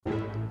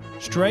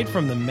straight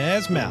from the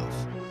mayor's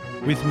mouth,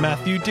 with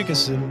Mathew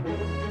Dickerson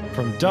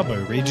from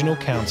Dubbo Regional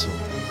Council.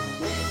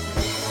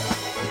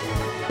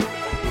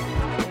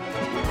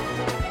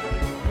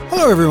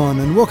 Hello everyone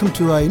and welcome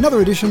to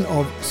another edition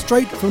of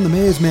Straight from the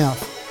Mayor's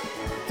Mouth.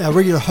 Our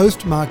regular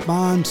host Mark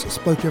Barnes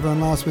spoke to everyone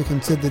last week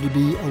and said that he'd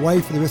be away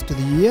for the rest of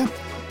the year.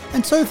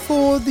 And so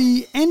for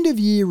the end of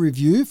year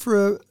review,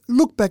 for a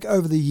look back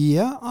over the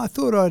year, I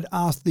thought I'd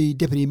ask the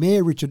Deputy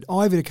Mayor, Richard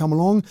Ivey, to come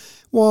along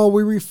while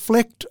we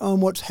reflect on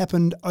what's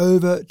happened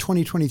over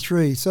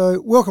 2023.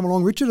 So welcome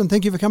along, Richard, and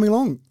thank you for coming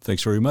along.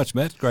 Thanks very much,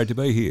 Matt. Great to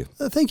be here.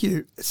 Thank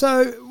you.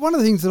 So one of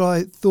the things that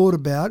I thought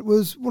about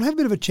was we'll have a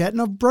bit of a chat,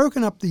 and I've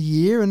broken up the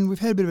year, and we've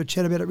had a bit of a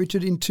chat about it,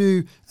 Richard,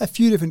 into a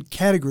few different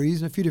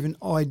categories and a few different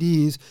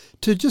ideas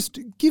to just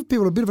give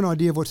people a bit of an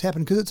idea of what's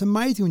happened, because it's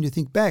amazing when you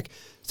think back.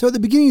 So at the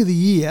beginning of the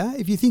year,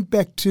 if you think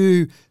back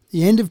to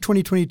the end of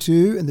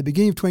 2022 and the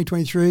beginning of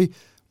 2023,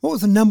 what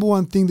was the number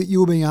one thing that you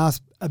were being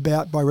asked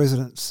about by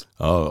residents?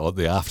 Oh,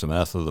 the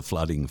aftermath of the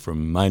flooding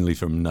mainly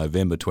from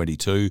November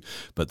 22,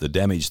 but the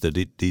damage that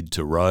it did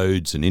to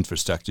roads and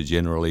infrastructure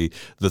generally,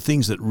 the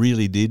things that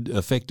really did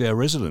affect our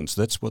residents.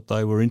 That's what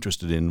they were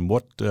interested in.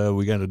 What are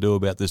we going to do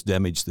about this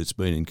damage that's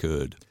been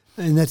incurred?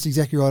 And that's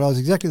exactly right. I was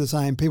exactly the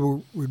same.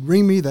 People would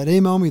ring me, they'd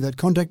email me, they'd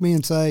contact me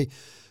and say,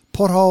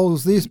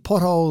 potholes this,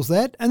 potholes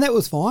that, and that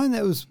was fine.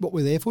 That was what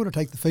we're there for, to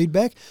take the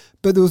feedback.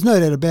 But there was no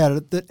doubt about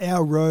it that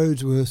our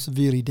roads were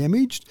severely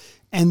damaged,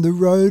 and the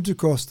roads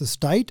across the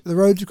state, the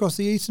roads across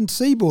the eastern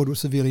seaboard were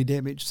severely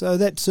damaged. So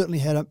that certainly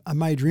had a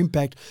major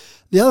impact.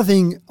 The other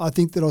thing I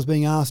think that I was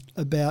being asked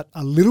about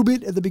a little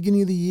bit at the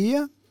beginning of the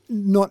year,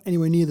 not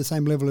anywhere near the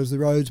same level as the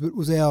roads, but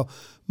was our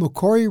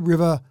Macquarie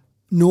River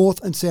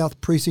North and South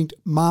Precinct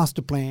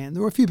Master Plan.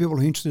 There were a few people who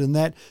were interested in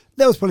that.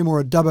 That was probably more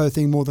a Dubbo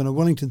thing more than a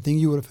Wellington thing.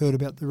 You would have heard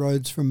about the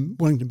roads from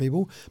Wellington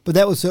people, but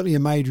that was certainly a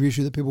major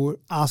issue that people were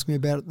asking me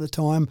about at the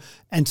time,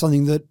 and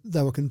something that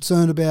they were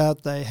concerned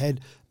about. They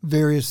had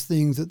various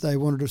things that they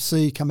wanted to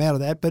see come out of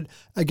that. But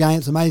again,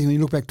 it's amazing when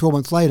you look back 12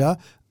 months later,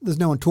 there's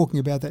no one talking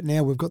about that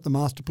now. We've got the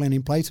master plan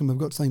in place and we've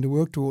got something to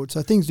work towards.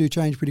 So things do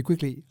change pretty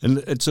quickly. And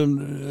it's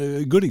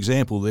a good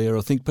example there.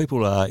 I think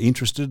people are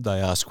interested,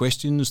 they ask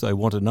questions, they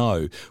want to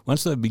know.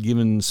 Once they've been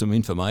given some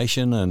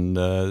information and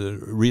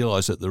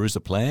realise that there is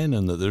a plan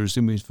and that there is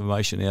some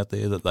information out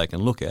there that they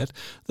can look at,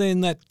 then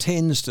that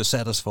tends to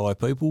satisfy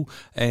people,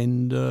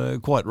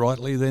 and quite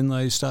rightly then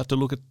they start to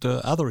look at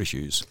other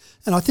issues.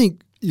 And I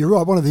think you're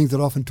right. One of the things that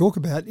I often talk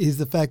about is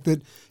the fact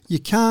that you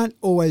can't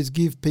always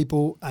give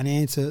people an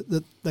answer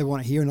that they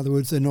want to hear. In other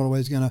words, they're not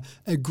always going to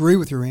agree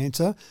with your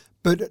answer,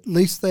 but at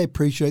least they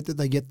appreciate that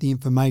they get the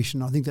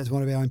information. I think that's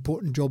one of our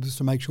important jobs, is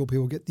to make sure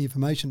people get the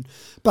information.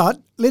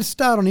 But let's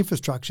start on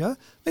infrastructure.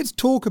 Let's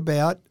talk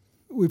about,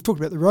 we've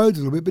talked about the roads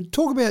a little bit, but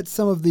talk about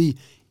some of the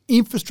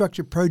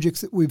infrastructure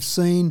projects that we've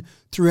seen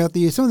throughout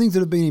the year, some of the things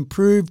that have been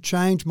improved,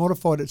 changed,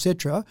 modified,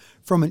 etc.,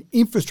 from an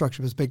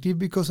infrastructure perspective.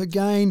 Because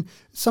again,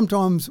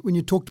 sometimes when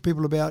you talk to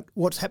people about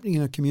what's happening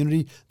in a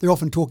community, they're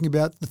often talking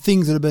about the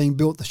things that are being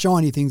built, the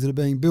shiny things that are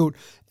being built.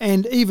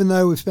 And even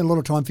though we've spent a lot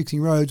of time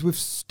fixing roads, we've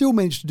still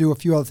managed to do a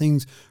few other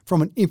things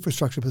from an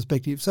infrastructure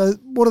perspective. So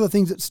what are the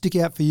things that stick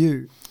out for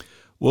you?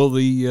 Well,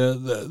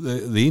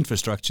 the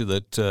infrastructure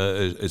that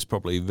is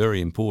probably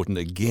very important,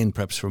 again,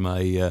 perhaps from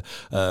a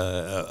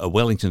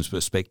Wellington's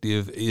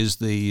perspective, is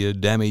the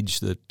damage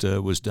that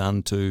was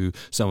done to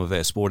some of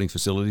our sporting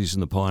facilities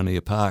in the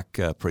Pioneer Park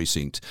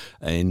precinct,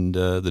 and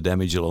the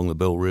damage along the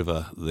Bell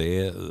River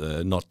there,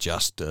 not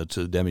just to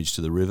damage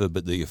to the river,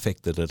 but the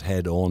effect that it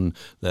had on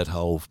that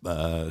whole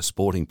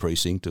sporting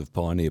precinct of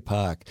Pioneer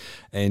Park.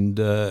 And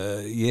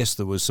yes,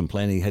 there was some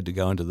planning had to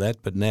go into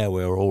that, but now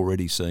we're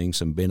already seeing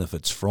some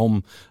benefits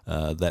from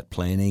that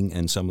planning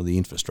and some of the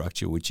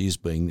infrastructure which is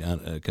being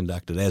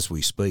conducted as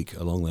we speak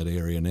along that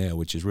area now,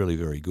 which is really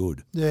very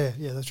good. Yeah,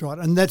 that's right.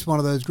 And that's one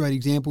of those great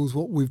examples.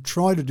 What we've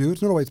tried to do,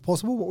 it's not always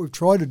possible, what we've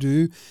tried to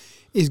do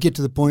is get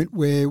to the point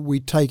where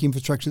we take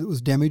infrastructure that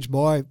was damaged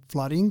by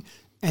flooding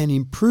and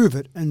improve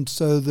it. And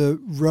so the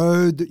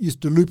road that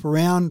used to loop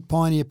around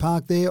Pioneer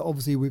Park there,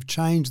 obviously we've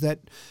changed that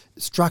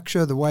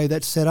structure, the way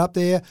that's set up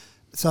there.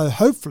 So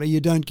hopefully you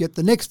don't get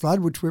the next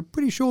flood, which we're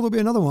pretty sure there'll be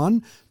another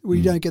one, where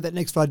you don't get that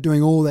next flood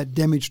doing all that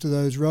damage to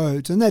those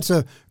roads. And that's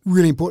a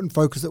really important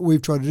focus that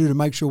we've tried to do, to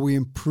make sure we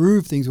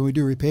improve things when we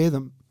do repair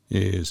them.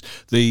 Yes.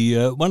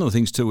 One of the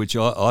things too, which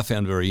I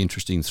found very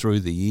interesting through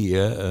the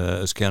year,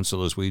 as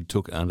councillors, we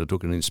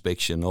undertook an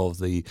inspection of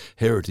the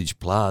Heritage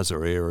Plaza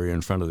area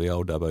in front of the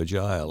old Dubbo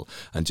Jail,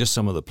 and just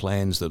some of the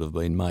plans that have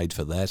been made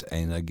for that,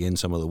 and again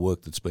some of the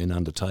work that's been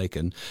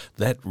undertaken.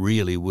 That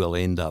really will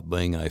end up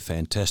being a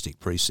fantastic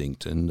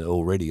precinct, and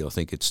already I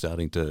think it's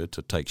starting to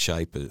take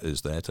shape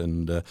as that,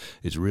 and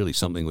it's really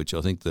something which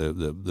I think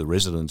the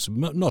residents,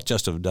 not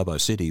just of Dubbo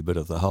City, but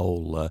of the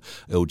whole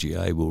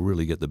LGA, will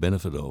really get the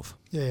benefit of.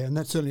 Yeah. Yeah, and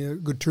that's certainly a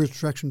good tourist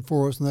attraction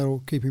for us, and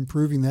that'll keep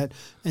improving that.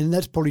 And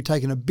that's probably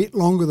taken a bit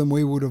longer than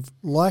we would have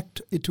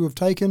liked it to have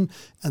taken,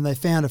 and they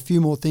found a few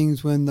more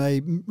things when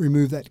they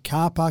removed that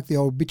car park, the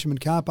old bitumen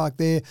car park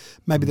there.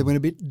 Maybe they went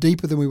a bit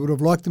deeper than we would have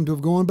liked them to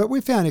have gone, but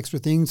we found extra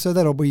things, so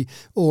that'll be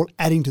all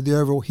adding to the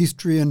overall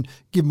history and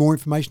give more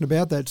information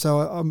about that. So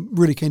I'm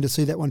really keen to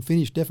see that one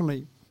finished,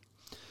 definitely.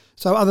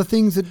 So other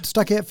things that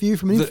stuck out for you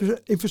from an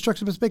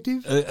infrastructure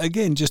perspective?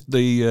 Again, just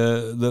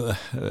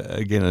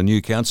again, a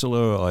new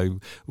councillor. I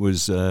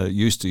was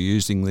used to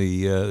using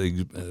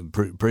the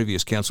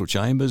previous council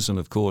chambers, and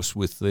of course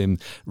with them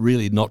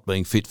really not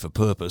being fit for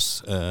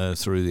purpose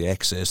through the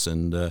access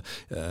and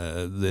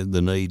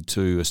the need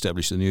to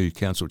establish the new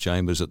council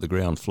chambers at the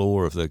ground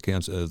floor of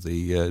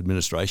the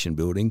administration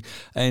building.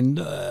 And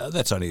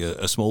that's only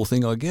a small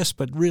thing, I guess,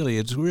 but really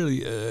it's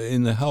really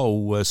in the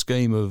whole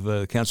scheme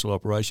of council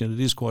operation, it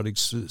is quite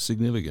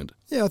significant.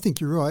 Yeah, I think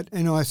you're right.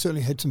 And I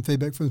certainly had some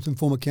feedback from some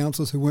former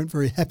councillors who weren't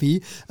very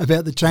happy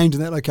about the change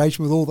in that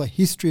location with all the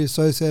history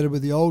associated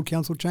with the old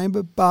council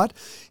chamber. But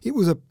it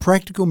was a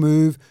practical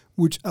move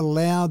which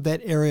allowed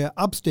that area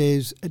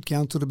upstairs at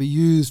council to be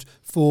used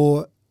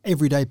for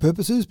everyday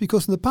purposes,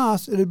 because in the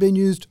past it had been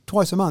used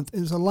twice a month.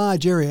 It was a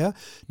large area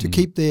to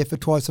keep there for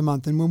twice a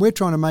month. And when we're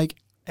trying to make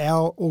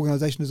our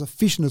organisation as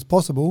efficient as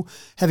possible,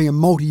 having a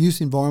multi-use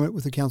environment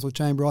with the council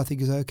chamber I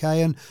think is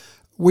okay. And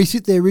we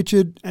sit there,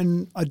 Richard,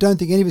 and I don't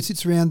think any of us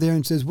sits around there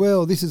and says,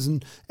 well, this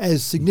isn't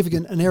as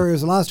significant an area as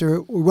the last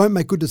area. We won't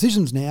make good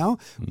decisions now.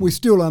 We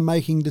still are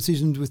making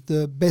decisions with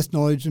the best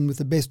knowledge and with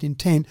the best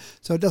intent.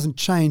 So it doesn't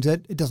change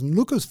that. It doesn't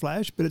look as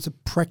flash, but it's a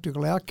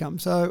practical outcome.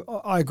 So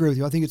I agree with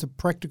you. I think it's a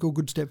practical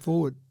good step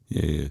forward.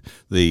 Yeah,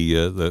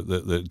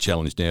 the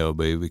challenge now will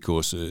be, of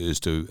course, is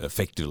to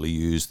effectively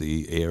use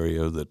the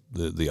area that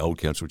the old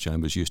council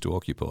chambers used to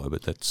occupy,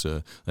 but that's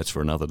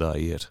for another day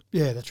yet.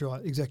 Yeah, that's right,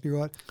 exactly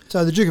right.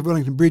 So the Duke of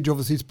Wellington Bridge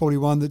obviously is probably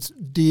one that's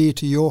dear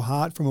to your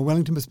heart from a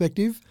Wellington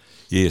perspective.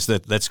 Yes,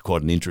 that's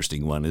quite an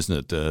interesting one,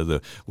 isn't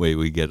it? Where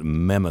we get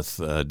mammoth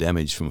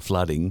damage from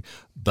flooding,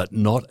 but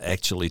not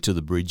actually to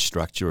the bridge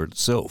structure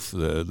itself.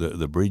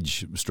 The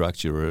bridge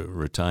structure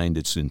retained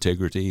its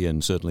integrity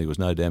and certainly was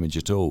no damage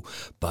at all.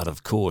 But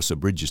of course, a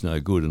bridge is no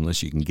good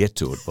unless you can get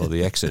to it by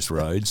the access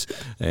roads,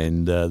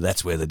 and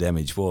that's where the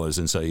damage was.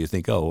 And so you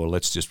think, oh, well,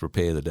 let's just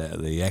repair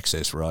the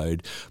access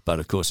road. But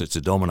of course, it's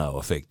a domino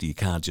effect. You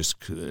can't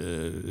just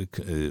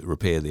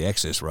repair the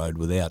access road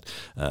without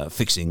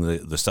fixing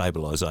the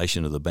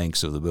stabilisation of the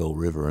banks of the Bell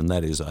River, and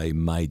that is a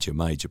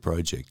major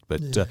project.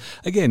 But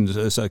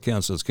again, so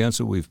Council,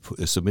 we've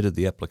submitted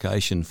the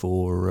application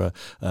for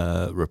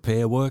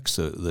repair works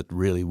that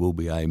really will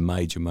be a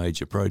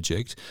major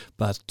project.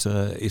 But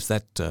if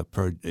that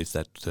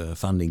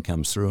funding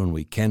comes through and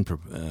we can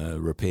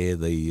repair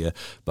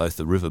both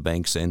the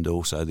riverbanks and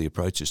also the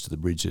approaches to the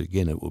bridge,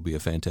 again, it will be a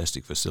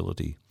fantastic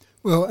facility.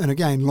 Well, and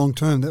again, long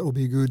term, that will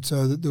be good,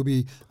 so that there'll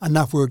be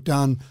enough work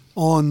done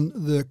on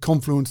the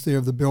confluence there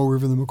of the Bell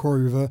River and the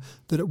Macquarie River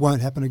that it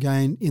won't happen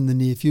again in the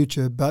near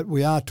future. But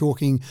we are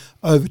talking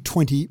over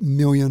 $20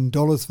 million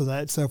for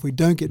that. So if we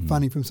don't get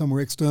funding from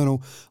somewhere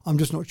external, I'm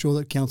just not sure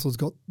that Council's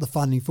got the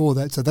funding for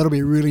that. So that'll be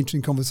a really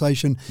interesting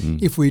conversation.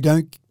 If we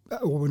don't,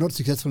 or we're not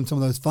successful in some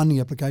of those funding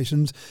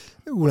applications,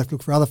 we'll have to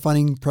look for other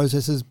funding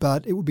processes,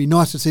 but it would be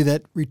nice to see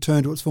that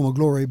return to its former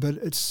glory, but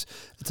it's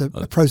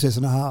a process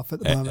and a half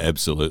at the moment.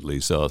 Absolutely.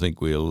 So I think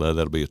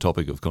that'll be a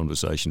topic of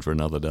conversation for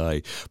another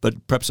day.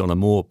 But perhaps on a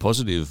more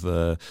positive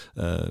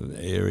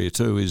area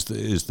too is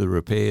the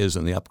repairs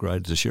and the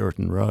upgrade to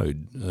Sheraton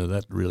Road.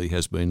 That really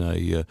has been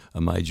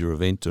a major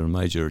event and a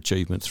major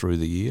achievement through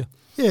the year.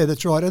 Yeah,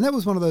 that's right. And that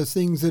was one of those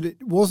things that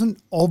it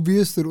wasn't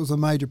obvious that it was a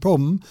major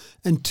problem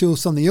until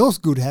something else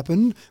good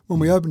happened when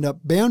we opened up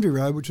Boundary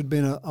Road, which had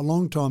been a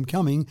long time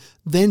coming.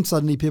 Then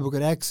suddenly people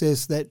could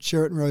access that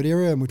Sheraton Road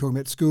area, and we're talking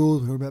about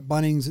schools, we're talking about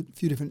Bunnings, a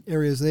few different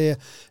areas there.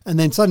 And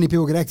then suddenly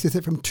people could access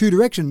it from two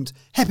directions.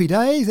 Happy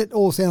days, it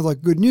all sounds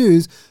like good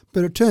news,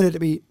 but it turned out to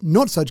be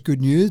not such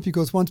good news,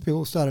 because once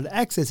people started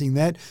accessing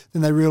that,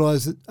 then they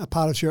realised that a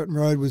part of Sheraton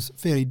Road was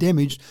fairly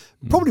damaged,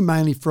 probably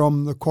mainly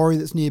from the quarry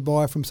that's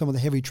nearby, from some of the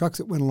heavy trucks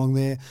that went along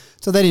there.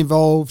 So that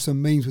involved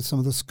some meetings with some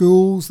of the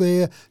schools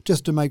there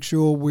just to make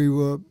sure we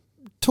were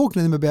talking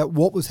to them about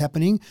what was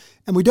happening.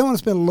 And we don't want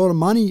to spend a lot of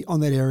money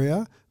on that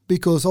area,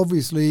 because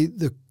obviously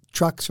the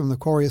trucks from the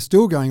quarry are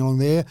still going along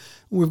there.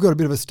 We've got a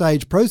bit of a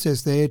staged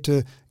process there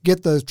to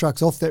get those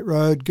trucks off that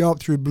road, go up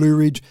through Blue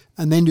Ridge,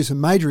 and then do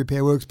some major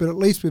repair works. But at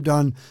least we've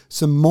done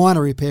some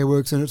minor repair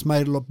works and it's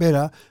made it a lot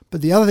better.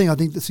 But the other thing I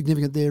think that's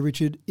significant there,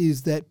 Richard,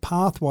 is that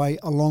pathway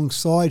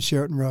alongside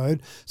Sheraton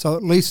Road. So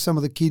at least some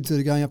of the kids that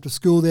are going up to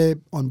school there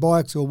on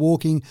bikes or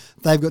walking,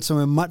 they've got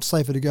somewhere much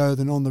safer to go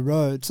than on the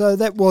road. So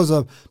that was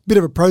a bit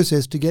of a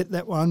process to get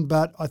that one,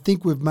 but I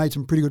think we've made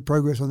some pretty good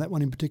progress on that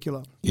one in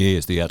particular.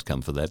 Yes, the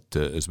outcome for that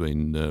has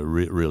been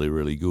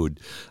really good.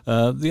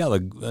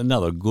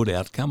 Another good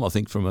outcome, I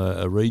think, from from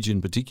a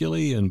region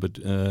particularly,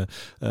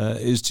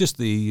 is just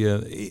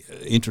the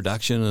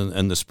introduction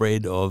and the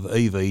spread of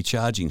EV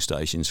charging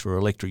stations for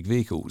electric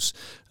vehicles.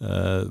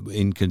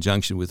 In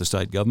conjunction with the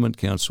state government,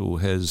 council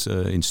has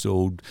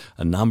installed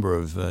a number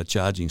of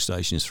charging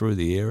stations through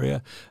the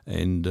area,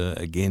 and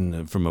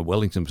again, from a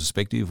Wellington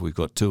perspective, we've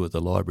got 2 at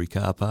the library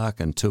car park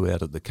and 2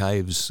 out at the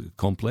Caves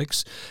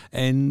complex.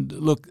 And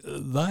look,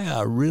 they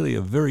are really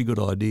a very good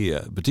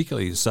idea,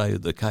 particularly say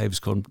at the Caves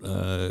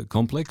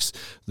complex.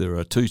 There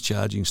are 2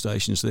 charging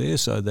stations there,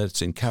 so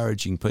that's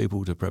encouraging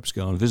people to perhaps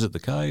go and visit the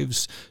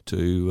Caves,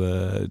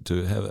 to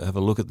have a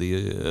look at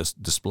the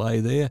display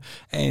there,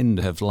 and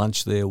have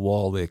lunch there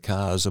while their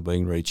cars are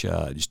being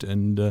recharged.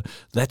 And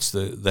that's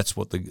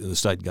what the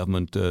state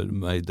government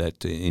made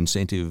that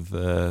incentive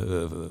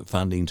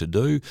funding to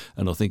do,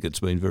 and I think it's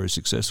been very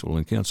successful,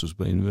 and council's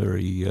been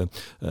very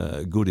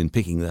good in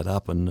picking that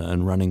up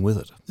and running with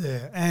it.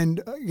 Yeah,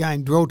 and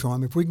again, dwell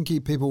time. If we can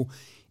keep people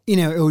in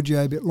our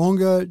LGA a bit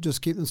longer,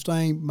 just keep them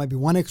staying maybe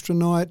one extra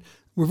night.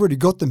 We've already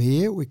got them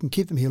here. We can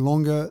keep them here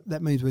longer.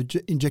 That means we're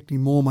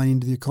injecting more money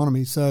into the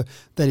economy. So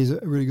that is a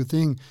really good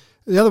thing.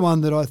 The other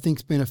one that I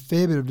think's been a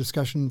fair bit of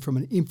discussion from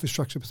an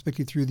infrastructure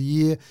perspective through the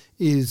year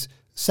is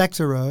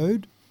Saxa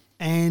Road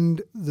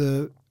and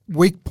the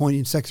weak point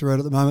in Saxa Road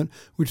at the moment,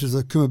 which is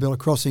the Coomabella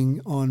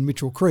crossing on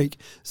Mitchell Creek.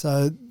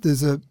 So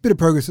there's a bit of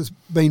progress that's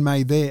been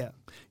made there.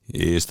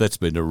 Yes, that's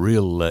been a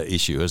real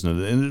issue, hasn't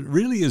it? And it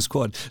really is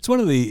it's one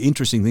of the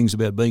interesting things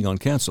about being on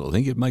council. I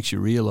think it makes you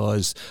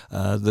realise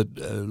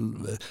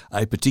that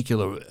a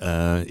particular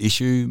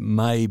issue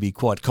may be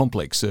quite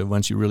complex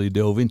once you really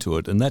delve into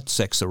it. And that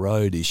Saxa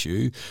Road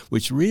issue,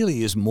 which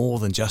really is more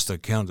than just a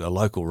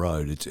local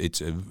road.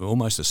 It's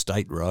almost a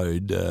state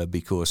road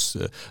because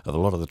of a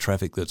lot of the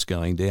traffic that's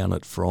going down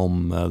it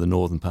from the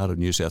northern part of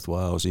New South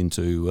Wales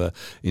into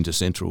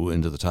central,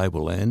 into the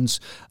tablelands.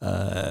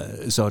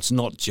 So it's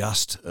not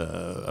just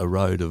a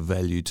road of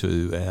value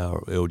to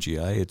our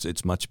LGA.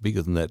 It's much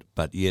bigger than that,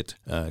 but yet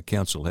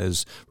council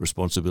has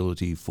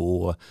responsibility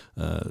for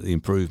the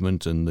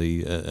improvement and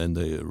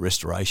the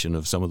restoration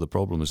of some of the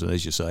problems. And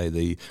as you say,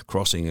 the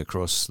crossing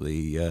across at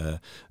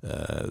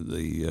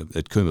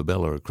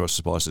Coomabella across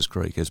Spices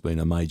Creek has been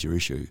a major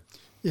issue.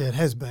 Yeah, it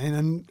has been,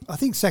 and I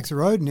think Saxa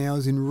Road now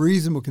is in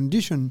reasonable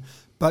condition,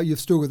 but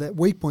you've still got that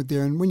weak point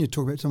there. And when you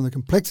talk about some of the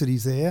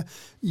complexities there,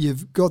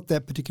 you've got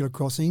that particular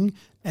crossing,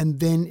 and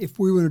then if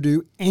we were to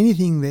do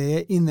anything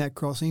there in that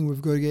crossing,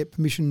 we've got to get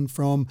permission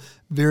from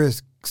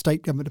various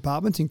state government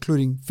departments,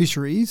 including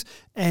fisheries,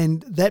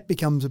 and that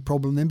becomes a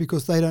problem then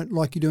because they don't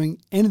like you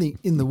doing anything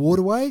in the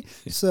waterway.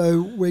 Yeah.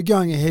 So we're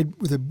going ahead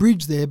with a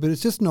bridge there, but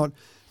it's just not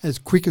as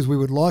quick as we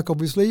would like,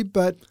 obviously,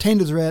 but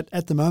tenders are out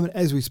at the moment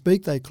as we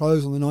speak. They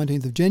close on the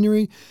 19th of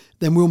January.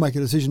 Then we'll make a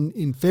decision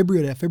in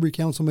February at our February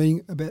council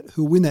meeting about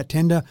who'll win that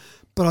tender.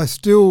 But I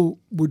still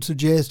would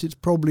suggest it's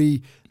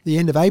probably the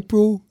end of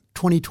April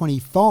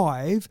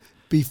 2025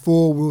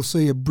 before we'll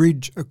see a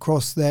bridge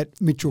across that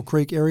Mitchell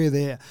Creek area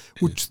there,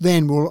 which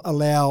then will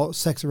allow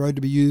Saxa Road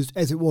to be used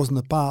as it was in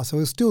the past. So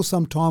it's still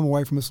some time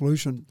away from a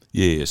solution.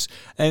 Yes,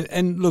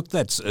 and look,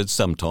 that's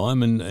some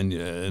time, and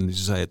as you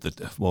say,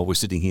 while we're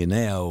sitting here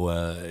now,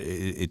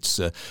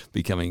 it's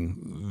becoming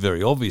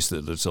very obvious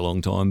that it's a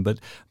long time, but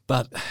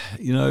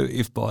you know,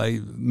 if by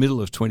middle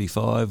of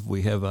 25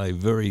 we have a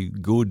very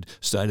good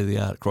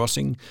state-of-the-art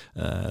crossing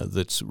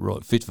that's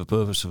fit for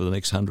purpose for the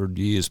next 100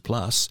 years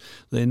plus,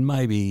 then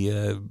maybe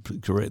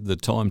the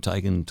time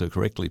taken to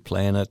correctly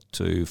plan it,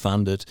 to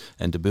fund it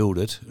and to build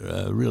it,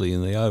 really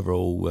in the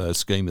overall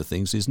scheme of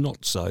things is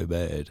not so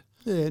bad.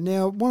 Yeah,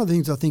 now one of the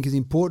things I think is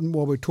important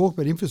while we talk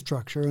about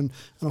infrastructure, and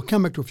I'll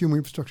come back to a few more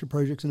infrastructure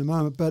projects in a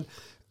moment, but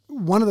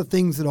one of the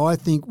things that I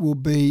think will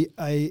be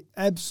a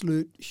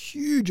absolute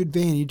huge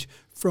advantage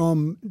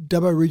from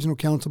Dubbo Regional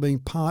Council being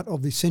part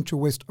of the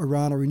Central West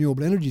Orana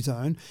Renewable Energy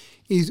Zone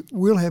is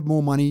we'll have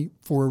more money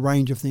for a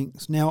range of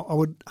things. Now, I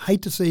would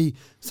hate to see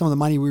some of the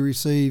money we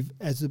receive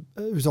as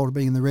a result of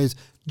being in the res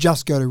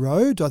just go to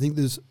roads. I think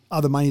there's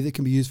other money that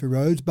can be used for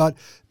roads, but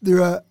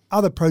there are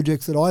other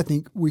projects that I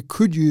think we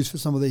could use for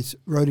some of these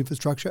road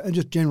infrastructure and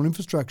just general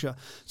infrastructure.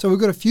 So we've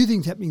got a few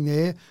things happening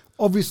there.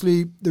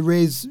 Obviously, the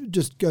res,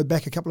 just go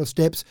back a couple of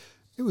steps,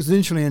 it was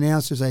initially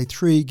announced as a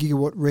 3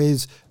 gigawatt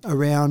res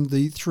around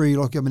the 3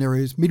 local government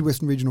areas,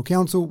 Mid-Western Regional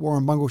Council,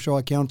 Warrumbungle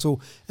Shire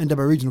Council and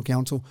Dubbo Regional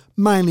Council,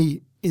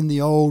 mainly in the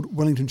old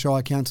Wellington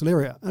Shire Council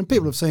area. And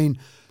people have seen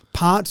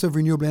parts of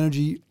renewable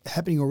energy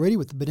happening already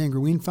with the Badangra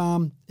Wind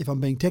Farm. If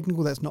I'm being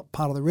technical, that's not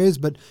part of the res,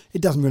 but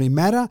it doesn't really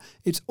matter.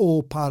 It's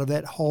all part of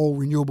that whole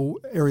renewable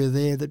area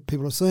there that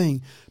people are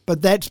seeing.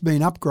 But that's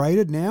been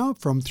upgraded now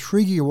from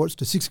 3 gigawatts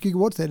to 6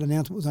 gigawatts. That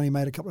announcement was only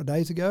made a couple of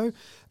days ago.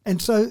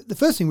 And so the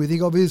first thing we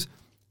think of is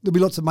there'll be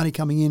lots of money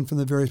coming in from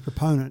the various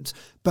proponents.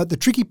 But the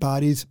tricky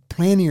part is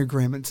planning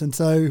agreements. And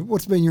so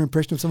what's been your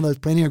impression of some of those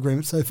planning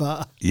agreements so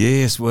far?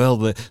 Yes, well,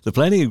 the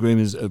planning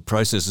agreements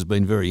process has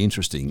been very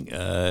interesting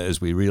as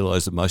we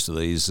realise that most of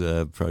these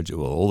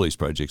all these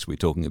projects we're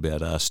talking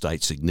about are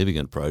state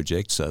significant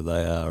projects, so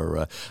they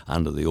are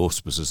under the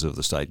auspices of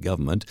the state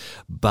government.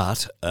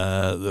 But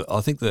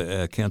I think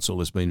the council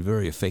has been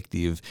very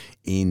effective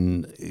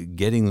in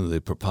getting the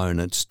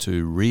proponents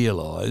to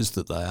realise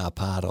that they are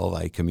part of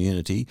a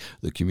community.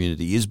 The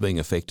community is being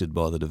affected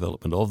by the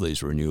development of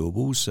these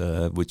renewables,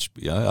 which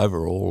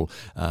overall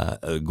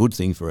a good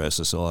thing for our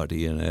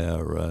society and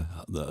our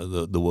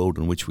the world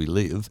in which we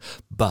live.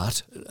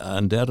 But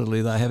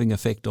undoubtedly they're having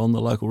effect on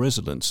the local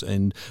residents,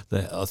 and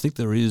I think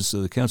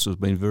the council has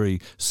been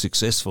very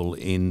successful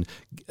in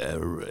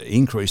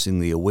increasing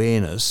the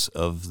awareness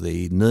of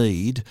the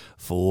need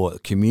for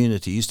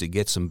communities to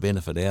get some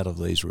benefit out of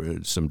these,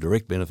 some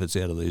direct benefits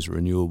out of these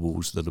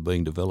renewables that are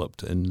being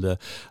developed. And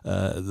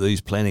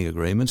these planning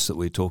agreements that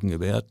we're talking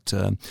about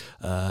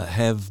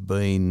have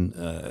been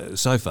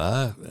so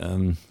far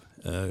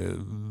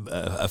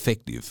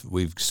effective.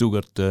 We've still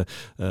got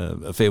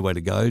a fair way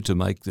to go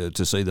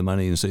to see the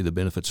money and see the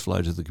benefits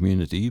flow to the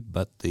community,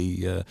 but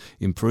the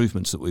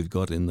improvements that we've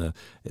got in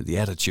the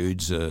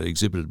attitudes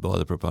exhibited by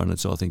the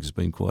proponents, I think, has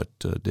been quite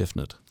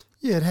definite.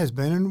 Yeah, it has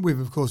been, and we've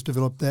of course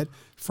developed that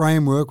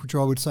framework, which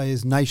I would say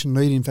is nation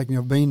leading. In fact,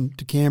 I've been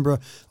to Canberra.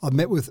 I've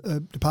met with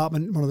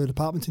one of the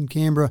departments in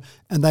Canberra,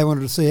 and they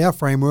wanted to see our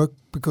framework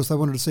because they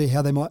wanted to see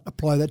how they might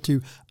apply that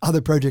to other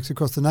projects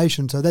across the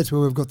nation. So that's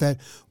where we've got that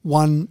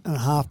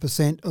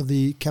 1.5% of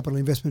the capital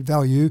investment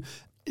value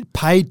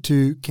paid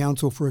to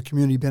council for a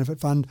community benefit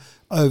fund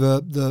over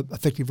the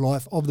effective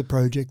life of the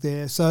project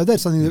there. So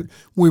that's something that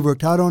we've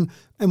worked hard on,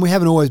 and we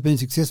haven't always been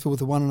successful with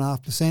the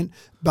 1.5%,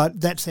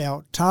 but that's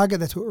our target,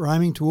 that's what we're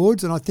aiming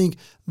towards, and I think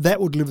that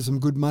will deliver some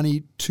good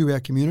money to our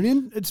community.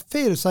 And it's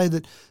fair to say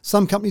that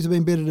some companies have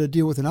been better to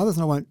deal with than others,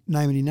 and I won't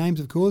name any names,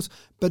 of course,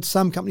 but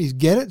some companies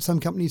get it. Some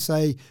companies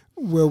say,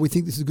 well, we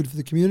think this is good for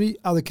the community.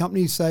 Other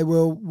companies say,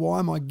 well, why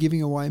am I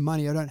giving away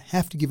money? I don't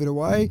have to give it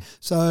away.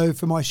 So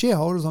for my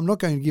shareholders, I'm not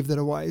going to give that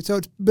away. So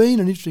it's been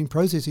an interesting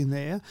process in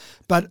there,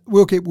 but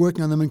we'll keep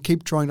working on them and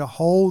keep trying to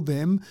hold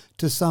them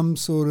to some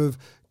sort of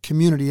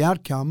community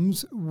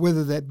outcomes,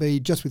 whether that be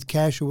just with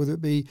cash or whether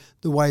it be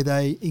the way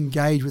they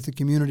engage with the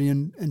community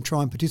and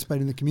try and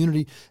participate in the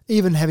community.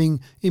 Even having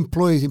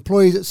employees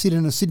that sit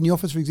in a Sydney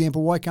office, for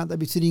example, why can't they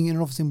be sitting in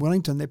an office in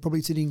Wellington? They're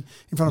probably sitting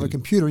in front of a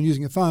computer and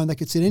using a phone. They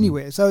could sit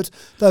anywhere. So it's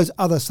those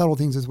other subtle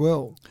things as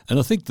well. And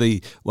I think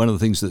one of the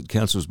things that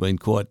council's been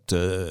quite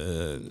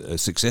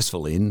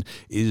successful in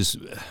is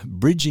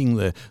bridging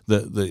the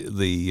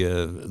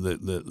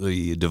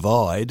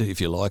divide,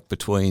 if you like,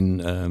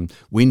 between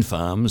wind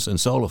farms and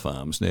solar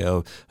farms.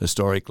 Now,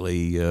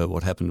 historically,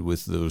 what happened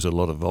there was a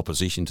lot of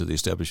opposition to the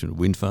establishment of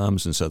wind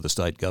farms, and so the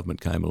state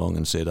government came along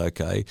and said,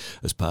 okay,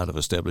 as part of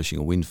establishing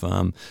a wind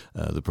farm,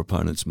 the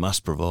proponents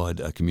must provide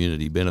a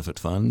community benefit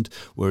fund,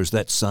 whereas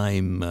that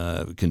same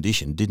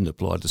condition didn't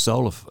apply to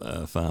solar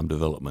farm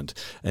development.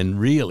 And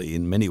really,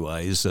 in many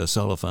ways,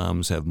 solar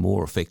farms have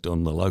more effect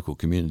on the local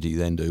community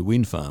than do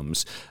wind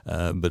farms.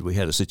 But we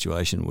had a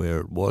situation where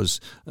it was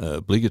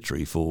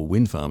obligatory for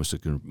wind farms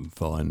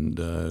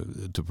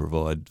to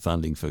provide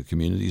funding for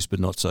communities, but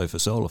not so for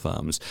solar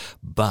farms.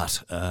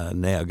 But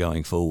now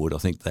going forward, I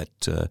think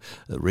that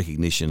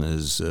recognition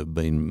has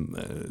been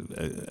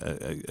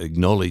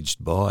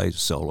acknowledged by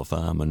solar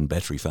farm and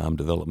battery farm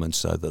developments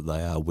so that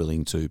they are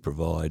willing to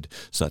provide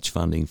such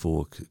funding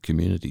for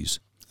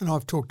communities. And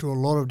I've talked to a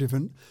lot of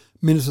different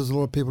ministers, a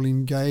lot of people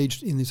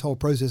engaged in this whole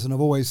process, and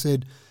I've always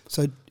said,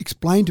 so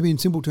explain to me in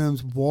simple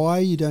terms why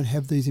you don't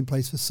have these in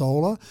place for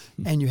solar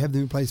and you have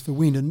them in place for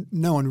wind, and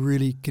no one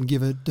really can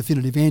give a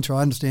definitive answer.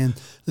 I understand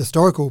the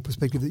historical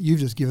perspective that you've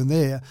just given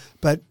there,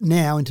 but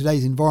now in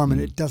today's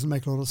environment it doesn't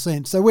make a lot of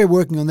sense. So we're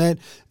working on that,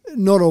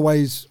 not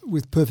always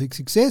with perfect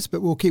success,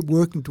 but we'll keep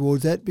working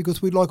towards that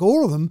because we'd like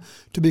all of them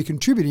to be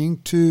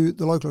contributing to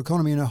the local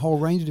economy in a whole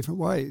range of different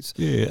ways.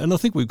 Yeah, and I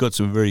think we've got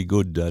some very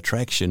good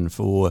traction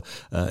for,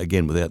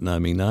 again, without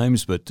naming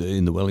names, but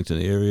in the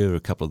Wellington area, a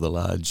couple of the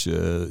large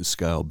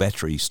scale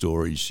battery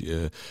storage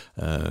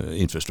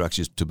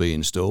infrastructures to be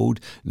installed.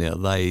 Now,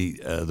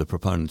 the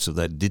proponents of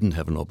that didn't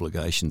have an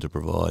obligation to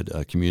provide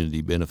a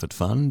community benefit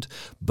fund,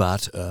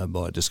 but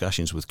by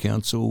discussions with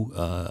council,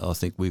 I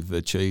think we've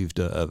achieved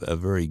a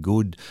very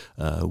good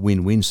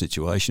win-win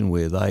situation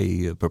where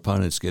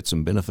proponents get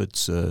some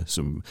benefits,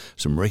 some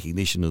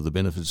recognition of the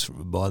benefits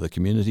by the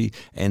community,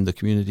 and the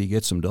community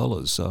gets some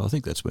dollars. So I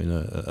think that's been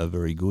a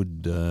very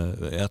good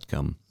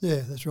outcome.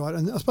 Yeah, that's right.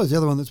 And I suppose the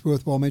other one that's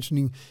worthwhile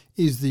mentioning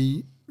is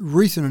the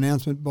recent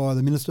announcement by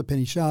the Minister,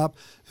 Penny Sharp,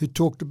 who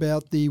talked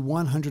about the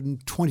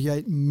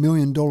 $128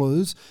 million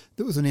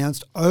that was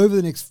announced over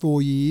the next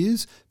 4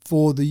 years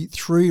for the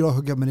 3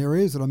 local government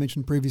areas that I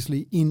mentioned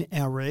previously in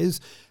our res.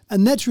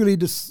 And that's really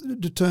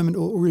determined,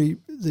 or really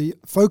the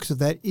focus of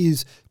that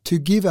is to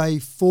give a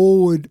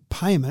forward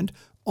payment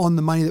on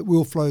the money that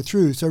will flow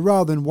through. So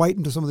rather than wait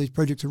until some of these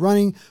projects are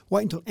running,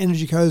 wait until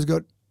EnergyCo's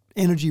got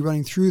energy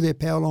running through their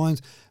power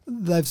lines,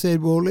 they've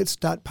said, well, let's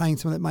start paying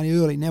some of that money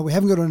early. Now, we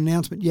haven't got an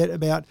announcement yet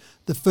about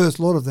the first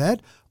lot of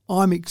that.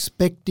 I'm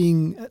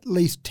expecting at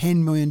least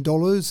 $10 million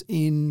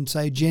in,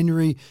 say,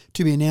 January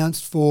to be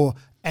announced for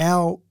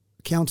our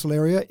council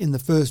area in the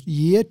first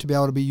year to be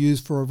able to be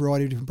used for a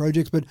variety of different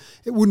projects. But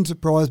it wouldn't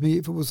surprise me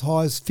if it was as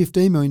high as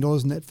 $15 million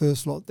in that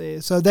first lot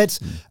there. So that's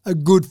a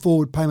good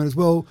forward payment as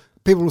well.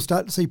 People will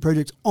start to see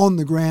projects on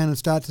the ground and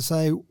start to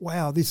say,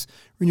 wow, this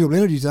renewable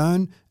energy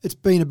zone, it's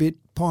been a bit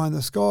pie in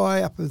the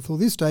sky up until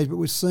this stage, but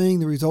we're seeing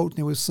the results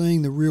now. We're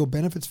seeing the real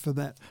benefits for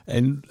that.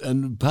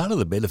 And part of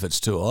the benefits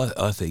too,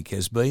 I think,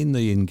 has been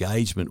the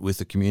engagement with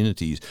the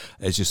communities.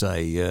 As you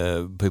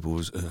say, people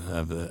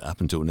have,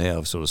 up until now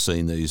have sort of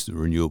seen these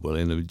renewable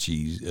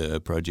energy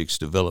projects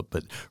develop,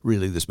 but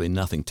really there's been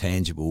nothing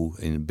tangible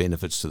in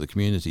benefits to the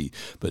community.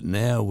 But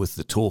now with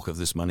the talk of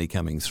this money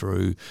coming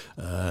through,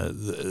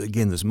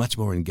 again, there's much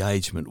more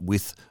engagement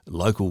with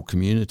local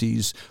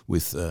communities,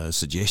 with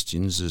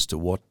suggestions as to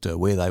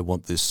where they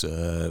want this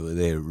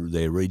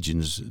their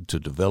regions to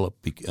develop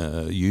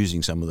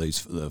using some of these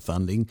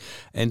funding,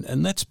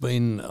 and that's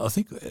been, I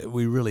think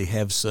we really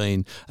have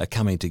seen a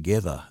coming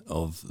together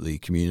of the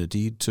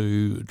community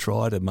to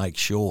try to make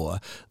sure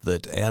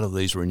that out of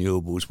these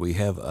renewables we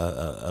have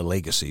a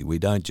legacy. We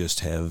don't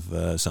just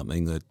have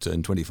something that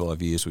in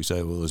 25 years we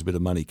say, well, there's a bit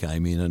of money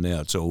came in and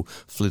now it's all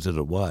flitted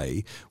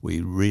away.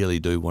 We really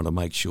do want to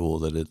make sure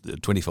that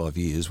at 25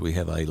 years we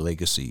have a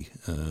legacy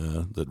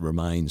that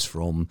remains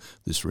from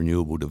this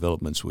renewable developments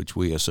which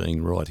we are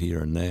seeing right here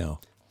and now.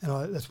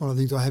 And that's one of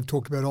the things I have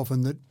talked about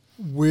often, that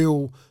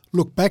we'll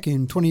look back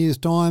in 20 years'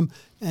 time,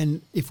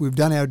 and if we've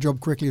done our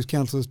job correctly as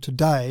councillors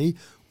today,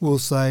 we'll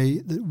say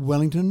that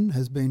Wellington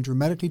has been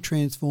dramatically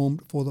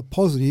transformed for the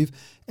positive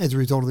as a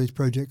result of these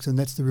projects, and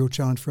that's the real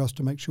challenge for us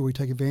to make sure we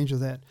take advantage of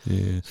that.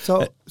 Yeah.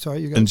 So, sorry,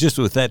 you go. And just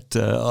with that,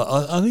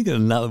 I think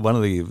another one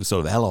of the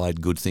sort of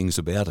allied good things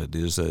about it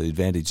is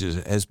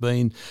advantages has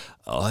been,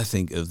 I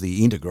think, of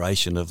the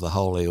integration of the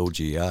whole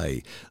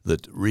LGA,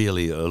 that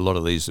really a lot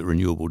of these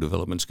renewable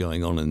developments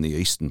going on in the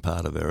eastern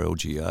part of our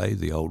LGA,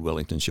 the old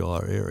Wellington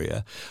Shire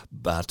area,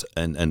 but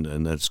and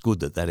it's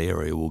good that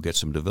area will get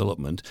some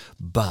development,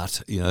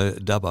 but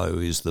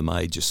Dubbo is the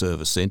major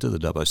service centre, the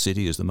Dubbo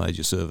City is the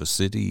major service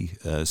city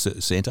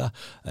centre,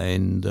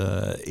 and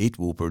it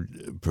will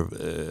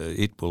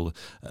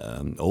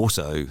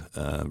also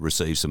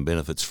receive some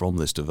benefits from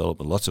this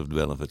development, lots of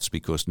benefits,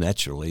 because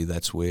naturally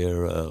that's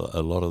where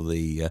a lot of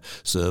the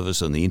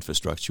service and the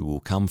infrastructure will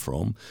come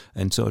from,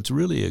 and so it's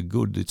really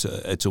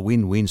it's a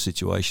win-win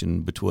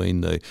situation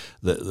between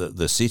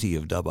the city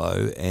of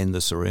Dubbo and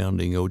the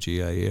surrounding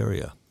LGA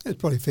area. It's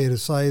probably fair to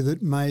say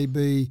that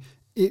maybe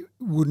it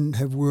wouldn't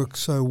have worked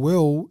so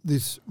well,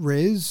 this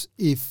RES,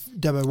 if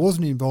Dubbo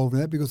wasn't involved in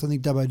that, because I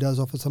think Dubbo does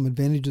offer some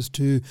advantages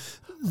to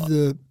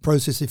the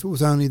process. If it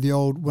was only the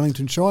old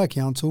Wellington Shire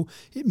Council,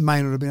 it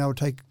may not have been able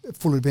to take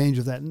full advantage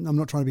of that. And I'm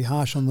not trying to be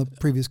harsh on the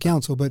previous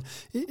council, but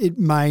it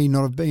may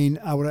not have been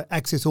able to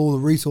access all the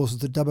resources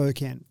that Dubbo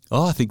can.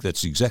 Oh, I think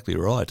that's exactly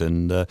right,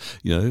 and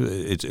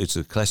it's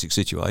a classic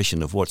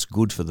situation of what's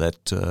good for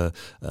that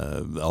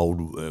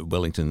old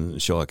Wellington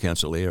Shire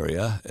Council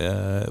area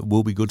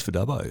will be good for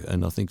Dubbo,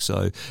 and I think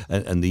so.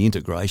 And the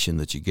integration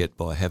that you get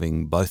by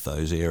having both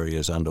those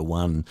areas under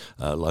one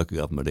local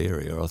government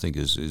area, I think,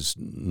 is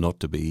not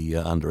to be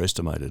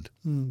underestimated.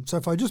 So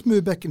if I just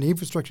move back into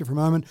infrastructure for a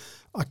moment,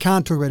 I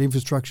can't talk about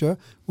infrastructure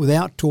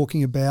without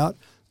talking about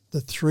the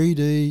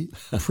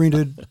 3D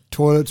printed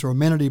toilets or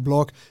amenity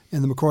block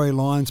in the Macquarie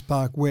Lions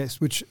Park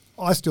West, which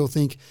I still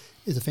think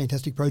is a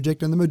fantastic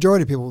project, and the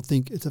majority of people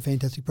think it's a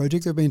fantastic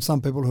project. There have been some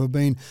people who have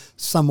been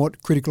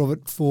somewhat critical of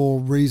it for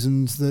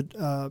reasons that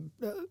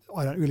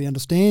I don't really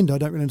understand. I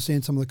don't really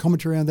understand some of the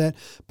commentary around that,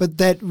 but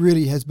that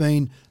really has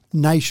been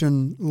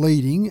nation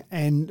leading,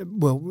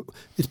 and well,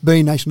 it's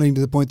been nation leading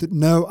to the point that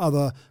no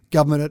other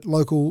government at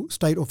local,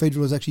 state or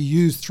federal has actually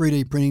used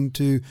 3D printing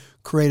to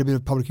create a bit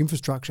of public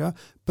infrastructure.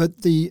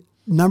 But the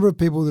number of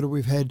people that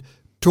we've had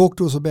talk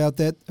to us about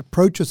that,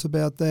 approach us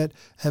about that,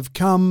 have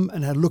come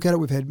and had a look at it.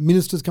 We've had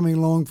ministers coming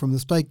along from the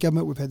state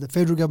government. We've had the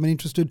federal government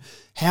interested,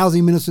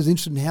 housing ministers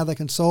interested in how they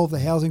can solve the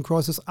housing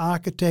crisis,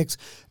 architects.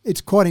 It's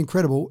quite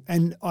incredible.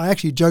 And I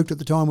actually joked at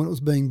the time when it was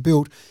being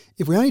built,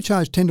 if we only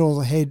charged $10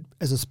 a head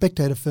as a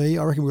spectator fee,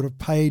 I reckon we would have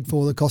paid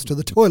for the cost of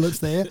the toilets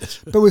there.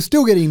 But we're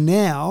still getting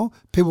now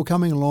people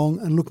coming along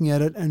and looking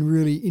at it and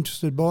really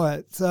interested by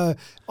it. So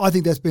I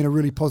think that's been a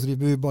really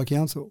positive move by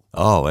council.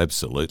 Oh,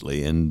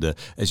 absolutely. And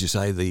as you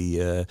say,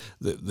 the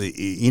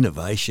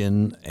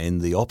innovation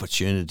and the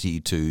opportunity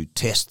to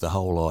test the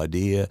whole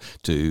idea,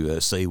 to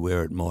see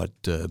where it might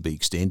be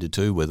extended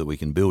to, whether we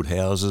can build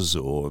houses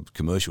or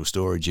commercial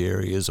storage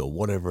areas or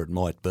whatever it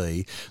might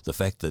be, the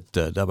fact that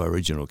Dubbo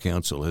Regional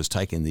Council has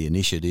taken the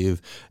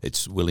initiative,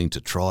 it's willing to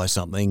try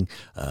something.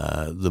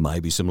 There may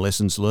be some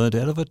lessons learned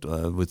out of it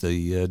with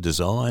the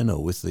design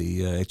or with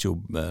the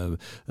actual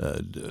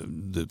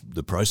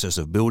the process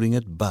of building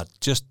it, but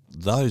just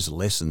those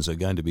lessons are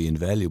going to be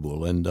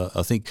invaluable, and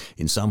I think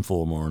in some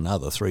form or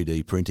another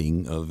 3D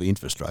printing of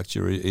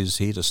infrastructure is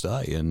here to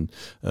stay, and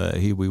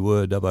here we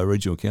were, Dubbo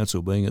Regional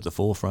Council being at the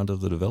forefront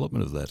of the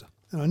development of that.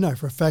 And I know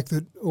for a fact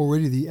that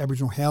already the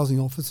Aboriginal Housing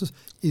Office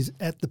is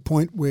at the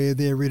point where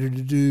they're ready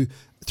to do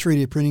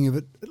 3D printing of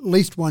at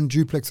least one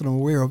duplex that I'm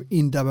aware of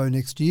in Dubbo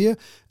next year.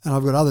 And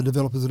I've got other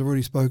developers that have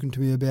already spoken to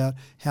me about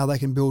how they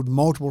can build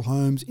multiple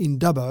homes in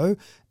Dubbo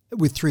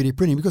with 3D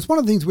printing. Because one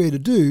of the things we had to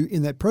do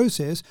in that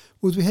process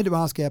was we had to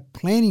ask our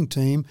planning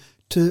team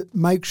to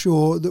make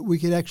sure that we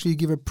could actually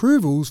give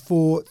approvals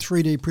for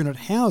 3D printed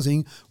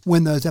housing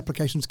when those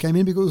applications came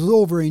in, because it was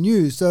all very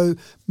new. So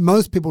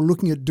most people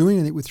looking at doing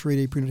anything with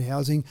 3D printed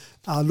housing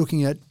are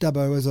looking at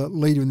Dubbo as a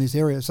leader in this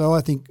area. So I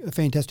think a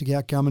fantastic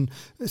outcome, and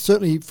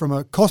certainly from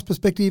a cost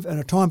perspective and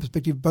a time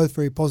perspective, both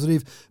very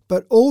positive,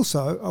 but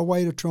also a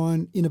way to try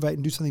and innovate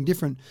and do something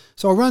different.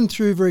 So I'll run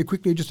through very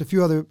quickly just a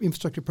few other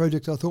infrastructure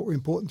projects I thought were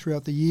important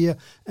throughout the year,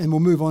 and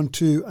we'll move on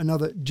to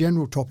another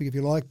general topic if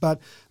you like.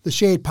 But the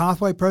Shared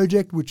Pathway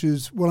project, which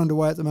is well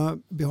underway at the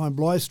moment behind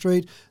Blythe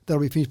Street, that'll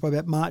be finished by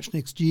about March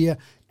next year,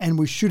 and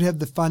we should have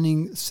the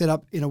funding set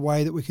up in a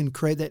way that we can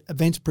create that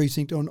events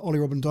precinct on Ollie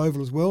Robbins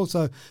Oval as well.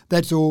 So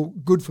that's all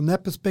good from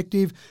that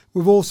perspective.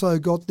 We've also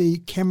got the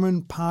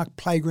Cameron Park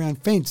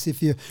playground fence,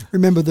 if you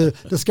remember the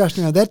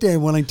discussion around that down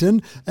in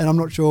Wellington, and I'm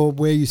not sure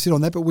where you sit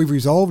on that, but we've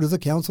resolved as a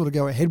council to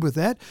go ahead with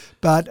that.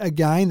 But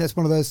again, that's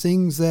one of those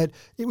things that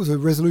it was a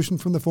resolution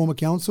from the former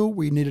council.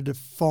 We needed to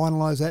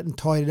finalise that and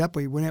tidy it up.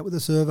 We went out with a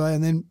survey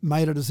and then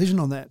made a decision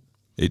on that.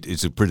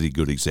 It's a pretty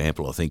good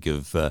example, I think,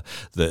 of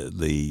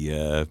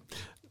the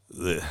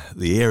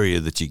area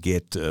that you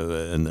get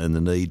and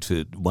the need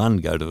to, one,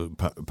 go to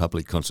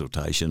public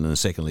consultation, and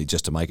secondly,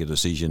 just to make a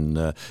decision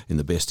in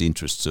the best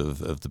interests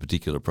of the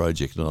particular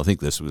project. And I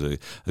think this was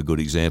a good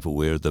example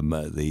where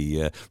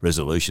the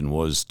resolution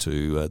was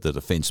to that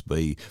a fence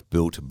be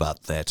built,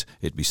 but that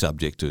it be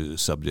subject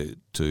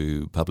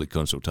to public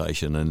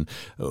consultation. And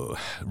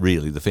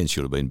really, the fence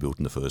should have been built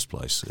in the first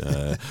place.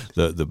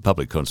 The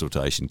public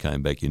consultation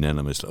came back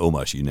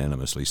almost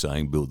unanimously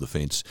saying build the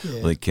fence. Yeah.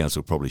 I think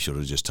council probably should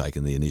have just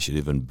taken the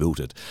initiative and built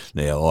it.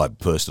 Now, I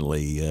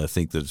personally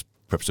think that it's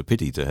perhaps a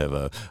pity to have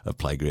a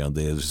playground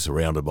there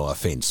surrounded by a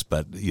fence,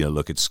 but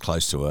look, it's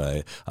close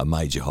to a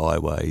major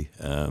highway.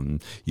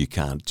 You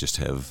can't just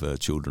have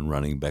children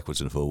running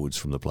backwards and forwards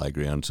from the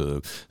playground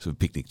to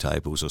picnic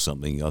tables or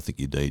something. I think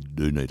you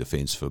do need a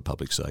fence for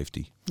public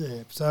safety.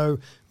 Yeah, so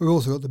we've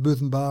also got the Booth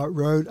and Bar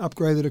Road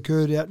upgrade that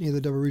occurred out near the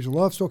Dubbo Regional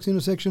Livestock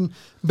intersection.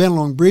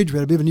 Bennelong Bridge, we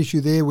had a bit of an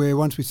issue there where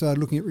once we started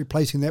looking at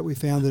replacing that, we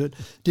found that it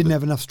didn't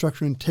have enough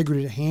structural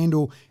integrity to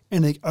handle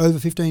anything over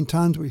 15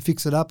 tonnes. We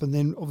fix it up, and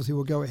then obviously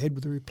we'll go ahead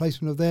with the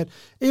replacement of that.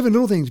 Even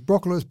little things,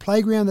 Broccola's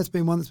Playground, that's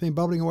been one that's been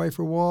bubbling away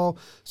for a while.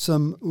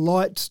 Some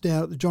lights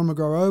down at the John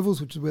McGraw Ovals,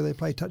 which is where they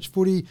play touch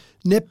footy.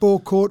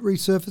 Netball court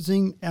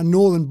resurfacing. Our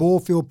Northern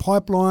Borefield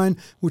pipeline,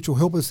 which will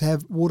help us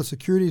have water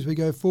security as we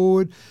go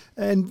forward.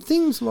 And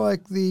things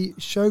like the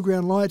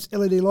showground lights,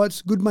 LED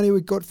lights, good money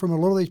we got from a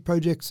lot of these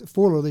projects,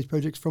 for a lot of these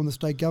projects from the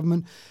state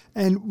government.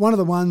 And one of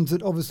the ones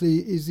that obviously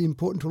is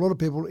important to a lot of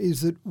people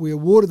is that we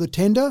awarded the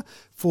tender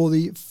for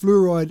the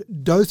fluoride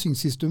dosing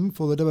system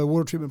for the Dubbo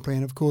water treatment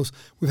plant. Of course,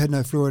 we've had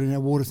no fluoride in our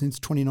water since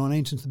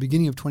 2019, since the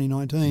beginning of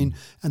 2019,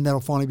 and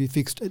that'll finally be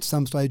fixed at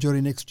some stage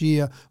early next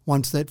year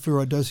once that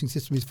fluoride dosing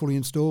system is fully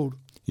installed.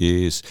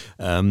 Yes.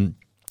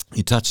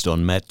 You touched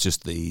on, Matt,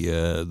 just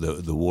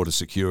the water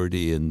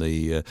security and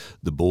the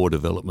bore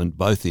development,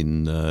 both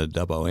in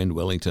Dubbo and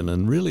Wellington,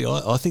 and really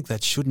I think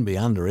that shouldn't be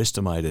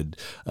underestimated.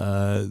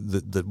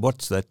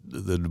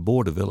 The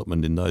bore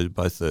development in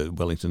both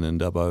Wellington and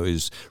Dubbo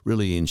is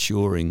really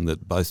ensuring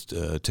that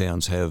both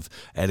towns have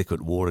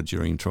adequate water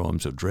during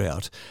times of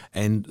drought,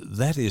 and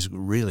that is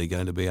really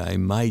going to be a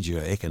major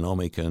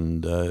economic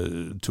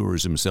and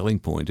tourism selling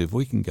point. If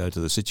we can go to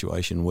the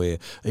situation where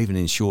even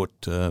in short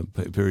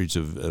periods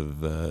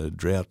of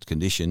drought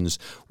conditions,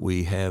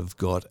 we have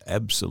got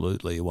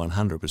absolutely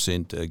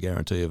 100%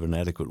 guarantee of an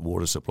adequate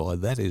water supply.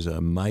 That is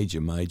a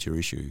major, major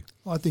issue.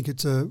 I think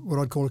it's what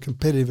I'd call a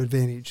competitive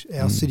advantage.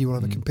 Our city will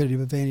have a competitive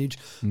advantage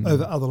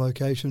over other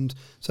locations.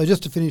 So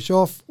just to finish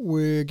off,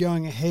 we're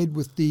going ahead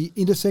with the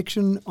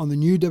intersection on the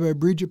new Dubbo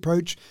Bridge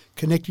approach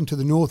connecting to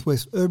the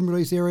Northwest Urban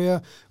Release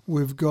area.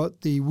 We've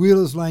got the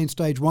Wheelers Lane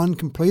Stage 1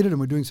 completed, and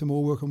we're doing some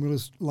more work on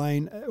Wheelers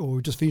Lane, or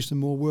we've just finished some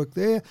more work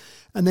there.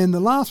 And then the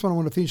last one I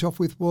want to finish off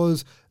with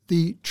was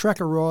the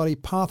Tracker Riley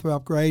pathway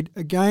upgrade.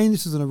 Again,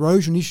 this is an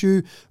erosion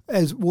issue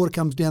as water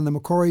comes down the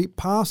Macquarie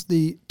past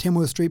the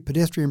Tamworth Street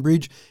pedestrian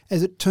bridge.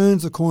 As it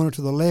turns the corner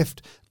to the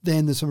left,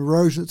 then there's some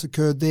erosion that's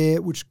occurred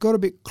there, which got a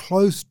bit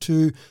close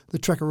to the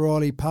Tracker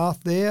Riley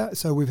path there.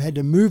 So we've had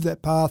to move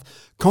that path,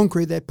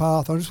 concrete that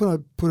path. I just want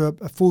to put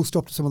a full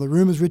stop to some of the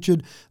rumours,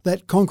 Richard.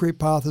 That concrete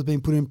path has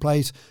been put in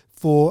place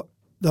for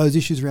those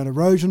issues around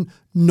erosion.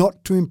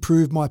 not to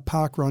improve my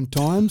park run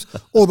times,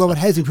 although it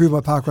has improved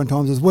my park run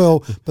times as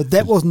well, but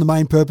that wasn't the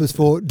main purpose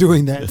for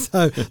doing that.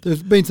 So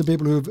there's been some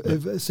people who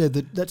have said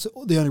that that's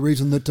the only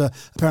reason that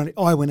apparently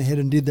I went ahead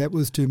and did that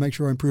was to make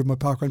sure I improved my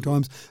park run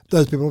times.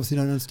 Those people obviously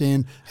don't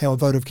understand how a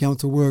vote of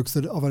council works,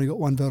 that I've only got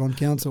one vote on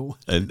council.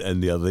 And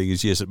the other thing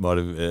is, yes, it might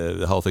have,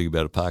 the whole thing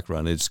about a park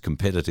run, it's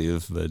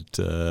competitive, but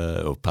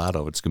or part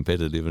of it's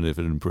competitive, and if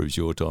it improves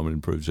your time, it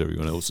improves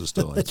everyone else's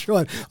time. That's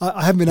right.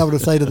 I haven't been able to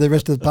say to the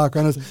rest of the park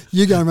runners,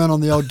 you go and run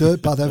on the old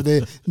dirt path over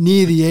there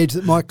near the edge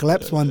that might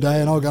collapse one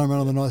day, and I'll go and run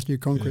on the nice new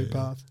concrete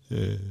path.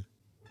 Yeah.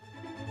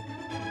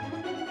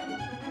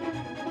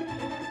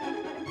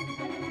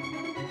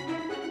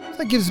 So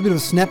that gives us a bit of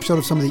a snapshot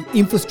of some of the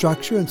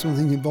infrastructure and some of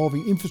the things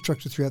involving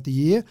infrastructure throughout the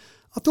year.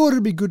 I thought it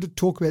would be good to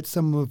talk about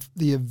some of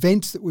the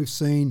events that we've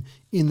seen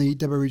in the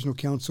Dubbo Regional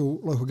Council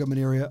local government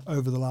area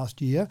over the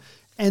last year.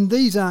 And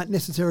these aren't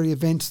necessarily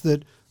events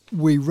that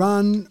we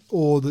run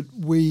or that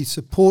we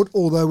support,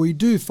 although we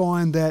do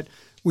find that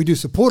we do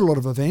support a lot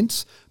of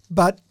events,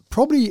 but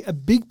probably a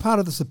big part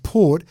of the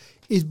support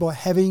is by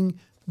having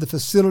the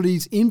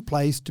facilities in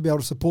place to be able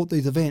to support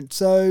these events.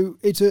 So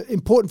it's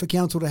important for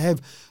council to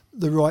have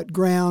the right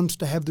grounds,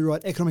 to have the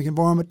right economic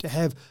environment, to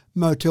have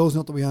motels,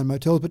 not that we own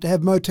motels, but to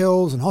have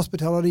motels and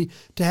hospitality,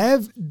 to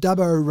have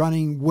Dubbo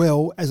running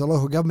well as a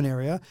local government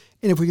area.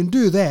 And if we can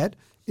do that,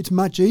 it's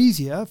much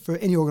easier for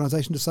any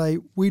organisation to say,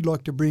 we'd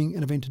like to bring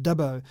an event to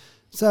Dubbo.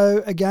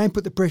 So again,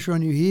 put the pressure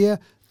on you here.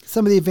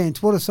 Some of the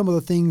events, what are some of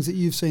the things that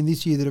you've seen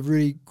this year that have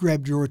really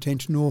grabbed your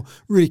attention or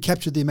really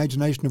captured the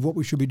imagination of what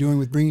we should be doing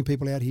with bringing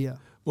people out here?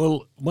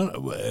 Well,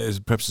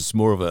 perhaps it's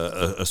more of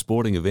a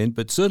sporting event,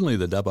 but certainly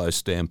the Dubbo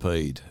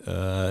Stampede.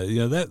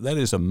 That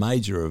is a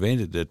major event.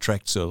 It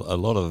attracts a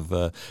lot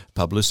of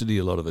publicity,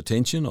 a lot of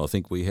attention. I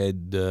think we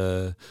had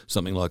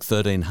something like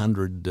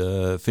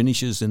 1,300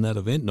 finishes in that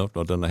event.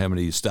 I don't know how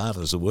many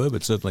starters there were,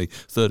 but certainly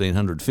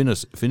 1,300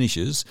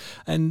 finishes.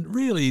 And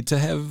really to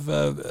have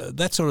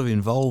that sort of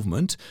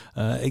involvement,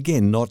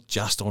 again, not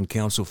just on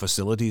council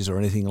facilities or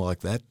anything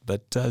like that,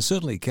 but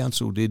certainly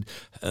council did,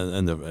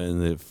 and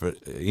the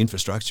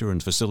infrastructure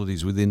and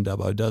facilities within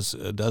Dubbo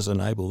does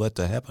enable that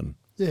to happen.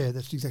 Yeah,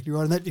 that's exactly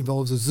right. And that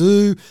involves a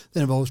zoo,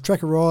 that involves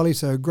Track O'Reilly.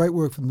 So great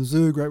work from the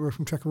zoo, great work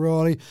from Track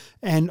O'Reilly.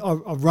 And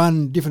I've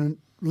run different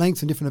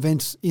lengths and different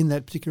events in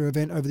that particular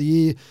event over the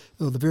year,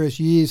 or the various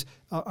years.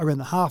 I ran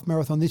the half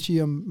marathon this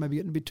year. I'm maybe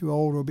getting a bit too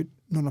old or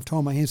not enough time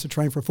on my hands to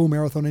train for a full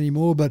marathon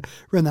anymore, but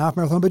ran the half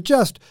marathon. But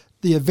just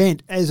the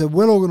event as a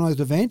well-organised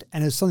event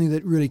and as something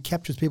that really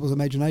captures people's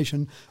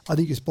imagination, I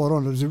think you're spot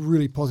on. It was a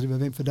really positive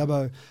event for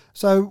Dubbo.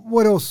 So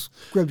what else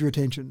grabbed your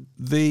attention?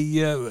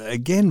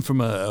 Again, from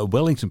a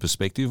Wellington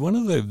perspective, one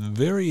of the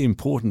very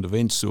important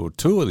events, or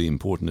two of the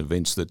important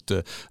events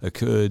that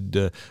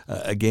occurred,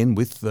 again,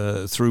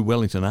 through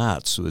Wellington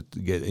Arts, that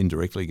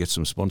indirectly get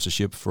some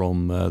sponsorship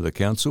from the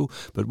council,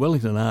 but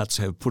Wellington Arts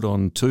have put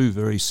on two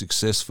very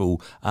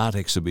successful art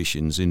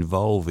exhibitions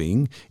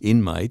involving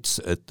inmates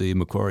at the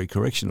Macquarie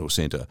Correctional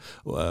Centre.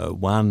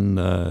 One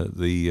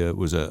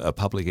was a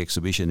public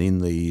exhibition in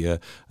the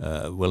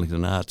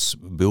Wellington Arts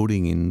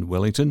building in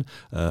Wellington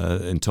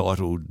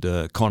entitled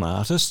Con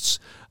Artists,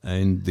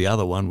 and the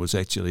other one was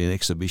actually an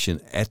exhibition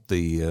at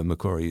the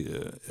Macquarie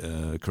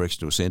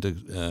Correctional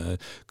Centre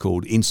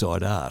called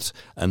Inside Art,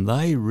 and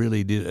they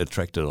really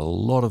attracted a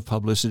lot of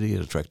publicity,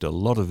 it attracted a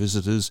lot of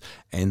visitors,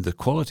 and the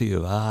quality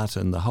of art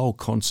and the whole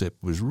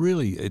concept was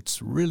really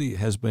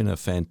has been a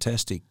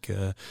fantastic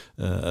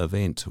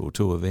event, or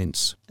two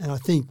events. And I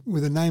think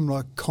with a name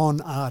like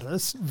Con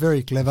Artists,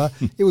 very clever,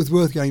 it was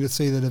worth going to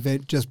see that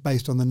event just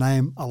based on the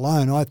name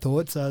alone, I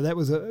thought. So that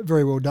was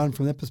very well done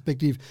from that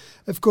perspective.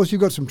 Of course,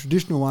 you've got some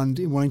traditional ones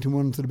in Wellington,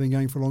 ones that have been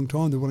going for a long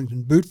time. The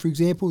Wellington Boot, for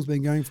example, has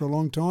been going for a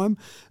long time,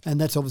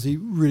 and that's obviously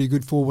really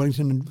good for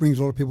Wellington and brings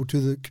a lot of people to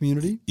the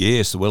community.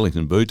 Yes, the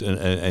Wellington Boot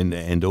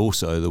and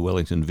also the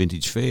Wellington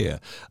Vintage Fair,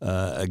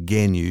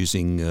 again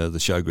using the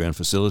showground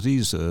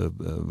facilities,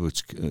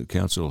 which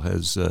council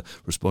has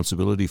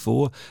responsibility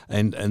for,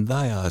 and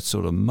they are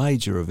sort of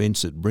major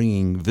events at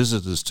bringing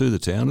visitors to the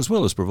town, as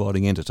well as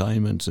providing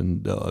entertainment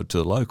and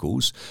to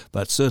locals,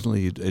 but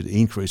certainly it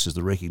increases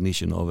the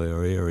recognition of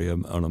our area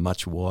on a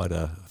much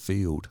wider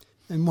field.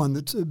 And one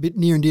that's a bit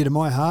near and dear to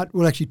my heart,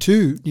 well, actually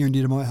two near and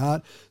dear to my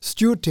heart,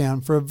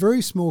 Stewarttown. For a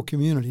very small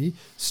community,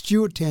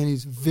 Stewarttown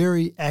is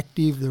very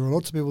active. There are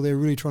lots of people there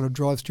really trying to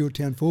drive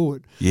Stewarttown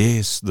forward.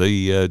 Yes,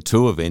 the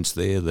two events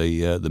there,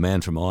 the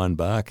Man from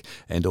Ironbark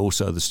and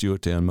also the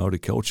Stewarttown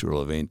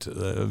Multicultural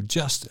event,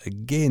 just,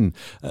 again,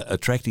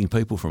 attracting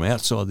people from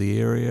outside the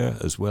area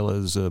as well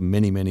as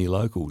many, many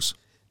locals.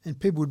 And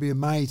people would be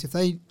amazed if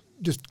they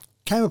just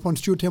came upon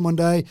Stewarttown one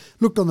day,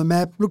 looked on the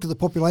map, looked at the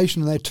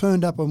population, and they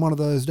turned up when one of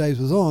those days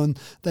was on,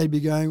 they'd be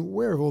going,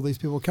 where have all these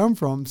people come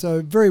from?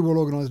 So very well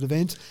organised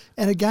events.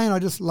 And again, I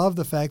just love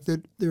the fact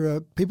that there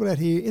are people out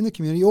here in the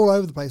community all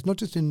over the place, not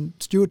just in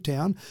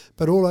Stewarttown,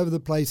 but all over the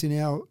place in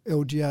our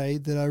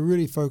LGA that are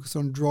really focused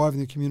on driving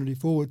the community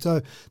forward.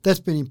 So that's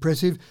been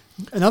impressive.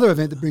 Another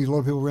event that brings a lot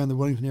of people around the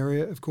Wellington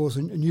area, of course,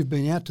 and you've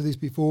been out to this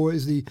before,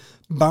 is the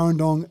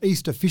Burrendong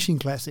Easter Fishing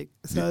Classic.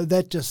 So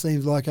that just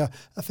seems like a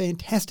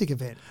fantastic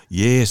event.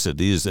 Yes,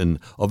 it is. And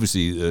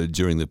obviously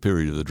during the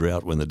period of the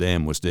drought when the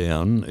dam was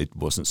down, it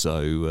wasn't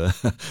so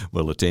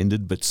well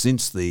attended. But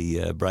since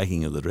the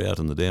breaking of the drought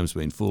and the dam's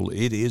been full,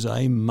 it is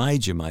a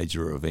major,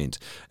 major event.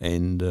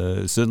 And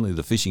certainly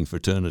the fishing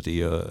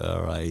fraternity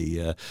are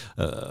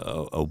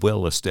a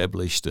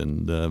well-established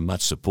and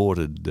much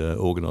supported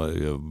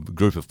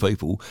group of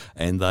people,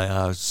 and they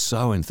are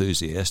so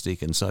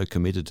enthusiastic and so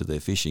committed to their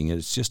fishing.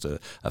 It's just a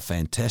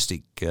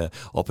fantastic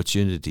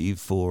opportunity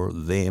for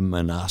them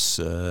and us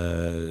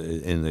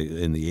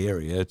in the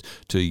area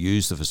to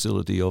use the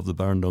facility of the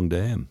Burrendong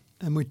Dam.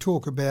 And we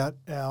talk about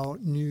our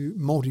new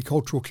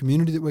multicultural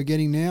community that we're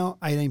getting now.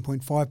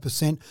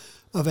 18.5%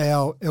 of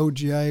our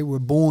LGA were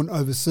born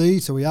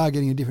overseas, so we are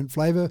getting a different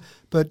flavour.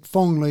 But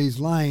Fong Lee's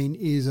Lane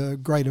is a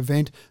great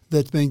event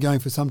that's been going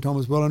for some time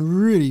as well, and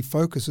really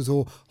focuses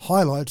or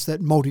highlights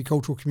that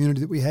multicultural community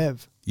that we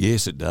have.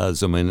 Yes, it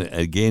does. I mean,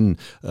 again,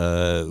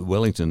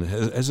 Wellington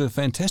has a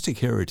fantastic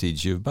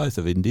heritage of both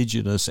of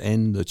Indigenous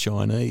and the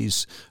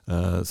Chinese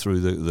through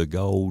the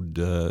gold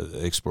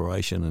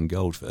exploration and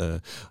gold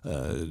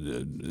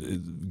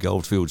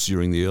fields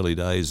during the early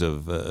days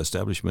of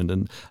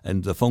establishment,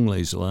 and the Fong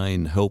Lee's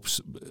Lane helps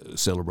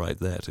celebrate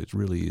that. It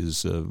really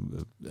is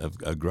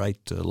a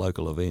great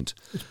local event.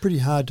 It's pretty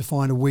hard to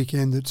find a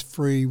weekend that's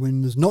free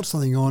when there's not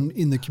something on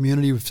in the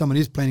community if someone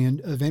is planning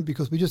an event,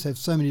 because we just have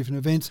so many different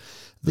events.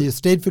 The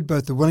Stedford,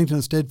 both the Wellington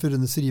Stedford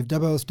and the City of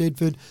Dubbo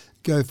Stedford,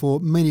 go for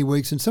many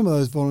weeks, and some of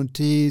those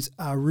volunteers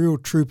are real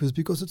troopers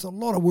because it's a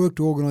lot of work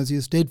to organise the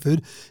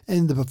Stedford,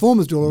 and the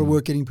performers do a lot of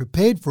work getting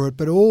prepared for it,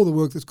 but all the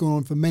work that's gone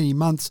on for many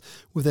months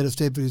with that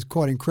Stedford is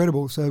quite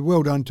incredible. So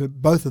well done to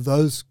both of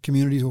those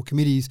communities or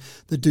committees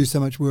that do so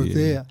much work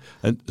there.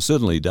 And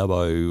certainly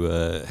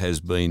Dubbo has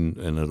been,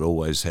 and it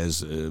always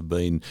has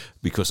been,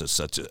 because it's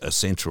such a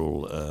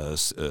central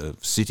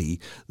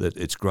city, that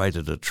it's great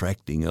at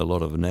attracting a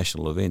lot of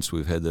national events.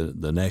 We've had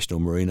the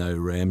National Merino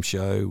Ram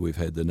Show, we've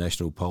had the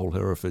National Pole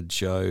Hereford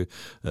Show,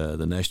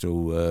 the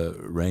National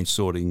Ranch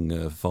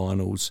Sorting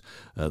Finals,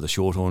 the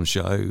Shorthorn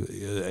Show.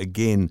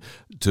 Again,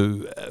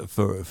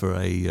 for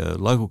a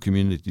local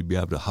community to be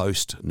able to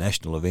host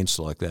national events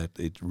like that,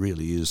 it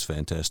really is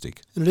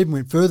fantastic. And it even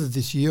went further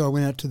this year. I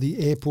went out to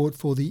the airport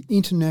for the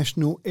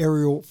International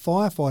Aerial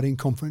Firefighting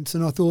Conference,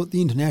 and I thought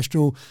the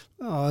international,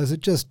 is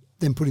it just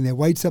them putting their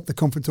weights up, the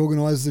conference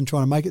organisers, and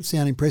trying to make it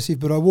sound impressive?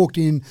 But I walked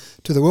in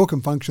to the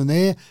welcome function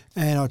there,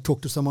 and I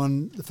talked to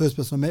someone. The first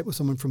person I met was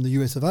someone from the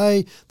US of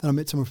A, then I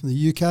met someone from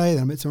the UK, then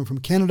I met someone from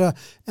Canada,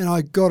 and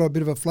I got a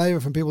bit of a flavour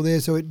from people there.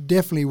 So it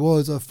definitely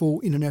was a full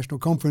international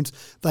conference.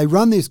 They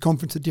run this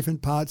conference at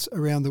different parts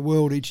around the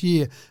world each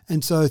year,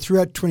 and so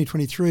throughout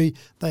 2023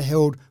 they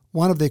held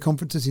one of their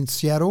conferences in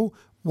Seattle,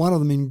 one of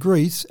them in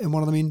Greece, and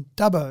one of them in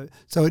Dubbo.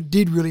 So it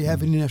did really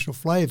have an international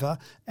flavour.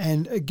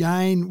 And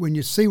again, when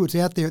you see what's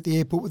out there at the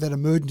airport with that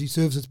emergency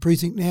services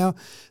precinct now,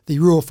 the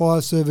Rural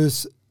Fire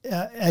Service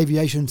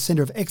Aviation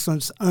Centre of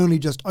Excellence only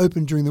just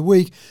opened during the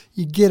week,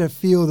 you get a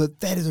feel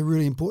that that is a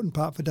really important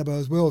part for Dubbo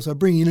as well. So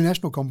bringing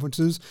international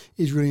conferences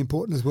is really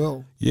important as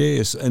well.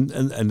 Yes, and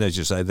as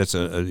you say, that's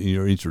in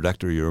your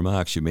introductory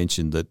remarks, you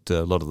mentioned that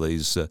a lot of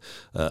these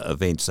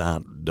events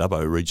aren't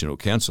Dubbo Regional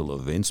Council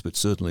events, but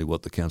certainly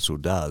what the council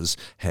does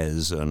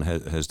has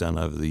done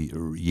over the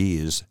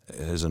years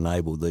has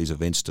enabled these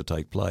events to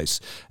take place.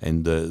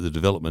 And the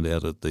development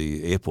out at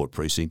the airport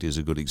precinct is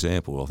a good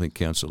example. I think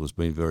council has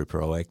been very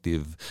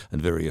proactive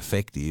and very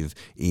effective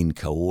in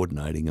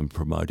coordinating and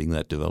promoting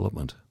that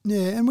development.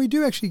 Yeah, and we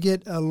do actually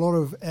get a lot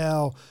of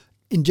our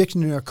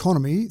injection in our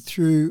economy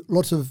through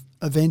lots of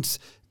events,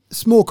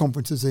 small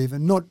conferences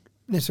even, not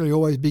necessarily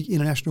always big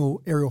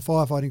international aerial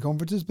firefighting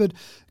conferences, but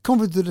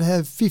conferences that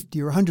have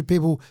 50 or 100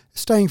 people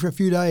staying for a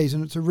few days,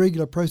 and it's a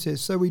regular process.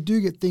 So we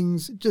do get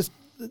things just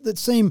that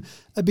seem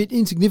a bit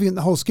insignificant in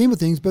the whole scheme of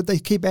things, but they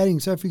keep adding.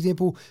 So, for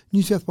example,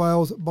 New South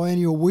Wales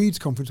Biennial Weeds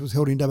Conference was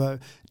held in Dubbo.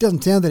 It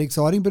doesn't sound that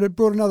exciting, but it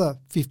brought another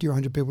 50 or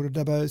 100 people to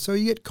Dubbo. So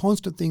you get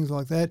constant things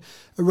like that.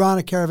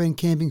 Arana Caravan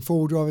Camping,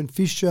 Four-Wheel Drive and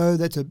Fish Show,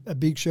 that's a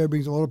big show,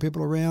 brings a lot of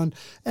people around.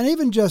 And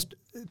even just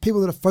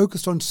people that are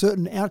focused on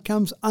certain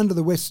outcomes. Under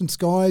the Western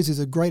Skies is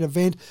a great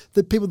event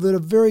that people that are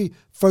very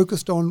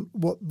focused on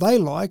what they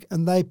like,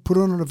 and they put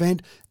on an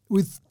event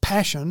with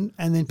passion,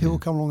 and then people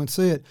come along and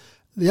see it.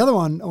 The other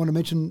one I want to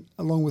mention,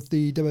 along with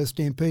the Dubbo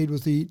Stampede,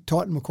 was the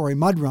Titan Macquarie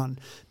Mud Run.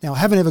 Now, I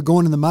haven't ever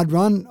gone in the mud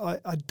run.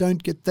 I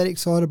don't get that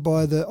excited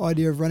by the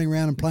idea of running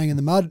around and playing in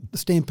the mud. The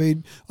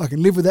Stampede, I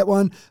can live with that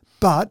one.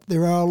 But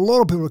there are a lot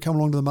of people who come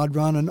along to the mud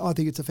run, and I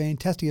think it's a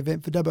fantastic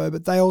event for Dubbo.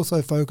 But they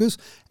also focus,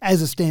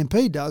 as a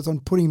Stampede does, on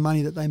putting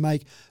money that they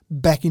make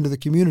back into the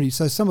community.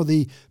 So some of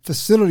the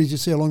facilities you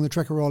see along the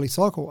Track O'Reilly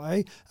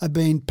Cycleway are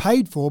being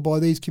paid for by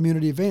these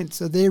community events.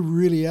 So they're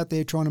really out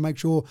there trying to make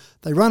sure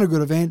they run a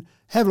good event,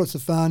 have lots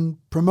of fun,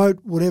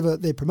 promote whatever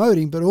they're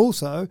promoting, but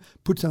also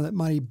put some of that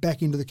money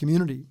back into the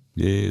community.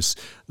 Yes,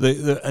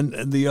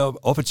 the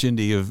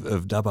opportunity of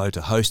Dubbo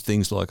to host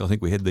things like, I think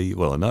they had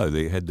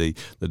the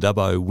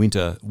Dubbo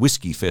Winter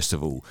Whisky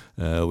Festival,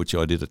 which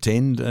I did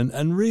attend,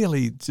 and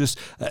really just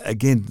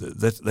again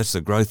that's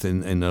the growth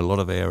in a lot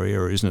of our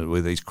area, isn't it?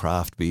 With these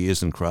craft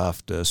beers and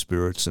craft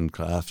spirits and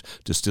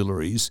craft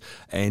distilleries,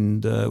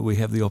 and we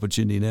have the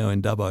opportunity now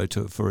in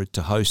Dubbo for it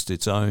to host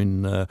its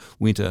own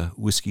Winter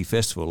Whisky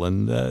Festival,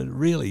 and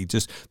really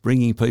just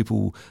bringing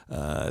people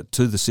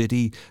to the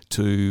city,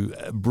 to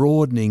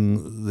broadening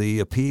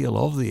the appeal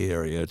of the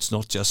area. It's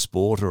not just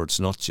sport, or it's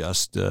not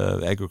just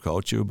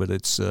agriculture, but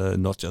it's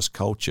not just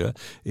culture.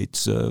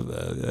 It's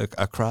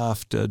a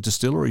craft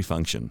distillery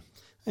function.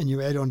 And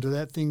you add on to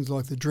that things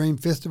like the Dream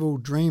Festival,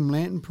 Dream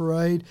Lantern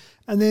Parade.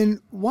 And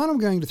then one I'm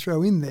going to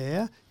throw in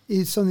there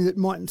is something that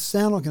mightn't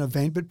sound like an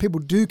event, but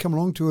people do come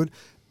along to it.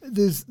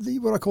 There's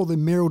what I call the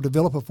Mayoral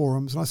Developer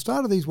Forums. And I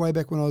started these way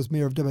back when I was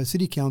Mayor of Dubbo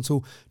City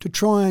Council to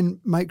try and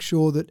make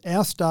sure that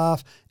our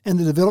staff and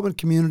the development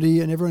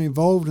community and everyone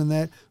involved in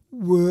that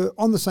were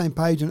on the same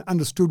page and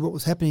understood what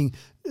was happening.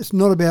 It's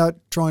not about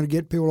trying to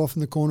get people off in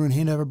the corner and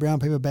hand over brown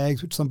paper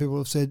bags, which some people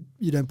have said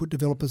you don't put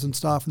developers and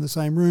staff in the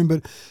same room.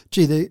 But,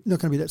 gee, they're not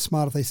going to be that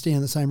smart if they stand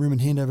in the same room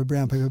and hand over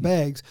brown paper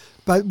bags.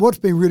 But what's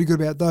been really good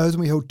about those,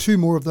 and we held 2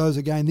 more of those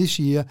again this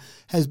year,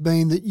 has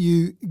been that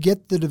you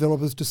get the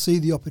developers to see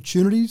the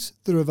opportunities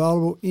that are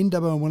available in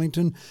Dubbo and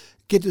Wellington,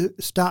 get to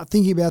start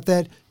thinking about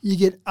that. You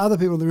get other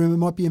people in the room. There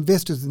might be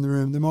investors in the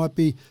room. There might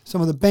be some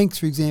of the banks,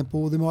 for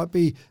example. There might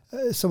be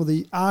some of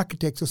the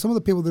architects or some of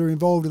the people that are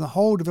involved in the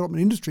whole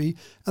development industry,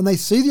 and they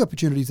see the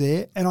opportunities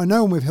there. And I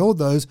know when we've held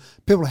those,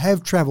 people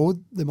have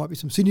travelled. There might be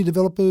some Sydney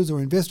developers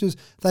or investors.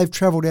 They've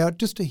travelled out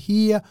just to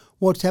hear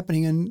what's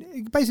happening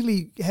and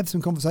basically have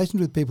some conversations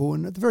with people.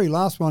 And at the very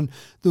last one,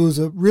 there was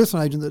a real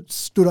estate agent that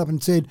stood up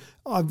and said,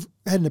 I've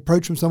had an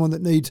approach from someone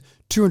that needs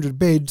 200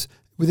 beds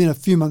within a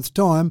few months'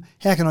 time.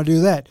 How can I do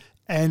that?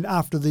 And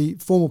after the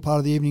formal part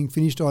of the evening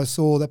finished, I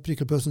saw that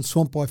particular person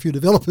swamped by a few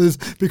developers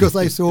because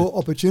they saw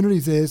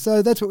opportunities there.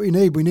 So that's what we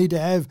need. We need to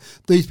have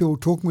these people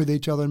talking with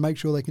each other and make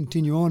sure they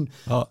continue on.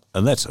 Oh,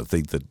 and that's, I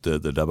think, that the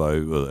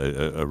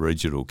Dubbo a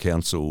regional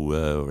council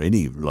or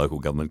any local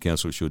government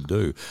council should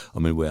do. I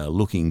mean, we are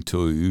looking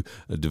to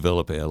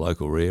develop our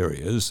local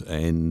areas,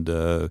 and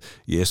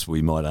yes,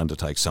 we might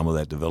undertake some of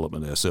that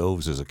development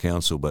ourselves as a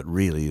council, but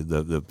really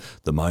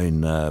the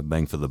main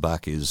bang for the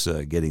buck is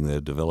getting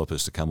the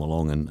developers to come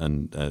along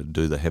and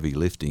do the heavy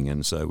lifting,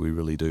 and so we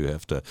really do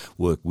have to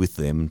work with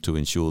them to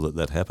ensure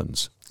that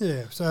happens.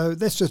 Yeah, so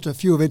that's just a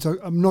few events.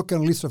 I'm not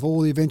going to list off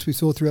all the events we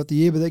saw throughout the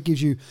year, but that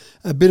gives you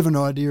a bit of an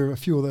idea of a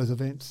few of those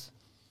events.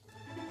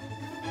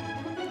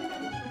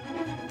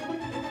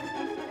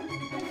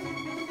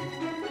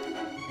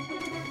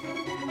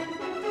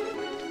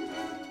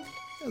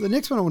 The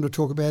next one I want to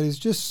talk about is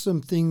just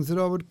some things that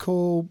I would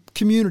call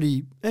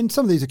community, and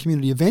some of these are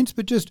community events,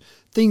 but just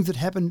things that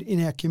happened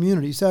in our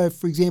community. So,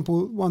 for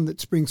example, one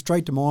that springs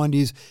straight to mind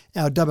is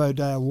our Dubbo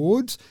Day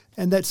Awards,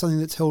 and that's something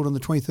that's held on the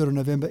 23rd of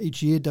November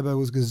each year. Dubbo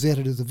was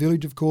gazetted as a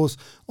village, of course,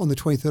 on the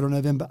 23rd of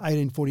November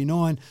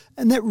 1849,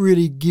 and that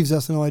really gives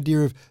us an idea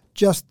of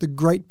just the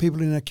great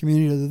people in our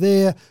community that are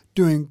there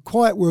doing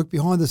quiet work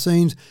behind the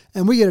scenes,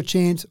 and we get a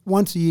chance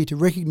once a year to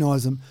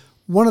recognise them.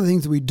 One of the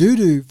things that we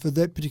do for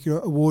that particular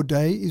award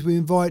day is we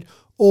invite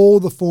all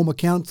the former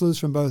councillors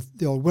from both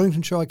the old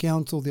Wellington Shire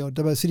Council, the old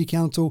Dubbo City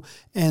Council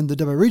and the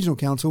Dubbo Regional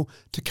Council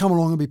to come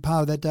along and be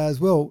part of that day as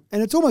well.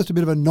 And it's almost a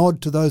bit of a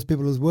nod to those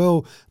people as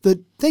well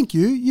that, thank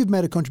you, you've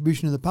made a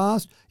contribution in the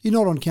past. You're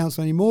not on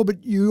council anymore,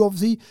 but you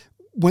obviously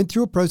went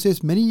through a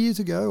process many years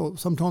ago, or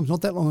sometimes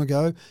not that long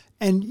ago,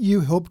 and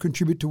you helped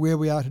contribute to where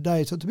we are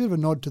today. So it's a bit of a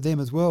nod to them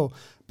as well.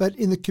 But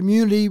in the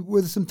community,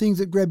 were there some things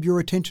that grabbed your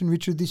attention,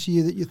 Richard, this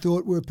year that you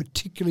thought were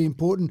particularly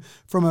important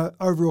from an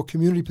overall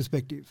community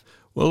perspective?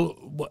 Well,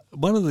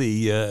 one of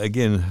the,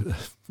 again,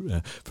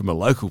 from a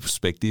local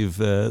perspective,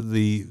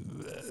 the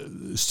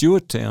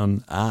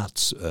Stewarttown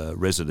Arts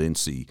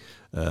Residency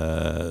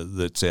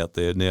that's out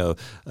there now.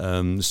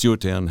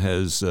 Stewarttown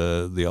has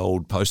the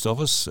old post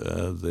office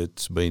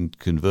that's been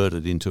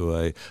converted into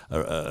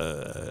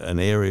an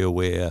area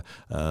where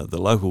the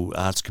local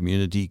arts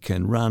community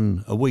can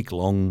run a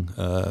week-long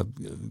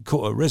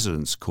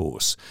residence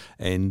course,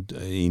 and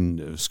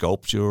in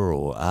sculpture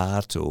or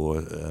art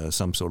or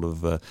some sort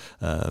of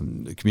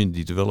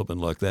community development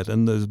like that.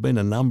 And there's been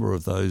a number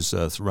of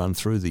those run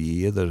through the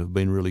year that have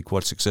been really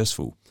quite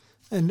successful.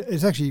 And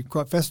it's actually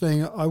quite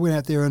fascinating. I went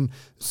out there and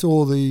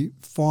saw the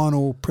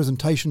final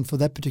presentation for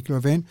that particular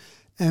event,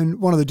 and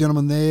one of the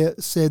gentlemen there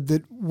said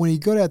that when he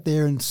got out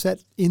there and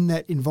sat in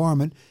that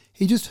environment,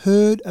 he just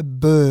heard a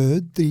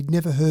bird that he'd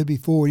never heard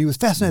before, and he was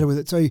fascinated with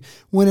it. So he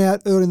went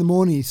out early in the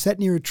morning, he sat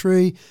near a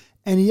tree,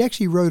 and he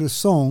actually wrote a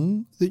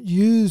song that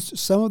used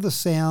some of the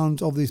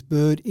sounds of this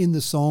bird in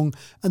the song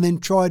and then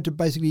tried to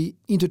basically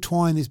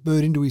intertwine this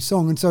bird into his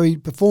song. And so he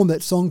performed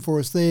that song for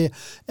us there,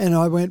 and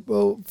I went,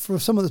 well, for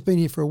someone that's been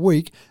here for a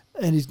week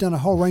and he's done a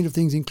whole range of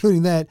things,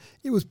 including that,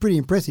 it was pretty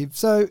impressive.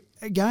 So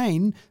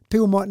again,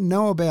 people might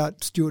know about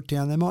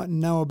Stewarttown, they might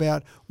know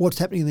about what's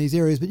happening in these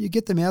areas, but you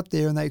get them out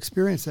there and they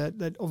experience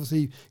that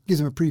obviously gives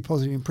them a pretty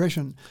positive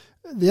impression.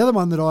 The other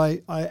one that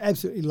I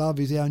absolutely love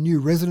is our new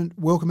resident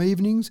welcome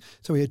evenings.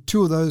 So we had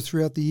 2 of those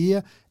throughout the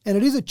year, and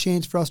it is a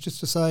chance for us just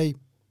to say,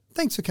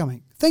 thanks for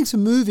coming. Thanks for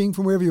moving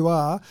from wherever you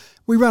are.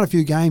 We run a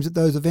few games at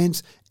those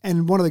events,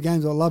 and one of the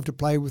games I love to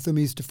play with them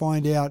is to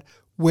find out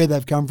where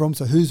they've come from,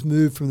 so who's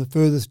moved from the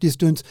furthest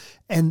distance.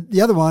 And the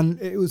other one,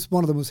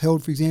 one of them was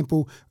held, for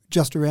example,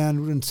 just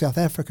around when South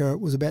Africa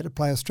was about to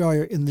play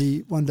Australia in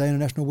the One-Day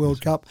International World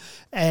Cup.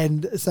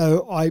 And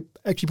so I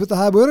actually put the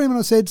hard word on him and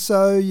I said,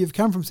 so you've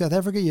come from South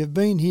Africa, you've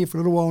been here for a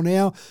little while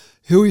now,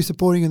 who are you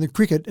supporting in the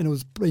cricket? And it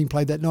was being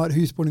played that night, who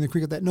are you supporting in the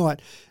cricket that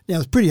night? Now, it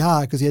was pretty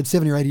hard because he had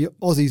 70 or 80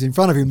 Aussies in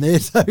front of him there,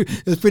 so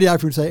it was pretty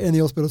hard for him to say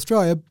anything else but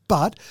Australia.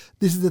 But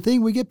this is the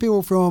thing, we get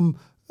people from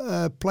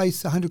a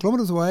place 100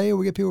 kilometres away, or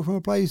we get people from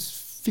a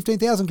place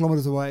 15,000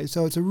 kilometres away.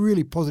 So it's a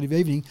really positive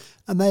evening,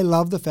 and they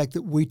love the fact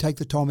that we take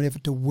the time and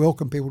effort to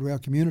welcome people to our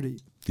community.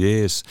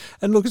 Yes,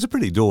 and look, it's a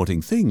pretty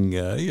daunting thing.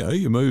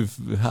 You move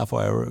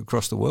halfway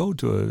across the world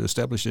to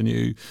establish a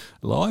new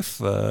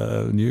life,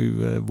 a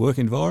new work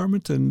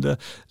environment, and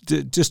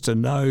just to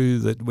know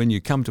that when you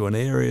come to an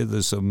area,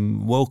 there's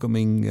some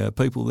welcoming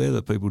people there,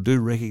 that people do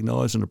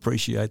recognise and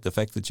appreciate the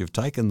fact that you've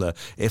taken the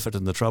effort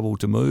and the trouble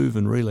to move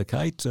and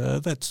relocate.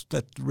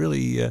 That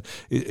really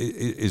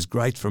is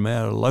great from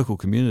our local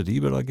community,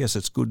 but I guess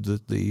it's good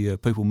that the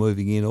people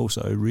moving in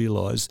also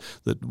realise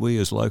that we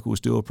as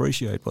locals do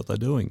appreciate what they're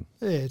doing.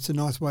 Yeah, it's a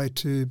nice way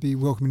to be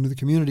welcome into the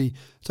community.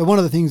 So one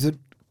of the things that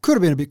could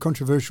have been a bit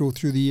controversial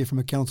through the year from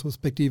a council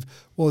perspective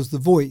was the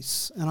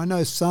voice. And I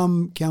know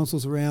some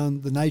councils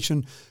around the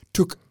nation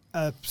took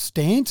a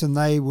stance and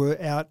they were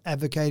out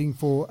advocating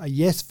for a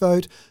yes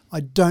vote. I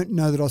don't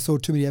know that I saw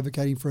too many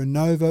advocating for a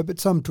no vote, but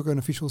some took an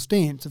official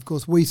stance. Of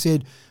course, we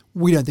said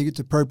we don't think it's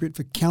appropriate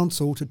for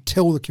council to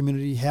tell the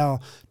community how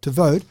to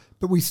vote,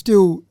 but we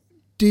still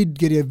did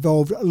get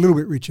involved a little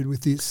bit, Richard,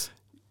 with this.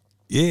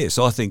 Yes,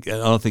 I think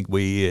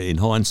we, in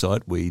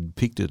hindsight, we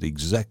picked it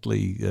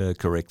exactly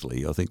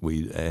correctly. I think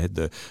we had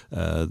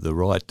the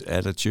right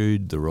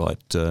attitude, the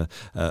right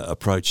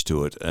approach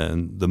to it,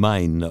 and the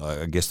main,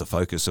 I guess, the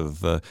focus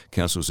of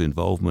council's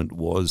involvement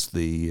was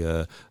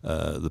the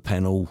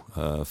panel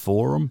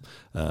forum.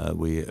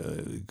 We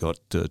got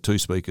 2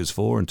 speakers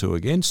for and 2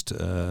 against,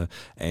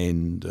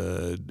 and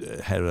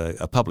had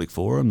a public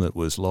forum that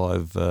was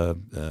live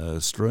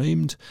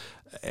streamed,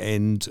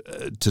 and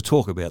to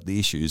talk about the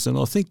issues. And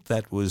I think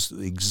that was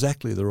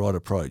exactly the right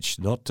approach,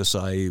 not to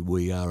say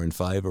we are in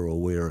favour or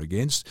we're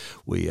against.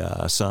 We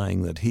are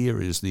saying that here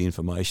is the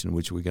information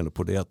which we're going to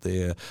put out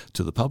there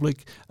to the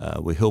public.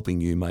 We're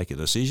helping you make a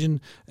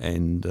decision,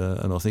 and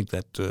I think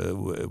that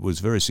was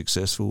very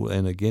successful,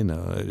 and again,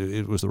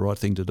 it was the right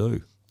thing to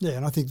do. Yeah,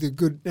 and I think the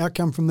good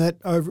outcome from that,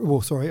 I'm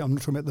not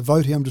talking about the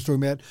vote here, I'm just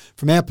talking about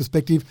from our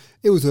perspective,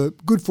 it was a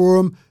good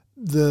forum.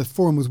 The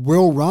forum was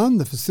well run.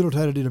 The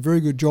facilitator did a very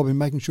good job in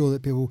making sure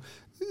that people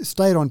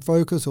stayed on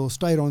focus or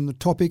stayed on the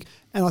topic,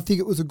 and I think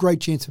it was a great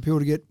chance for people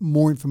to get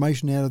more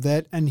information out of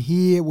that and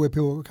hear where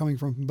people were coming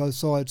from both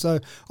sides. So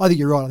I think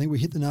you're right. I think we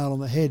hit the nail on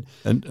the head.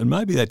 And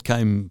maybe that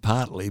came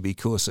partly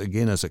because,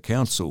 again, as a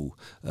council,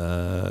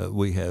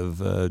 we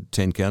have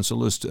 10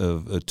 councillors,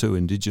 2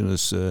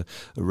 Indigenous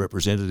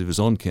representatives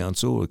on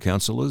council, or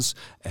councillors,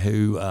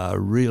 who are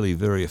really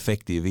very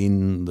effective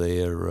in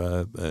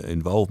their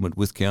involvement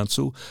with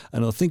council.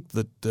 And I think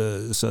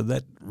that so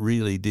that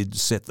really did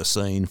set the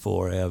scene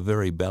for our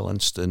very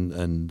balanced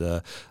and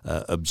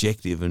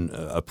objective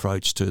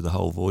approach to the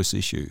whole voice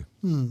issue.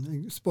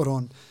 Spot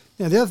on.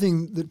 Now, the other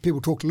thing that people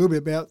talked a little bit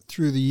about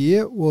through the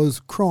year was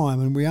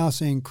crime, and we are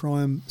seeing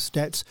crime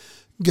stats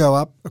go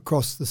up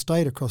across the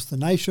state, across the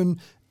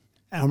nation.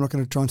 And I'm not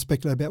going to try and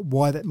speculate about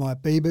why that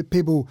might be, but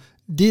people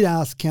did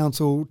ask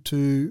council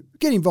to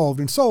get involved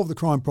and solve the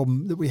crime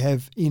problem that we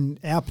have in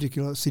our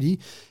particular city.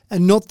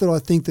 And not that I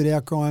think that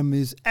our crime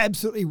is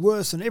absolutely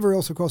worse than everywhere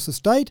else across the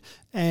state,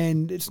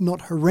 and it's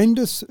not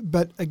horrendous,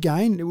 but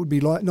again, it would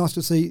be nice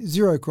to see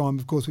zero crime,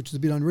 of course, which is a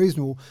bit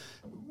unreasonable.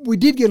 We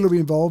did get a little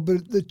bit involved,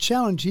 but the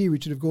challenge here,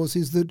 Richard, of course,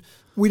 is that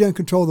we don't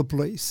control the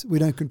police, we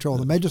don't control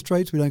the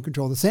magistrates, we don't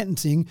control the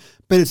sentencing,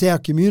 but it's our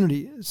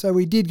community. So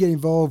we did get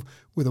involved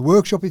with a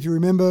workshop, if you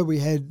remember. We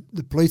had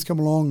the police come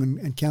along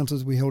and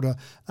councillors. We held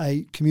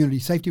a community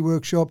safety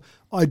workshop.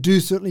 I do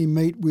certainly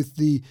meet with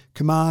the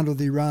command of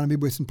the Irana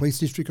Midwestern Police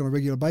District on a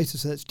regular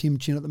basis. So that's Tim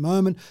Chin at the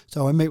moment.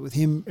 So I meet with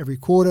him every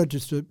quarter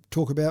just to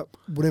talk about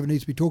whatever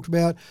needs to be talked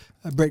about.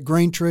 Brett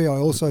Greentree, I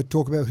also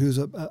talk about, who's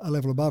a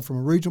level above from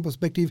a regional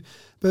perspective.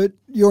 But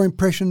your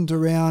impressions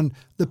around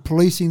the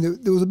policing.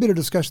 There was a bit of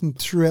discussion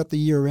throughout the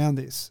year around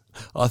this.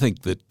 I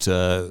think that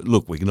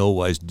look, we can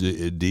always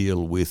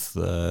deal with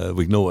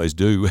we can always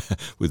do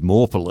with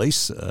more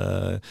police,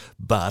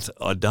 but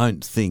I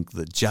don't think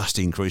that just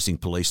increasing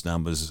police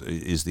numbers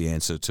is the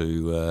answer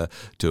to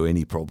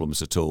any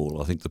problems at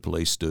all. I think the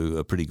police do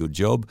a pretty good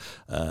job.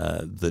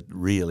 That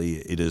really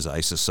it is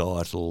a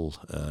societal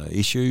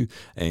issue,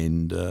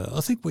 and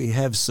I think we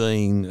have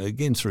seen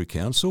again through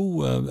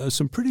council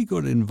some pretty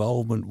good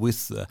involvement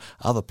with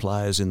other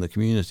players in the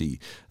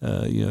community.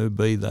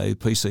 Be they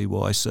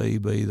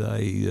PCYC, be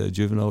they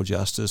juvenile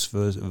justice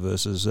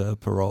versus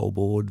parole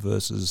board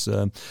versus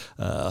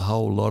a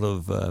whole lot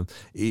of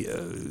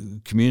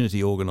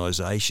community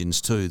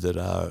organisations too that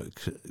are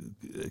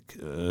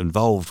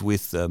involved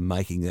with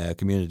making our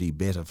community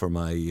better from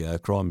a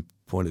crime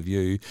point of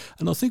view.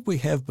 And I think we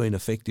have been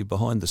effective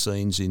behind the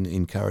scenes in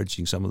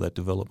encouraging some of that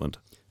development.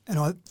 And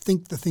I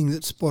think the thing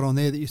that's spot on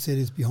there that you said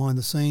is behind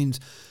the scenes.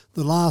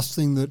 The last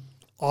thing that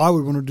I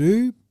would want to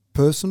do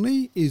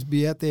personally is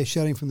be out there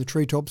shouting from the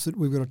treetops that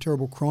we've got a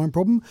terrible crime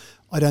problem.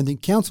 I don't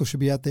think council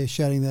should be out there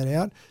shouting that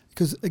out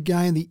because,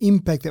 again, the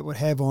impact that would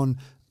have on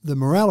the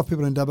morale of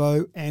people in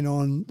Dubbo and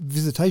on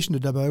visitation to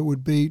Dubbo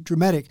would be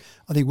dramatic.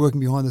 I think working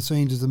behind the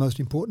scenes is the most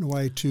important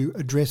way to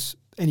address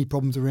any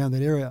problems around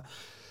that area.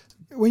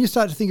 When you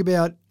start to think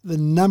about the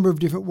number of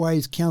different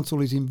ways council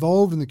is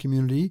involved in the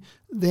community,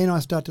 then I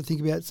start to think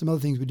about some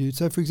other things we do.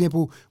 So, for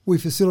example, we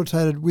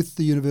facilitated with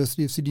the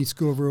University of Sydney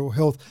School of Rural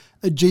Health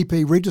a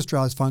GP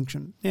registrar's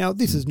function. Now,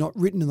 this is not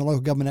written in the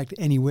Local Government Act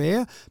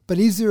anywhere, but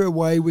is there a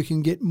way we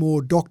can get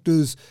more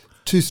doctors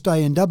to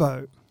stay in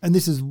Dubbo? And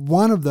this is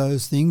one of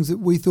those things that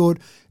we thought,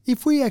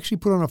 if we actually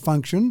put on a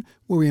function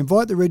where we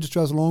invite the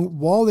registrars along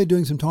while they're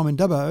doing some time in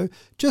Dubbo,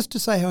 just to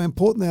say how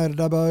important they are to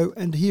Dubbo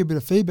and to hear a bit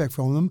of feedback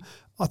from them,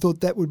 I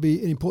thought that would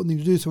be an important thing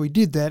to do. So we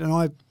did that, and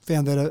I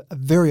found that a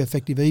very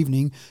effective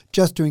evening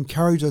just to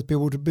encourage those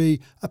people to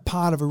be a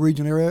part of a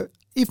regional area,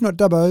 if not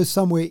Dubbo,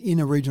 somewhere in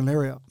a regional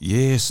area.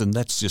 Yes, and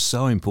that's just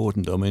so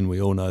important. I mean,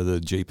 we all know the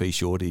GP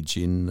shortage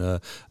in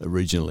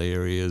regional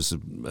areas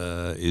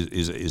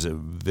is a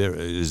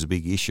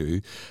big issue.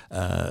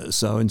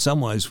 So in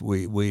some ways,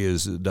 we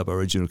as Dubbo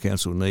Regional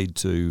Council need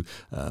to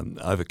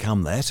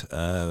overcome that,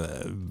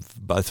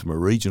 both from a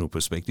regional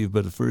perspective,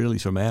 but really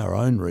from our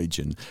own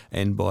region.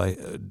 And by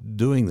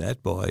doing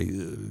that, by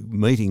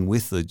meeting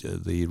with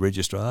the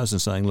registrars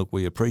and saying, look,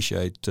 we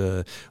appreciate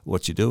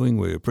what you're doing,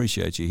 we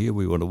appreciate you here,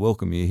 we want to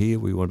welcome you here,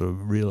 we want to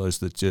realise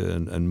that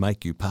and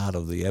make you part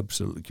of the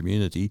absolute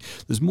community,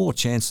 there's more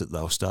chance that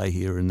they'll stay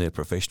here in their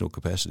professional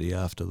capacity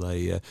after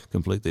they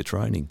complete their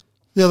training.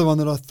 The other one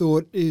that I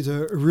thought is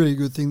a really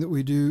good thing that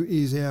we do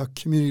is our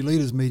community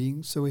leaders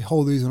meetings. So we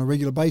hold these on a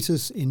regular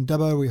basis. In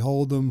Dubbo, we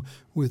hold them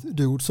with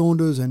Dougal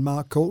Saunders and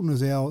Mark Colton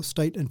as our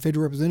state and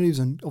federal representatives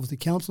and obviously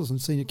councillors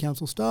and senior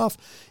council staff.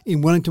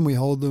 In Wellington, we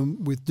hold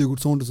them with Dougal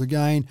Saunders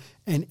again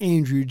and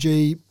Andrew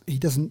G. He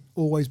doesn't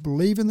always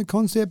believe in the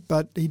concept,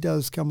 but he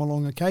does come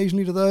along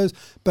occasionally to those.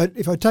 But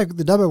if I take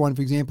the Dubbo one,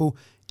 for example,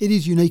 it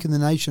is unique in the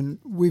nation.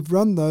 We've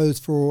run those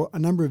for a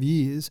number of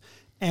years,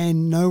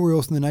 and nowhere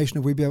else in the nation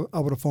have we been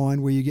able to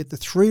find where you get the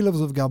three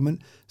levels of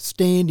government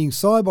standing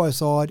side by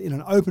side in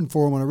an open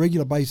forum on a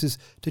regular basis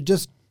to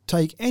just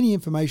take any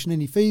information,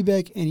 any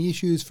feedback, any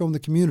issues from the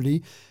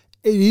community.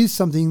 It is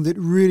something that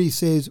really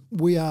says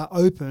we are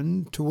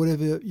open to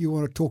whatever you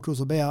want to talk to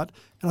us about.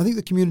 And I think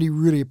the community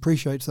really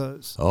appreciates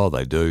those. Oh,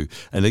 they do.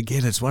 And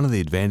again, it's one of the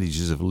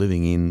advantages of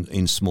living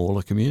in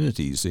smaller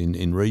communities,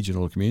 in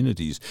regional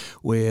communities,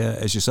 where,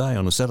 as you say,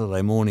 on a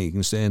Saturday morning you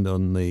can stand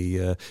on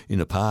the in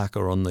a park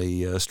or on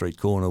the street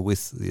corner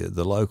with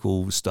the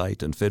local,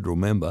 state and federal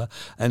member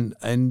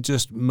and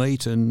just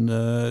meet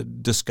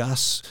and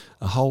discuss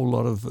a whole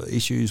lot of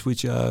issues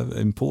which are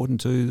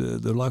important to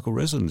the local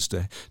residents.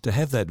 To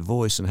have that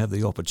voice and have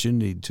the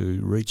opportunity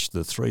to reach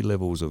the three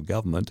levels of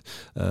government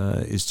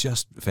is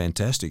just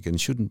fantastic.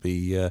 And shouldn't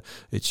be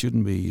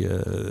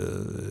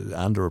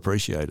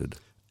underappreciated.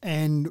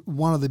 And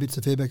one of the bits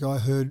of feedback I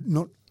heard,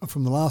 not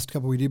from the last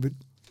couple we did, but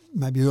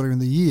maybe earlier in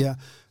the year,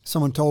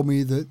 someone told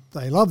me that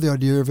they love the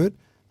idea of it.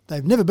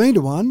 They've never been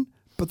to one,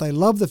 but they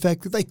love the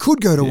fact that they could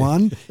go to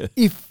one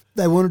if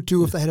they wanted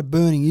to, if they had a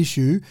burning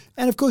issue.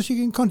 And of course, you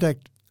can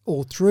contact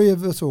all three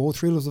of us or all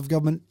three levels of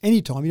government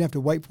anytime. You don't have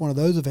to wait for one of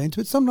those events.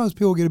 But sometimes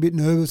people get a bit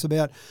nervous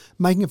about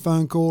making a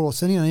phone call or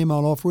sending an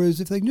email off, whereas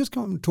if they can just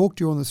come up and talk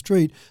to you on the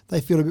street, they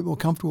feel a bit more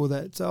comfortable with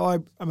that. So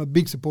I'm a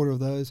big supporter of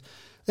those.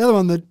 The other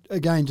one that,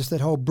 again, just that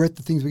whole breadth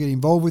of things we get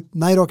involved with,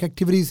 NAIDOC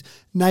activities.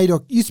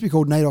 NAIDOC used to be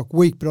called NAIDOC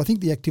Week, but I think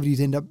the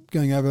activities end up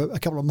going over a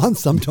couple of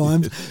months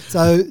sometimes.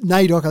 So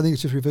NAIDOC, I think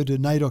it's just referred to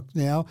NAIDOC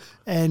now.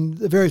 And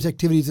the various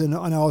activities, and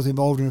I know I was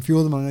involved in a few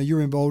of them. I know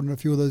you're involved in a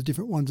few of those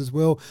different ones as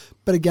well.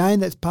 But again,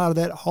 that's part of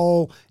that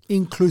whole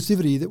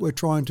inclusivity that we're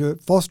trying to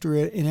foster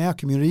in our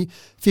community.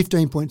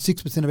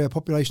 15.6% of our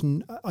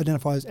population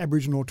identify as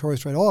Aboriginal or Torres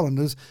Strait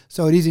Islanders,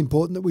 so it is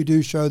important that we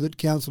do show that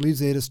council is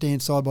there to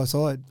stand side by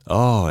side.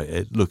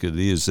 Look, it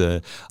is.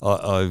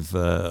 I've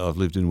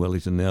lived in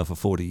Wellington now for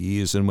 40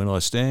 years, and when I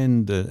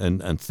stand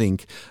and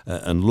think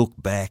and look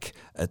back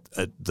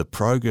at the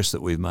progress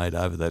that we've made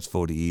over that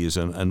 40 years,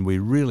 and we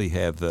really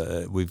have,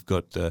 we've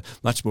got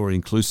much more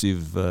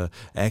inclusive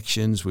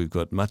actions, we've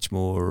got much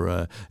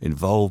more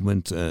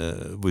involvement.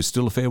 We're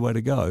still a fair way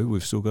to go.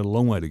 We've still got a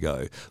long way to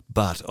go.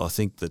 But I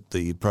think that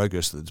the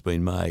progress that's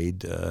been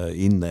made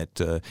in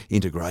that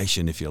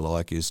integration, if you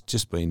like, has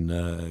just been,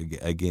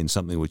 again,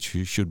 something which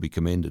should be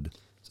commended.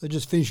 So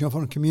just finishing off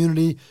on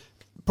community,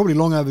 probably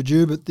long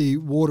overdue, but the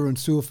water and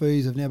sewer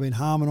fees have now been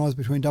harmonised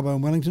between Dubbo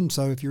and Wellington.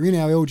 So if you're in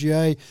our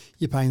LGA,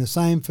 you're paying the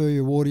same for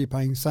your water, you're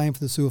paying the same for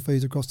the sewer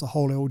fees across the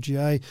whole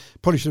LGA.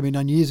 Probably should have been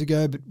done years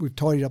ago, but we've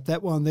tidied up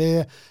that one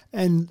there.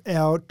 And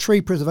our tree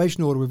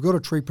preservation order, we've got a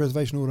tree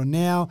preservation order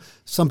now.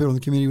 Some people in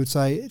the community would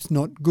say it's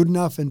not good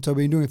enough, and so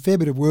we've been doing a fair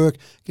bit of work,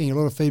 getting a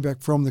lot of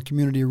feedback from the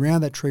community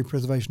around that tree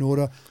preservation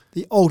order.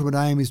 The ultimate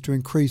aim is to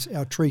increase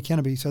our tree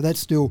canopy, so that's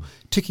still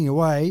ticking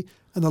away.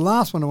 And the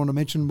last one I want to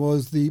mention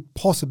was the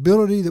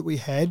possibility that we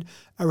had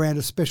around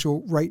a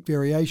special rate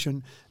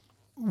variation.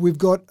 We've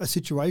got a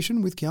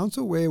situation with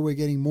council where we're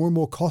getting more and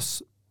more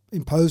costs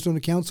imposed on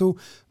the council,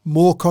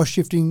 more cost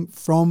shifting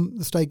from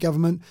the state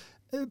government,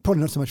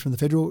 probably not so much from the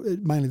federal,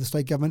 mainly the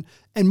state government,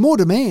 and more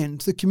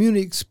demands. The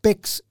community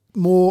expects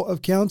more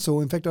of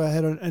council. In fact, I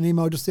had an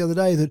email just the other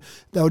day that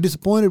they were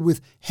disappointed with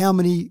how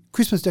many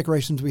Christmas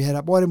decorations we had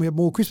up. Why didn't we have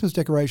more Christmas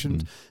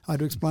decorations? I had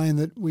to explain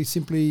that we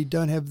simply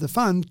don't have the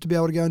funds to be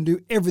able to go and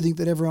do everything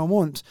that everyone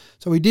wants.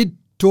 So we did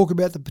talk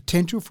about the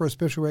potential for a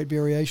special rate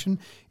variation.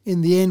 In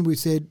the end, we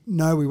said,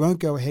 no, we won't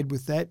go ahead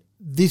with that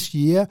this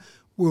year.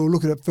 We'll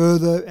look at it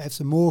further, have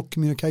some more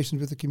communications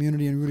with the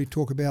community and really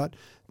talk about,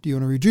 do you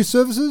want to reduce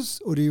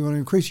services or do you want to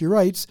increase your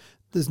rates?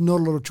 There's not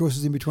a lot of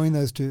choices in between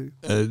those two.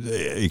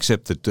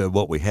 Except that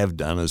what we have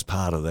done as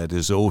part of that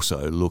is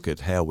also look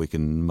at how we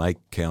can make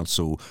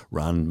council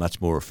run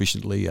much more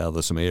efficiently. Are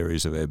there some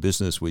areas of our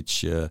business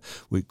which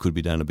we could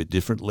be done a bit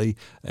differently?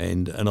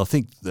 And I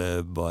think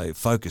by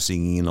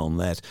focusing in on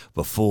that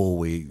before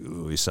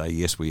we say,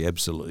 yes, we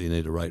absolutely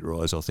need a rate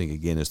rise, I think,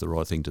 again, is the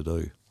right thing to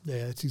do.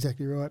 Yeah, that's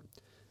exactly right.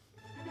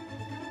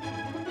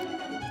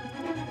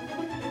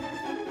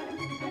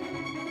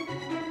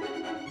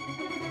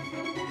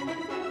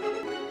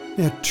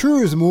 Now,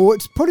 tourism, or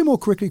it's probably more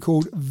correctly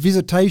called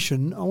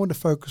visitation, I want to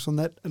focus on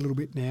that a little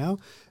bit now.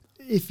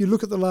 If you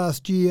look at the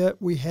last year,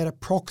 we had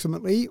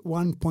approximately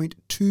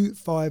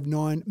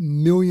 1.259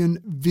 million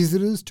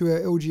visitors to our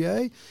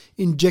LGA,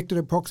 injected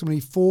approximately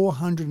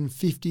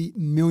 $450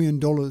 million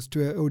to our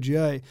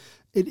LGA.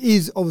 It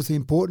is obviously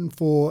important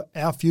for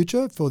our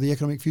future, for the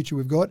economic future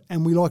we've got,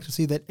 and we like to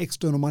see that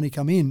external money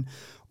come in.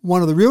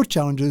 One of the real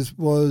challenges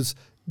was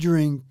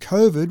during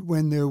COVID,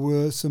 when there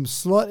were some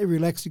slightly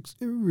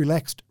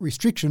relaxed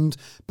restrictions,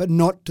 but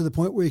not to the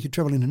point where you could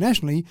travel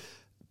internationally,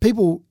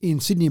 people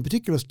in Sydney in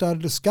particular started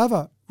to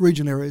discover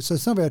regional areas. So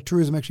some of our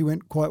tourism actually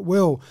went quite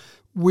well.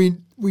 We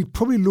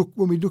probably look,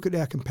 when we look at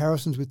our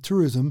comparisons with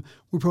tourism,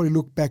 we probably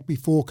look back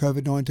before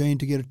COVID-19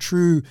 to get a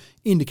true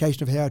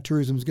indication of how our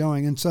tourism is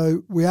going. And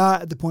so we are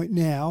at the point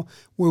now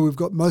where we've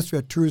got most of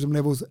our tourism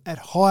levels at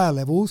higher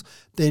levels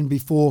than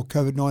before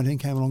COVID-19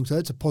 came along. So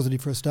it's a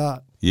positive for a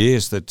start.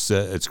 Yes, that's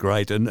it's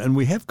great, and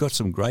we have got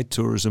some great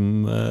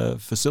tourism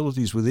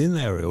facilities within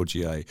our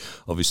LGA.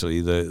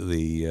 Obviously,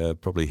 the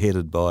probably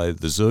headed by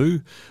the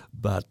zoo,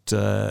 but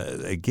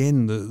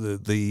again,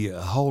 the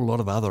whole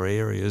lot of other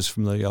areas,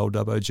 from the old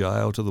Dubbo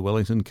Jail to the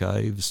Wellington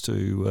Caves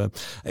to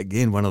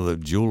again, one of the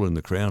jewel in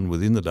the crown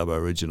within the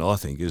Dubbo region, I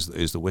think, is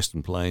the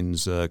Western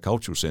Plains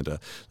Cultural Centre.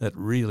 That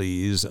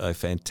really is a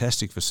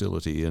fantastic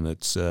facility, and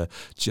it's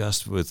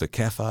just with the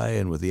cafe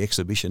and with the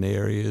exhibition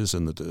areas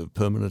and the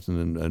permanent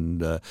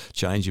and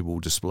changeable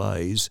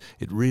displays,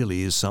 it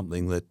really is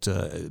something that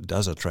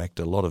does attract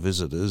a lot of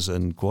visitors,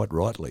 and quite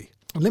rightly.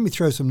 And let me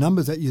throw some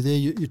numbers at you there.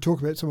 You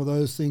talk about some of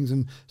those things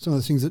and some of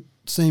those things that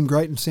seem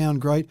great and sound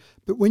great,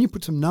 but when you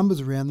put some numbers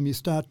around them, you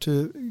start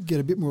to get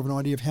a bit more of an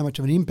idea of how much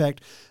of an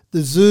impact.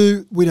 The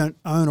zoo, we don't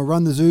own or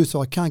run the zoo,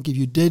 so I can't give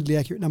you deadly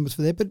accurate numbers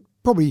for that, but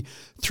probably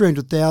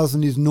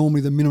 300,000 is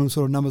normally the minimum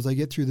sort of numbers they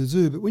get through the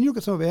zoo. But when you look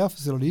at some of our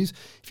facilities,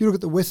 if you look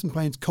at the Western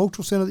Plains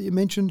Cultural Centre that you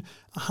mentioned,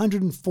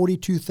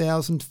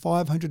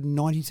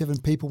 142,597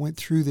 people went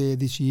through there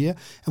this year.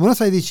 And when I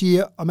say this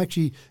year, I'm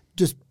actually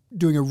just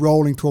doing a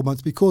rolling 12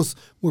 months because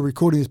we're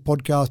recording this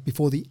podcast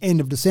before the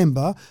end of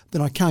December, then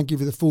I can't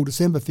give you the full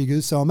December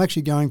figures. So I'm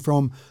actually going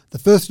from the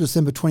 1st of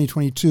December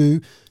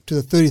 2022 to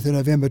the 30th of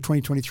November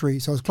 2023.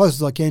 So as close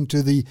as I can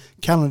to the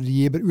calendar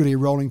year, but really a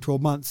rolling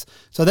 12 months.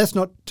 So that's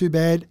not too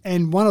bad.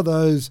 And one of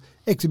those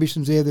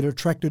exhibitions there that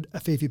attracted a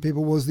fair few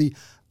people was the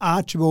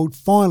Archibald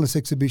finalist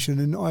exhibition,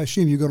 and I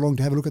assume you got along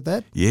to have a look at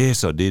that?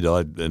 Yes, I did.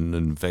 And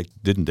in fact,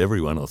 didn't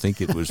everyone? I think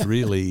it was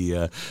really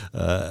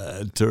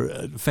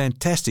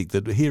fantastic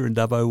that here in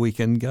Dubbo we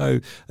can go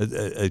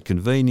a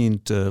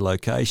convenient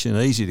location,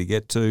 easy to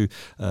get to,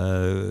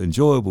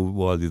 enjoyable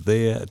while you're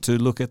there, to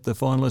look at the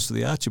finalists of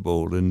the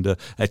Archibald. And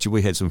actually,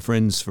 we had some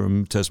friends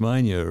from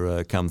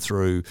Tasmania come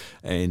through,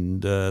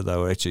 and they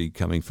were actually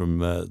coming from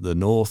the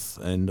north.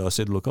 And I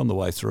said, look, on the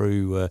way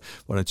through,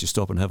 why don't you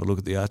stop and have a look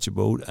at the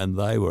Archibald? And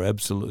they were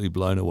absolutely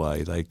blown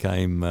away. They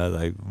came,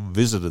 they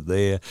visited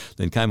there,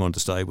 then came on to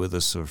stay with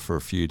us for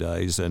a few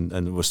days,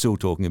 and were still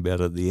talking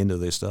about it at the end of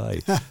their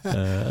stay.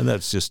 And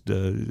that's just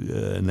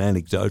an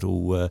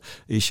anecdotal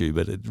issue,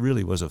 but it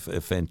really was a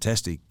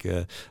fantastic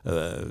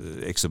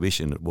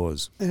exhibition. It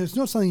was. And it's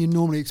not something you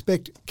normally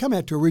expect. Come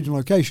out to a regional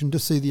location to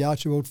see the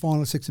Archibald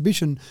finalist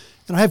exhibition.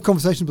 And I have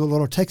conversations with a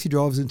lot of taxi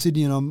drivers in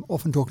Sydney, and I'm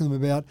often talking to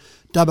them about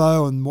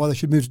Dubbo and why they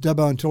should move to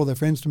Dubbo and tell all their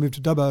friends to move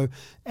to Dubbo.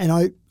 And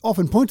I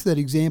often point to that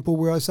example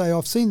where I say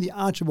I've seen the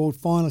Archibald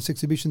finalist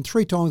exhibition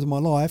 3 times in my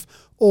life.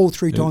 All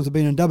 3 times have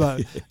been in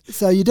Dubbo.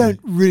 So you don't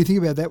really think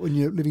about that when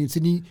you're living in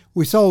Sydney.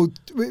 We sold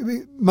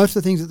most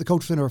of the things at the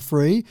Culture Centre are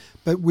free,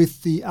 but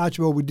with the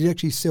Archibald we did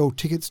actually sell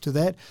tickets to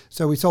that.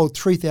 So we sold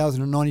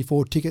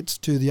 3,094 tickets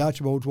to the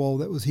Archibald while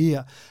that was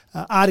here.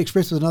 Art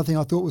Express was another thing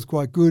I thought was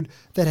quite good.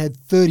 That had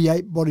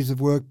 38 bodies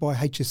of work by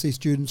HSC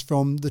students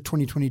from the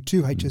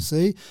 2022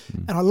 HSC.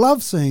 And I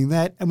love seeing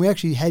that. And we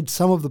actually had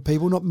some of the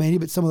people, not many,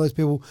 but some of those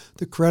people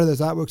that created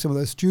those artworks, some of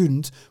those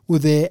students were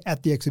there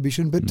at the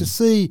exhibition. But to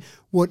see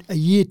what a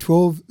Year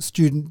 12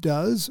 student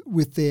does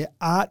with their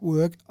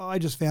artwork, I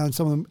just found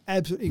some of them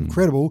absolutely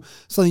incredible.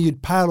 Something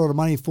you'd pay a lot of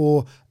money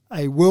for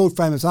a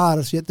world-famous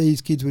artist, yet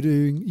these kids were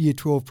doing Year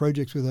 12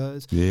 projects with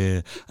those.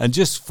 Yeah, and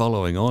just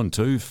following on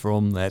too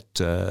from that,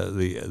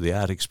 the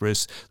Art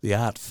Express, the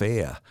Art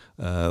Fair,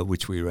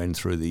 which we ran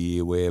through the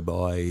year,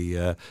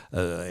 whereby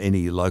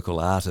any local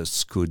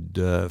artists could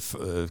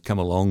come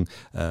along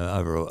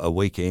over a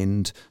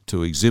weekend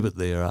to exhibit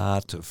their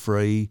art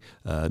free,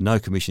 no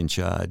commission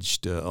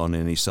charged on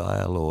any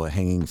sale or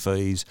hanging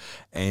fees,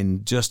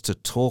 and just to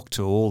talk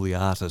to all the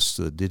artists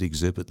that did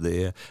exhibit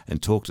there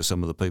and talk to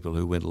some of the people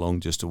who went along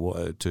just to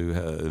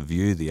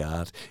view the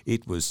art.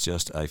 It was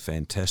just a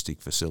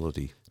fantastic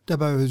facility.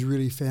 Dubbo has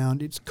really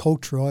found its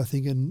culture, I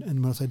think, and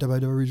when I say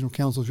Dubbo Regional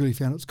Council has really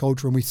found its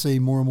culture, and we see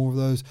more and more of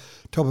those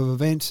type of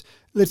events.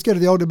 Let's go to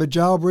the Old Dubbo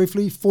Jail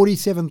briefly.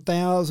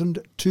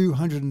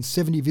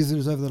 47,270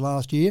 visitors over the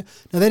last year.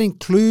 Now that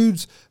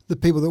includes the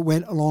people that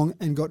went along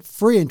and got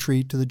free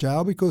entry to the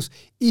jail, because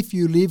if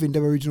you live in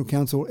Dubbo Regional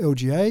Council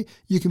LGA,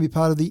 you can be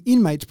part of the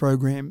inmates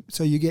program.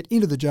 So you get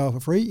into the jail for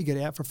free, you get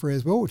out for free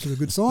as well, which is a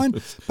good sign.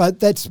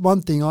 But that's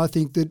one thing I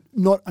think that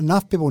not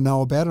enough people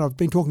know about, and I've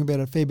been talking about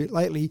it a fair bit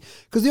lately,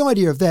 because the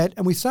idea of that,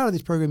 and we started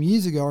this program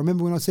years ago, I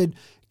remember when I said,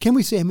 can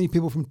we see how many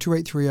people from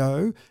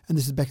 2830, and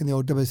this is back in the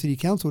old Dubbo City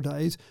Council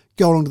days,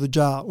 go along to the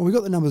jail? When we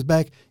got the numbers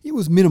back, it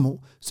was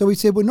minimal. So we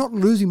said we're not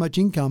losing much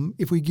income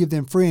if we give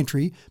them free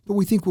entry, but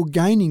we think we'll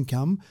gain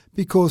income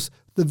because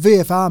the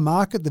VFR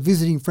market, the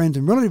visiting friends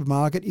and relative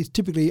market, is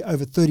typically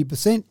over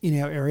 30%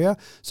 in our area.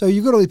 So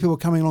you've got all these people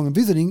coming along and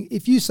visiting.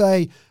 If you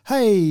say,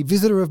 hey,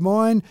 visitor of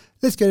mine,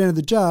 let's go down to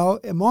the jail,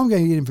 and I'm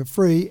going to get in for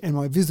free and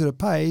my visitor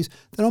pays,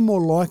 then I'm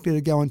more likely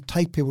to go and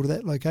take people to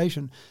that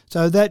location.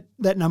 So that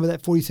number,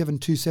 that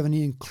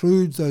 47,270,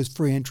 includes those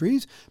free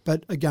entries.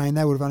 But again,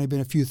 they would have only been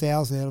a few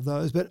thousand out of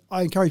those. But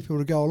I encourage people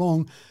to go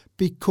along,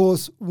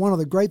 because one of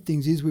the great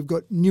things is we've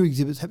got new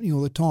exhibits happening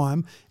all the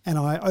time. And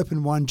I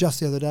opened one just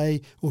the other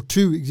day, or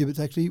 2 exhibits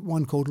actually,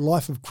 one called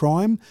Life of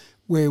Crime,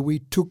 where we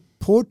took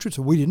portraits,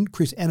 or we didn't,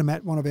 Chris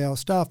Animat, one of our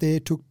staff there,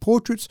 took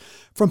portraits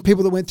from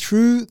people that went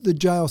through the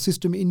jail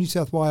system in New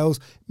South Wales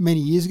many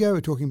years ago.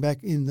 We're talking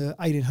back in the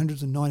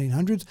 1800s and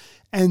 1900s.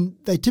 And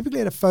they typically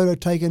had a photo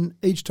taken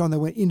each time they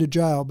went into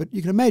jail. But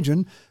you can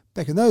imagine,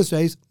 back in those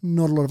days,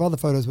 not a lot of other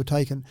photos were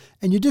taken.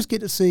 And you just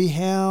get to see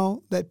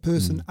how that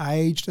person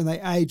aged, and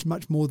they aged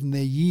much more than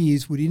their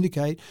years would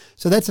indicate.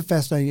 So that's a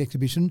fascinating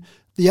exhibition.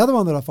 The other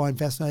one that I find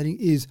fascinating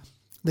is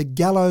the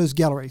Gallows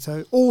Gallery.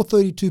 So all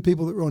 32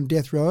 people that were on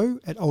death row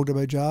at Old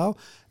Dubbo Jail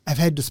have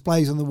had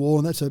displays on the wall,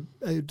 and that's a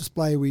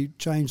display we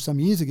changed some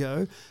years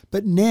ago.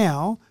 But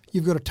now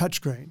you've got a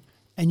touchscreen,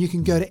 and you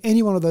can go to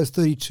any one of those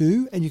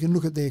 32 and you can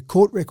look at their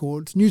court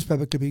records,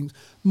 newspaper clippings,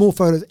 more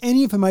photos.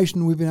 Any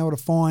information we've been able to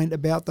find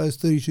about those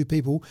 32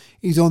 people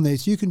is on there.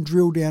 So you can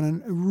drill down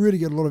and really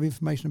get a lot of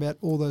information about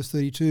all those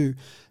 32.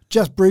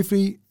 Just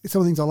briefly,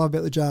 some of the things I love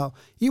about the jail.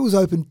 It was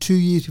open 2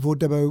 years before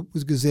Dubbo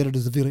was gazetted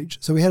as a village.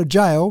 So we had a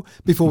jail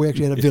before we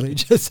actually had a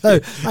village. So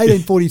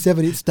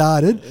 1847 it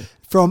started.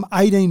 From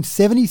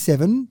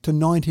 1877 to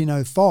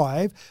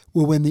 1905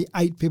 were when the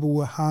 8 people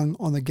were hung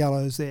on the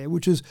gallows there,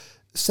 which is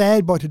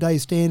sad by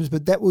today's standards,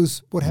 but that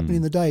was what happened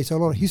in the day. So a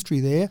lot of history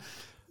there.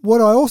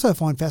 What I also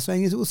find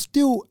fascinating is it was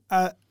still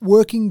a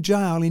working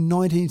jail in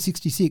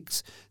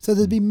 1966. So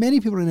there'd be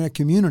many people in our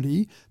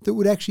community that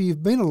would actually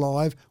have been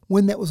alive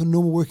when that was a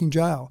normal working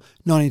jail.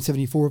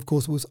 1974, of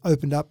course, was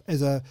opened up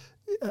as a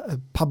a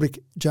public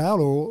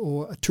jail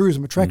or a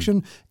tourism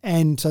attraction.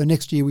 And so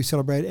next year we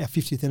celebrate our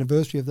 50th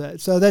anniversary of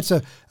that. So that's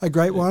a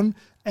great one.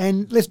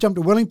 And let's jump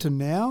to Wellington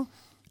now.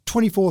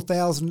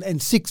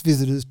 24,006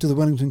 visitors to the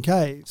Wellington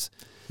Caves.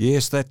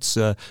 Yes, that's,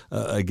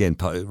 again,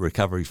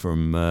 recovery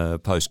from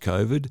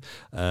post-COVID.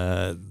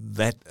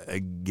 That,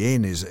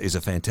 again, is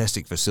a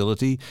fantastic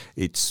facility.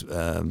 It's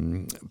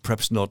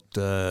perhaps not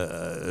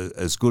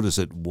as good as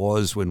it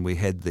was when we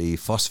had the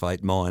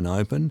phosphate mine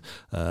open,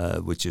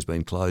 which has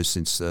been closed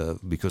since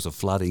because of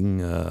flooding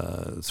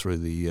through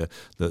the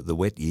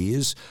wet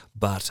years.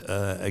 But,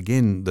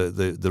 again,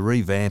 the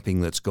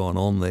revamping that's gone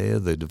on there,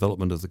 the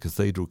development of the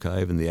Cathedral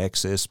Cave and the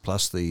access,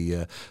 plus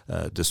the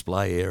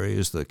display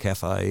areas, the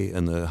cafe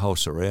and the whole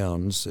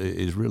surrounds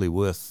is really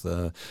worth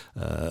a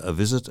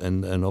visit,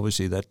 and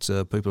obviously that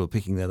people are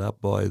picking that up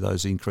by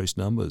those increased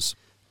numbers.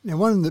 Now,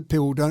 one that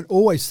people don't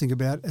always think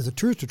about as a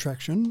tourist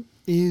attraction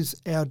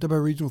is our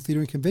Dubbo Regional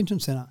Theatre and Convention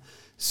Centre.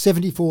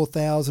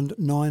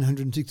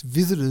 74,906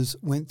 visitors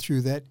went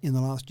through that in the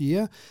last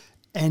year,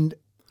 and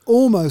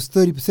almost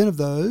 30% of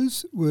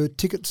those were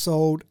tickets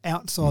sold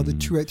outside the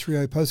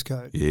 2830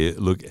 postcode. Yeah,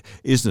 look,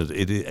 isn't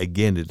it?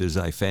 It is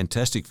a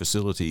fantastic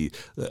facility.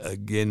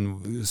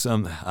 Again,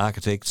 some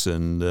architects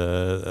and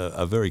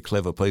are very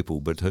clever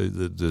people, but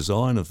the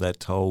design of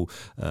that whole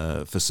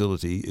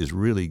facility is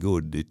really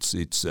good.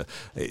 It's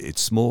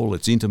small,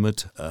 it's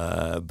intimate,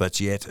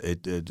 but yet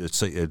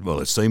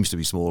it seems to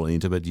be small and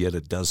intimate, yet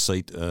it does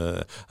seat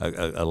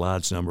a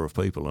large number of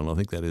people, and I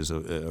think that is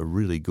a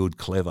really good,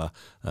 clever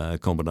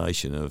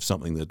combination of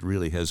something that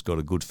really has got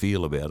a good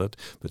feel about it,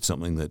 but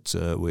something that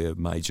where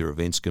major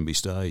events can be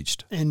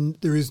staged. And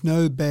there is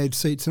no bad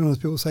seat. Sometimes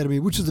people say to me,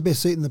 which is the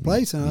best seat in the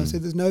place? And I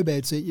said, there's no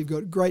bad seat. You've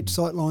got great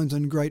sight lines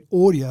and great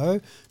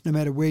audio, no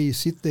matter where you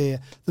sit there.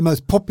 The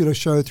most popular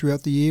show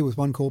throughout the year was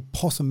one called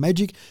Possum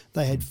Magic.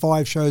 They had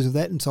 5 shows of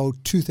that and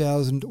sold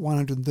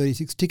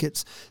 2,136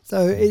 tickets.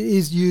 So it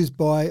is used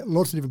by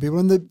lots of different people.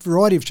 And the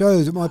variety of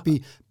shows, it might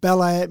be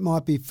ballet, it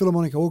might be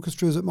philharmonic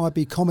orchestras, it might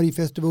be comedy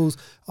festivals,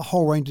 a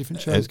whole range of different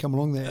shows come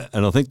along there.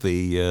 And I think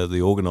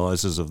the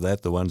organisers of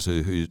that, the ones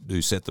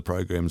who set the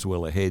programs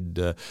well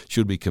ahead,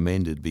 should be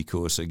commended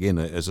because, again,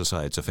 as I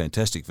say, it's a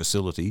fantastic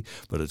facility,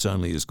 but it's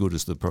only as good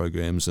as the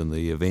programs and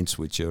the events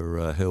which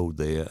are held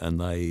there, and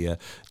they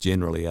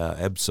generally are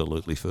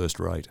absolutely first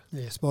rate.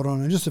 Yeah, spot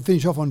on. And just to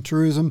finish off on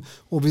tourism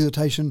or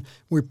visitation,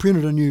 we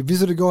printed a new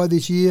visitor guide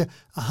this year.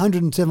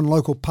 107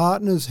 local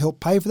partners helped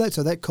pay for that,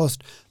 so that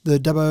cost the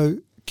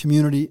Dubbo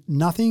community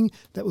nothing.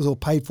 That was all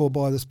paid for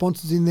by the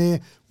sponsors in there.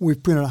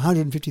 We've printed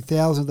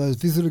 150,000 of those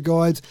visitor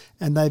guides,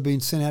 and they've been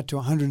sent out to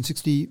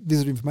 160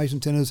 visitor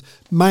information centres,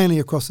 mainly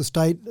across the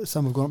state.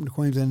 Some have gone up to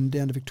Queensland and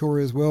down to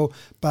Victoria as well.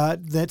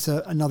 But that's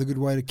another good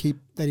way to keep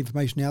that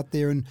information out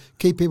there and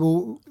keep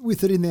people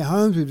with it in their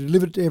homes. We've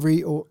delivered it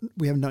to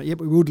we haven't done it yet,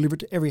 but we will deliver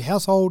it to every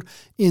household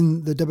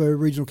in the Dubbo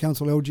Regional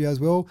Council LGA as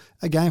well,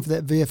 again for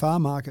that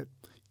VFR market.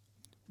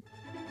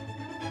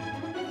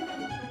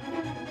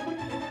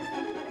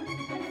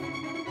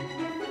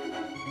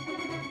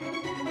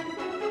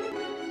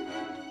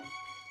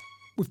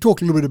 We've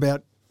talked a little bit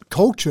about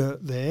culture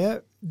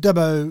there.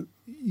 Dubbo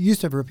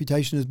used to have a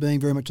reputation as being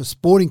very much a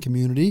sporting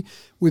community.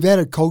 We've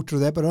added culture to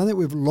that, but I don't think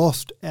we've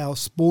lost our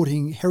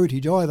sporting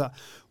heritage either.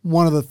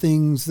 One of the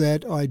things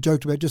that I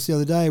joked about just the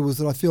other day was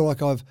that I feel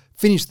like I've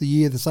finished the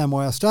year the same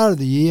way I started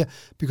the year,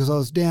 because I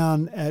was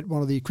down at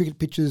one of the cricket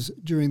pitches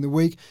during the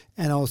week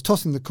and I was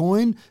tossing the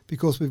coin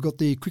because we've got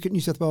the Cricket New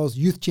South Wales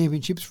Youth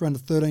Championships for under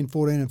 13,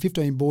 14 and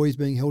 15 boys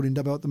being held in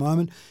Dubbo at the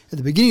moment. At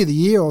the beginning of the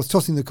year, I was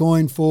tossing the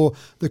coin for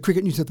the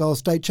Cricket New South Wales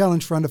State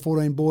Challenge for under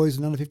 14 boys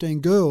and under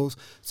 15 girls.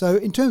 So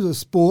in terms of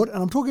sport,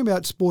 and I'm talking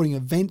about sporting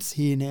events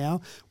here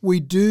now, we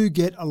do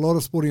get a lot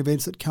of sporting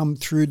events that come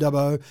through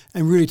Dubbo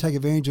and really take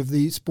advantage of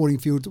the sporting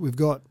fields that we've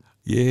got.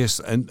 Yes,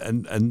 and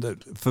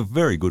for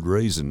very good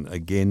reason.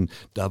 Again,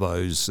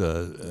 Dubbo's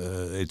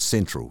it's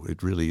central.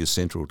 It really is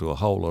central to a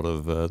whole lot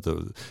of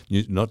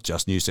not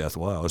just New South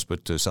Wales,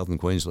 but southern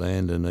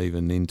Queensland and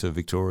even into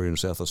Victoria and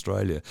South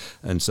Australia.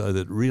 And so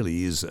that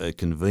really is a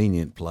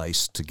convenient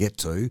place to get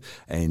to,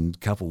 and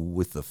coupled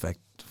with the fact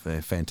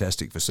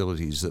fantastic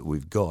facilities that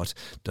we've got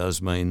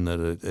does mean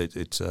that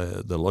it's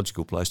the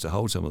logical place to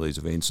hold some of these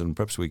events. And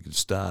perhaps we could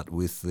start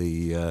with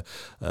the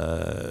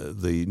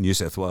New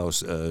South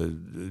Wales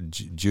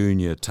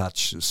Junior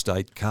Touch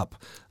State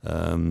Cup,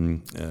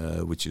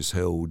 which was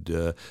held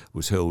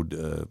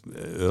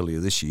earlier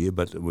this year,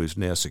 but was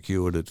now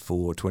secured it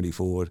for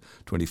 24,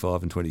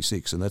 25 and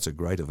 26, and that's a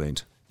great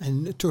event.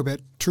 And talk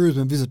about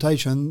tourism and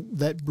visitation,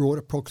 that brought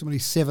approximately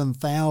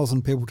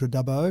 7,000 people to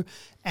Dubbo.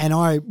 And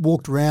I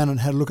walked around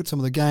and had a look at some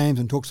of the games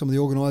and talked to some of the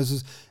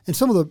organisers. And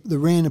some of the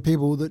random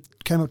people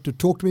that came up to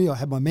talk to me. I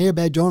had my mayor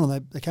badge on,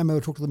 and they came over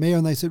to talk to the mayor,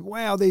 and they said,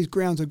 wow, these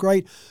grounds are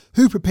great.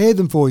 Who prepared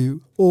them for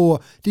you? Or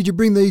did you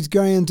bring these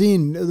grounds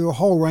in? There were a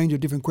whole range of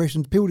different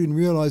questions. People didn't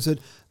realise that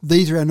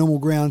these are our normal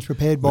grounds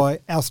prepared by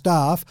our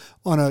staff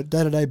on a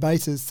day-to-day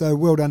basis. So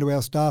well done to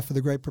our staff for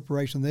the great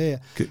preparation there.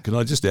 Can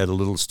I just add a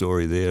little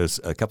story there?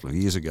 A couple of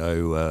years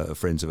ago,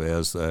 friends of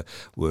ours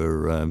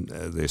were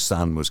their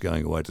son was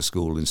going away to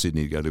school in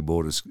Sydney to go to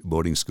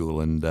boarding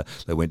school, and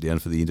they went down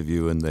for the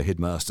interview, and the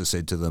headmaster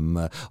said to them,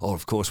 oh,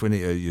 of course, when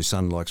your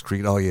son likes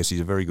cricket, oh, yes,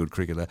 he's a very good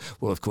cricketer.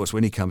 Well, of course,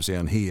 when he comes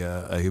down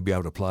here, he'll be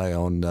able to play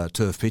on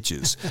turf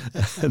pitches.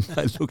 And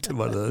they looked at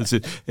one of those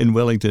and said, in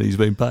Wellington, he's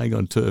been playing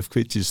on turf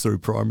pitches through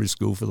primary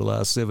school for the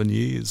last 7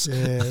 years.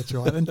 Yeah, that's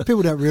right. And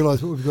people don't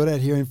realise what we've got out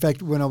here. In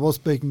fact, when I was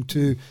speaking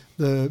to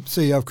the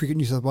CEO of Cricket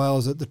New South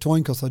Wales at the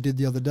Toinkos I did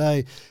the other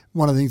day,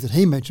 one of the things that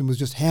he mentioned was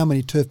just how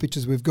many turf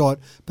pitches we've got,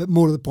 but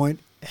more to the point,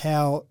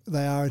 how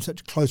they are in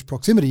such close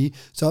proximity.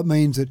 So it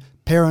means that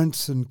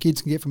parents and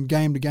kids can get from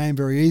game to game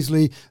very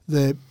easily.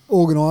 The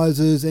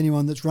organisers,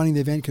 anyone that's running the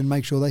event can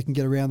make sure they can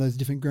get around those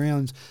different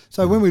grounds.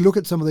 So when we look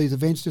at some of these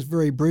events, just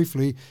very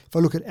briefly, if I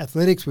look at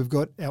athletics, we've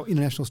got our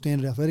international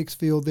standard athletics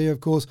field there, of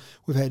course.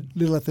 We've had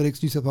Little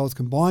Athletics New South Wales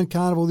Combined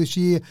Carnival this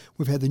year.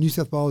 We've had the New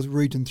South Wales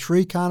Region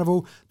 3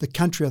 Carnival. The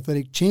Country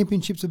Athletic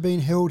Championships have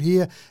been held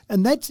here.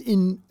 And that's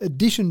in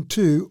addition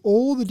to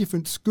all the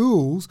different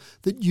schools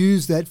that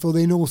use that for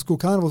their normal school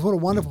carnivals. What a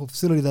wonderful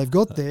facility they've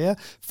got there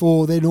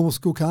for their normal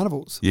school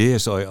carnivals.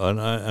 Yes, and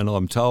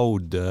I'm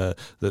told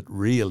that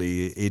really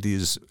it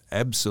is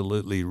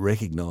absolutely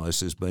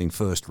recognised as being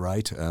first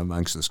rate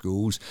amongst the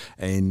schools,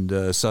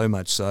 and so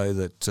much so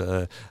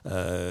that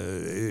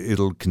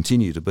it'll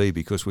continue to be,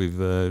 because we've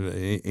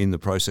in the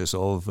process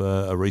of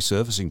a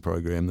resurfacing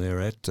program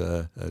there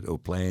or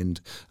planned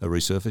a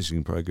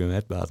resurfacing program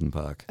at Barton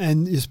Park.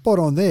 And you're spot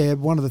on there.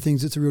 One of the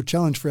things that's a real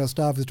challenge for our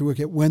staff is to work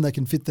out when they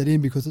can fit that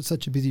in, because it's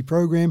such a busy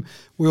program.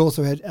 We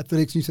also had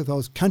Athletics New South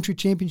Wales Country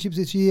Championships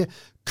this year.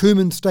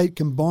 Cooman State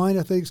Combined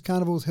Athletics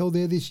Carnivals held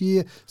there this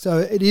year. So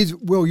it is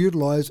well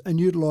utilised and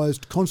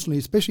utilised constantly,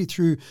 especially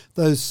through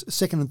those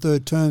second and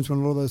third terms when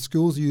a lot of those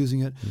schools are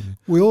using it.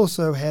 We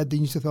also had the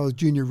New South Wales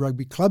Junior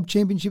Rugby Club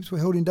Championships were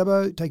held in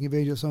Dubbo, taking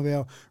advantage of some of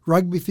our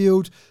rugby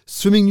fields.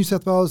 Swimming New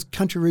South Wales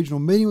Country Regional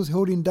Meeting was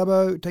held in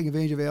Dubbo, taking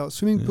advantage of our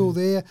swimming pool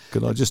there.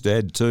 Could I just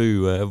add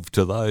to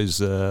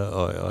those,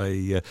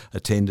 I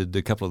attended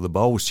a couple of the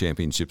Bowls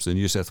Championships, the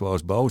New South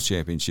Wales Bowls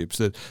Championships,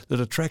 that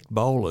attract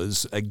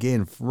bowlers,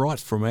 again, right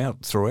from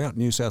throughout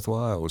New South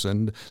Wales,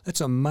 and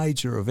that's a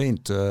major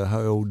event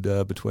held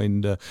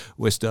between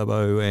West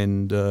Dubbo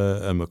and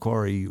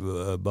Macquarie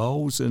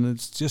Bowls, and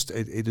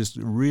it is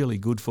really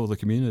good for the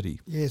community.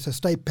 Yeah, so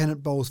State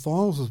Pennant Bowls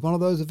Finals was one of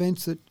those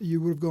events that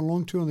you would have gone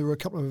along to, and there were a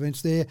couple of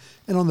events there.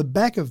 And on the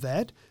back of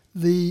that,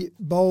 the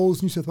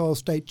Bowls New South Wales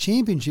State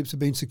Championships have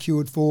been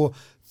secured for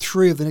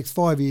 3 of the next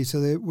 5 years,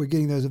 so we're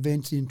getting those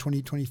events in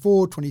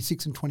 2024,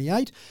 26 and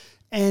 28.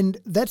 And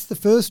that's the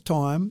first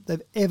time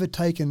they've ever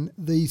taken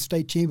the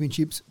state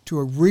championships to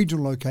a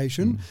regional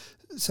location.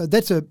 So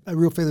that's a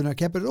real feather in our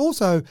cap. But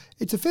also,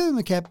 it's a feather in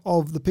the cap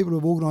of the people who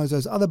have organised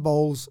those other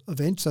bowls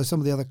events, so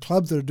some of the other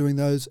clubs that are doing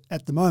those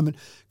at the moment.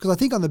 Because I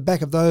think on the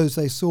back of those,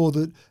 they saw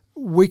that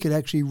we could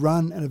actually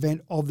run an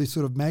event of this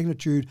sort of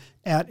magnitude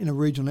out in a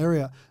regional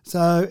area.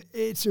 So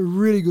it's a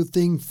really good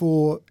thing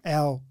for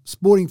our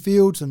sporting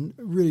fields, and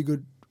really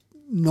good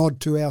nod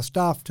to our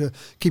staff to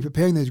keep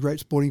preparing these great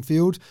sporting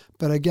fields.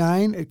 But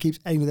again, it keeps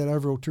adding to that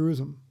overall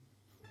tourism.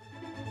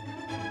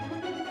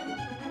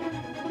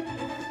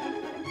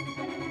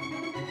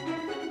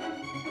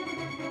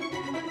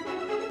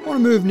 I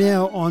want to move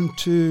now on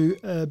to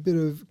a bit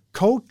of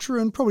culture,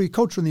 and probably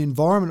culture and the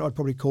environment, I'd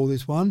probably call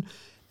this one.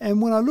 And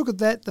when I look at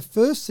that, the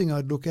first thing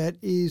I'd look at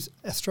is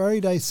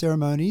Australia Day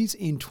ceremonies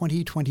in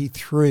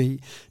 2023.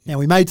 Now,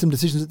 we made some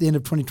decisions at the end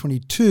of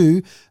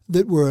 2022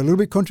 that were a little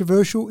bit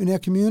controversial in our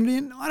community,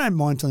 and I don't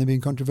mind something being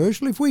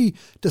controversial. If we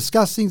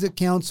discuss things at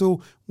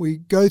council, we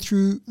go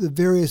through the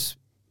various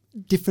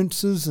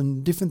differences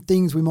and different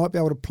things we might be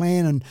able to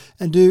plan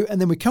and do, and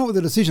then we come up with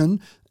a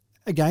decision,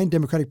 again,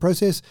 democratic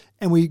process,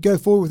 and we go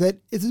forward with that.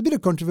 If there's a bit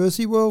of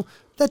controversy, well,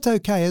 that's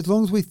okay, as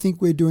long as we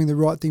think we're doing the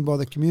right thing by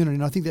the community.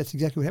 And I think that's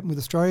exactly what happened with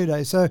Australia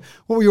Day. So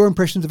what were your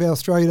impressions of our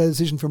Australia Day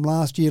decision from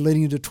last year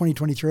leading into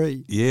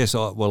 2023? Yes,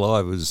 I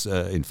was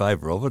in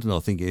favour of it, and I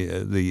think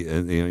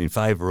in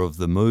favour of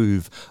the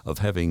move of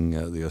having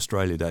the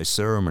Australia Day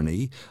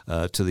ceremony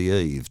to the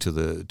eve, to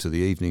the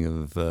evening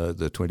of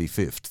the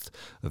 25th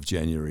of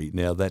January.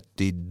 Now, that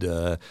did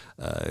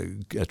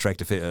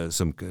attract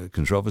some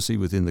controversy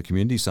within the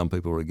community. Some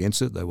people are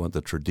against it. They want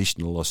the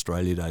traditional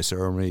Australia Day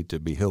ceremony to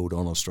be held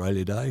on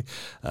Australia Day. Day.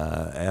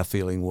 Our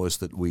feeling was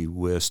that we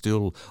were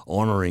still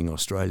honouring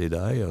Australia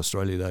Day.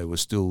 Australia Day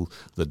was still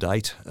the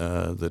date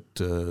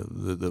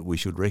that we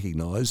should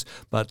recognise,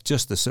 but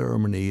just the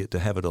ceremony to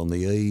have it on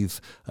the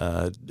eve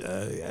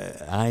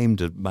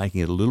aimed at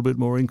making it a little bit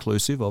more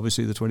inclusive.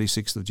 Obviously, the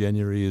 26th of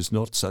January is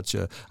not such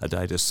a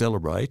day to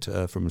celebrate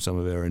from some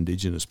of our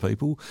Indigenous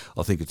people.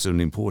 I think it's an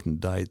important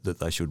date that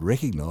they should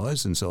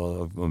recognise, and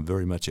so I'm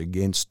very much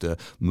against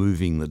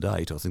moving the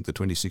date. I think the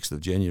 26th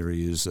of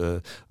January is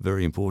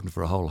very important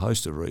for a whole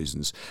host of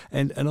reasons.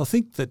 And I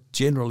think that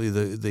generally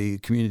the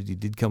community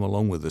did come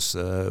along with us.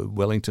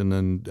 Wellington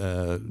and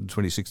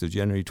 26th of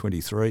January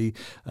 23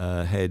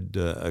 had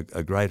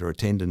a greater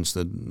attendance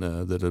than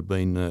that had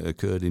been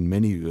occurred in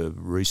many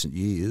recent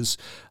years.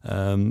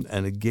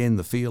 And again,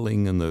 the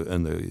feeling and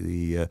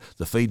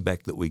the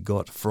feedback that we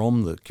got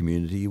from the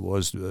community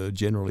was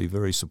generally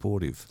very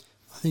supportive.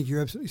 I think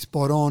you're absolutely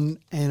spot on,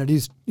 and it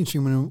is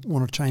interesting when you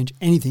want to change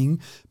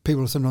anything.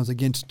 People are sometimes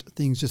against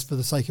things just for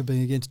the sake of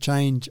being against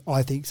change,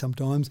 I think,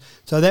 sometimes.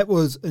 So that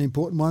was an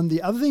important one.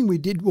 The other thing we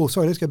did,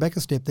 let's go back a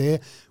step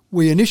there.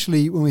 We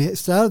initially, when we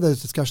started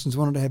those discussions,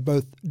 wanted to have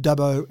both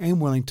Dubbo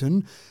and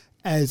Wellington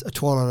as a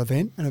twilight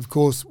event, and of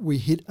course we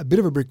hit a bit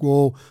of a brick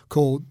wall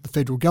called the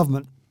federal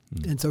government.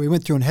 And so we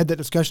went through and had that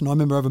discussion. I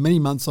remember over many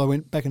months I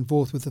went back and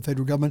forth with the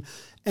federal government,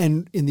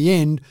 and in the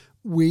end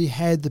we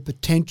had the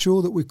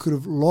potential that we could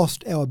have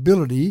lost our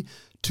ability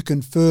to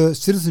confer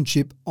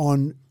citizenship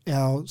on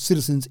our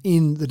citizens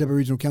in the Dubbo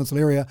Regional Council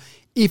area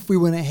if we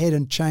went ahead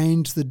and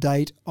changed the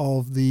date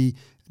of the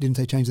 – I didn't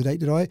say change the date,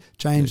 did I?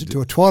 Changed it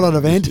to a twilight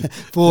event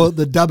for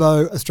the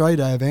Dubbo Australia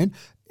Day event.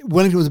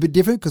 Wellington was a bit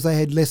different because they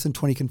had less than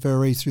 20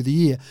 conferees through the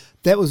year.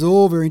 That was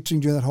all very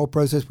interesting during that whole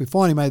process. We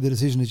finally made the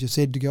decision, as you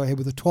said, to go ahead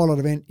with a twilight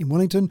event in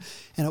Wellington.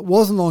 And it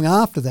wasn't long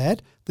after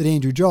that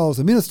Andrew Giles,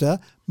 the minister,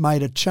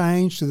 made a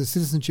change to the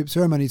Citizenship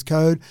Ceremonies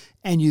Code,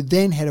 and you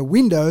then had a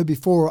window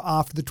before or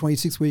after the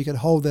 26th where you could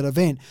hold that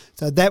event.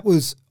 So that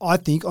was, I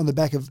think, on the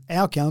back of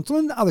our council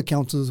and other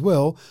councils as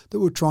well, that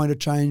were trying to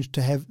change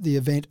to have the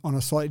event on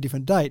a slightly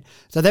different date.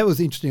 So that was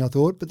interesting, I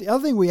thought. But the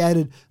other thing we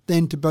added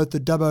then to both the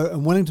Dubbo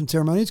and Wellington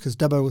ceremonies, because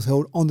Dubbo was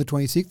held on the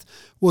 26th,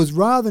 was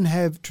rather than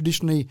have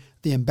traditionally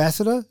the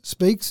ambassador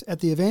speaks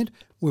at the event,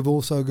 we've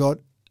also got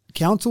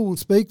council will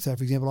speak. So,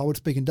 for example, I would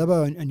speak in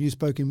Dubbo and you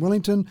spoke in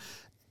Wellington.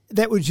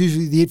 That was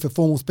usually the it for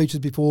formal speeches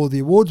before the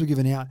awards were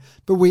given out.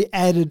 But we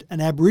added an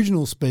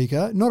Aboriginal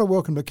speaker, not a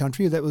welcome to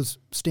country, that was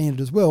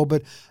standard as well,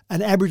 but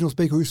an Aboriginal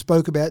speaker who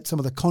spoke about some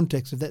of the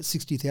context of that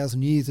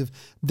 60,000 years of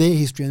their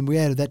history, and we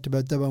added that to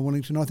both Dubbo and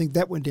Wellington. I think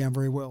that went down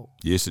very well.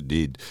 Yes, it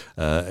did.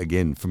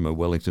 Again, from a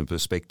Wellington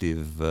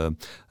perspective, Uncle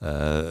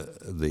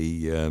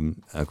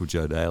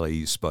Joe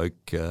Daly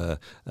spoke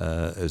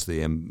as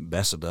the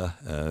ambassador,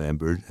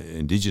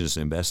 Indigenous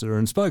ambassador,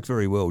 and spoke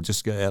very well,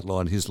 just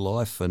outlined his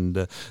life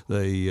and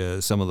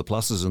some of the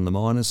pluses and the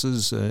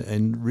minuses,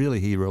 and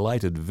really he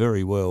related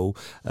very well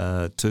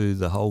to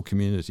the whole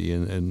community,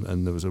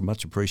 and there was a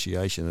much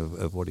appreciation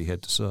of what he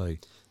had to say.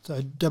 So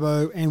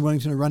Dubbo and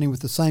Wellington are running with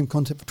the same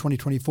concept for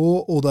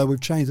 2024, although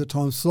we've changed the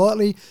time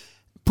slightly,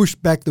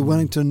 pushed back the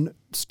Wellington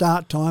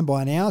start time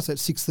by an hour, so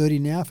it's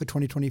 6:30 now for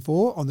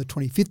 2024 on the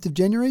 25th of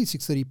January,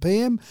 6:30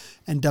 p.m,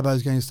 and Dubbo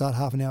is going to start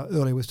half an hour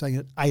earlier. We're starting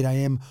at 8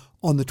 a.m.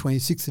 on the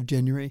 26th of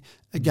January.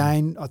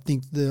 Again, I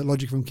think the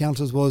logic from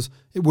councillors was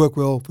it worked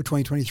well for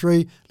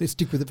 2023, let's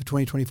stick with it for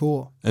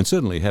 2024. And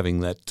certainly having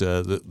that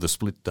the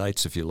split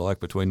dates, if you like,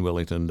 between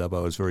Wellington and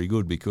Dubbo is very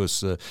good,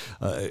 because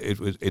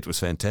it was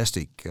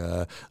fantastic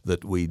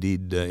that we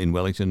did in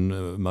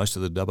Wellington. Most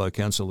of the Dubbo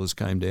councillors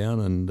came down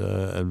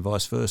and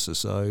vice versa.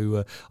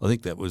 So I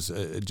think that was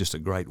just a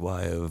great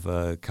way of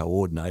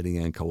coordinating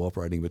and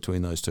cooperating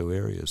between those two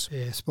areas.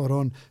 Yeah, spot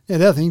on. Now,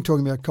 the other thing,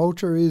 talking about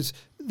culture, is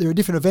there are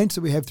different events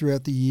that we have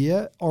throughout the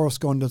year.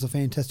 Oroscon does a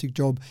fantastic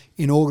job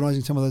in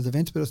organising some of those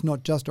events, but it's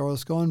not just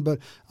Oroscon. But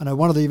I know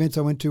one of the events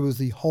I went to was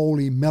the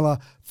Holy Mela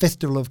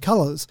Festival of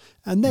Colours,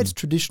 and that's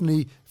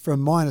traditionally,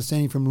 from my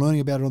understanding from learning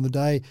about it on the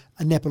day,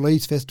 a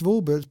Nepalese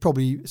festival, but it's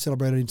probably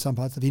celebrated in some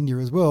parts of India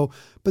as well.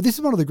 But this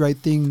is one of the great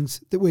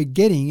things that we're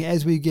getting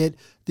as we get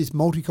this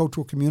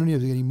multicultural community,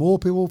 as we're getting more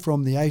people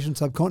from the Asian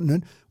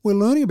subcontinent. We're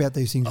learning about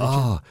these things, Richard.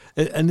 Oh,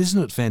 and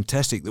isn't it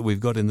fantastic that we've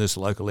got in this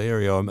local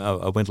area?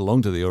 I went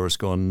along to the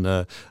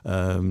Oroscon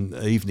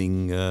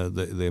evening,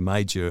 their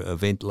major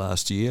event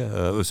last year,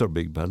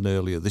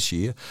 earlier this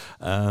year,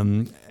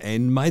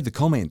 and made the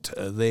comment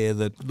there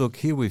that, look,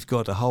 here we've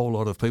got a whole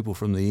lot of people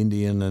from the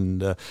Indian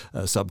and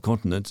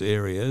subcontinent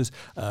areas,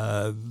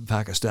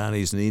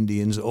 Pakistanis and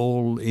Indians,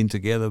 all in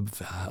together,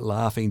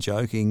 laughing,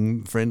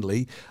 joking,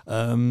 friendly.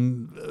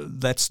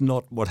 That's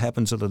not what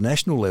happens at a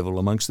national level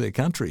amongst their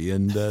country,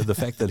 and the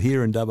fact that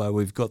here in Dubbo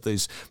we've got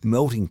this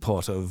melting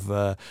pot of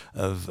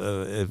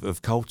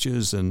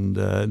cultures and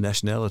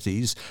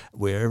nationalities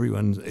where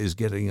everyone is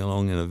getting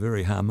along in a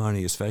very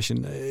harmonious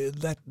fashion,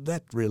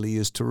 that really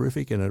is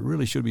terrific, and it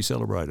really should be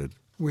celebrated.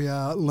 We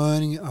are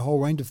learning a whole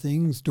range of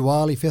things.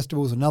 Diwali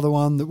festival is another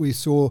one that we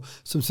saw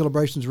some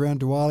celebrations around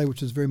Diwali,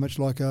 which is very much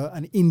like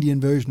an Indian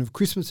version of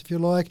Christmas, if you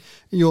like.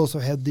 And you also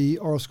had the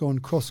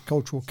Oroscon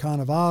cross-cultural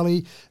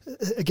Carnivali.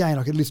 Again,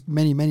 I could list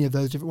many of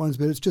those different ones,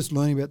 but it's just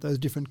learning about those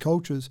different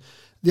cultures.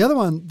 The other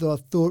one that I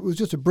thought was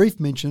just a brief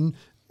mention,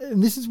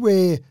 and this is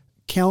where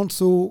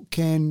council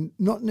can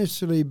not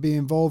necessarily be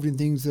involved in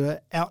things that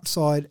are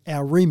outside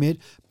our remit,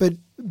 but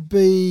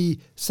be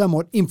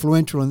somewhat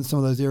influential in some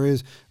of those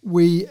areas.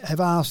 We have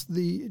asked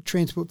the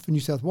Transport for New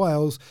South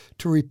Wales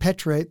to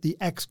repatriate the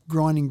axe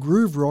grinding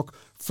groove rock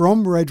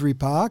from Wiradjuri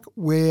Park,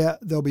 where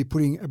they'll be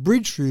putting a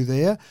bridge through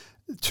there,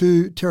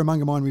 to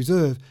Terramunga Mine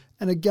Reserve.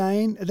 And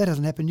again, that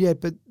hasn't happened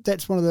yet, but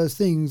that's one of those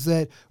things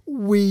that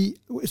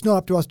it's not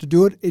up to us to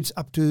do it. It's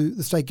up to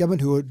the state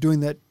government who are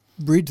doing that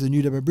bridge, the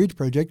New Dubbo Bridge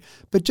project,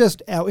 but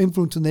just our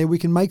influence in there, we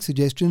can make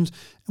suggestions,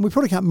 and we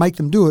probably can't make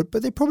them do it,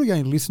 but they're probably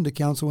going to listen to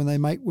council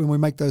when we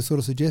make those sort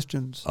of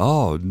suggestions.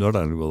 Oh, not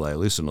only will they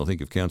listen, I think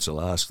if council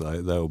asks,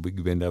 they'll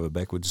bend over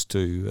backwards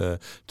to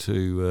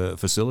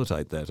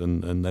facilitate that,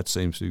 and that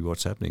seems to be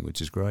what's happening, which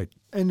is great.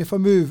 And if I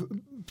move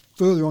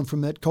further on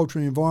from that culture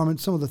and environment,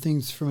 some of the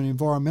things from an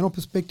environmental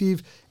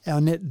perspective,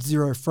 our net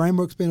zero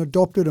framework's been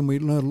adopted, and we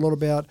learned a lot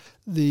about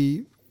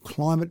the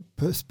climate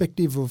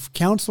perspective of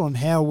council and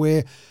how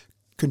we're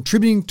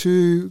contributing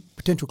to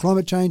potential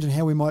climate change and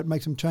how we might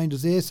make some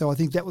changes there. So I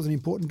think that was an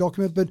important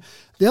document. But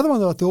the other one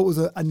that I thought was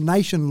a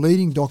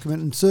nation-leading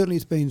document, and certainly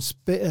it's been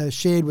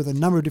shared with a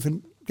number of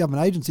different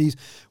government agencies,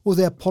 was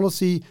our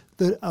policy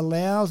that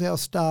allows our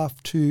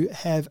staff to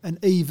have an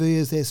EV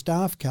as their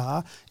staff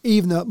car,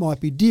 even though it might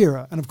be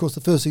dearer. And of course,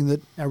 the first thing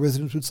that our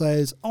residents would say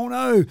is, oh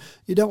no,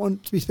 you don't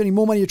want to be spending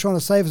more money, you're trying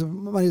to save as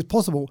much money as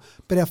possible.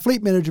 But our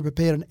fleet manager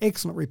prepared an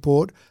excellent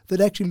report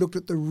that actually looked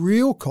at the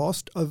real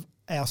cost of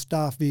our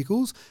staff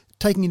vehicles,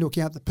 taking into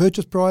account the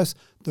purchase price,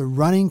 the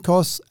running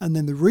costs, and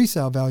then the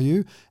resale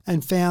value,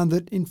 and found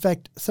that, in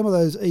fact, some of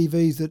those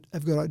EVs that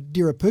have got a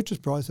dearer purchase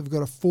price have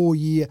got a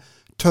 4-year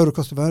total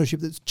cost of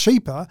ownership that's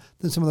cheaper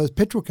than some of those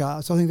petrol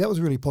cars. So I think that was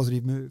a really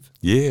positive move.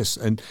 Yes,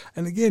 and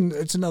again,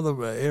 it's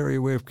another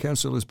area where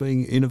council is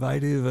being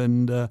innovative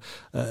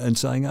and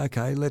saying,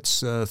 okay,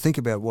 let's think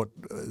about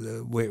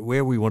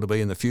where we want to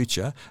be in the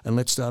future, and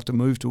let's start to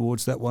move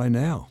towards that way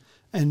now.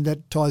 And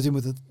that ties in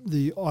with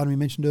the item we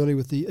mentioned earlier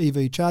with the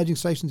EV charging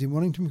stations in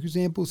Wellington, for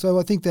example. So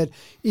I think that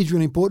is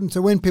really important.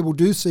 So when people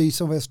do see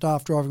some of our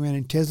staff driving around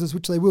in Teslas,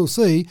 which they will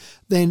see,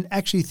 then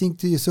actually think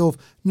to yourself,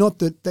 not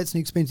that that's an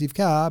expensive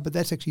car, but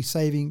that's actually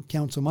saving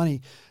council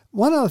money.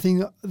 One other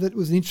thing that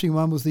was an interesting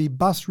one was the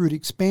bus route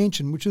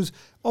expansion, which is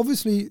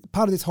obviously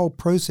part of this whole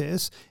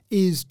process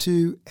is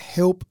to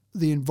help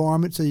the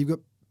environment. So you've got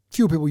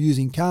fewer people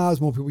using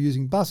cars, more people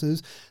using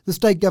buses. The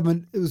state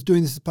government was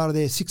doing this as part of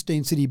their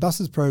 16 city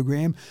buses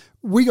program.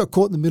 We got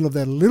caught in the middle of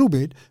that a little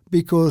bit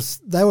because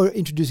they were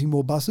introducing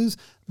more buses.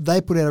 They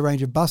put out a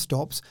range of bus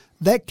stops.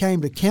 That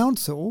came to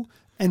council,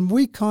 and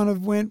we kind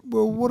of went,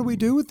 well, what do we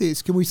do with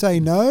this? Can we say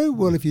no?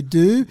 Well, if you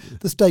do,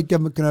 the state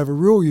government can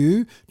overrule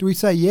you. Do we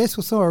say yes?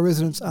 Well, some of our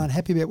residents aren't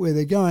happy about where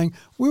they're going.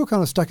 We were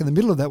kind of stuck in the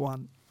middle of that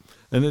one.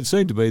 And it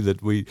seemed to be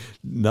that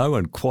no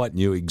one quite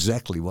knew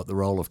exactly what the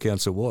role of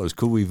council was.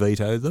 Could we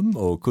veto them,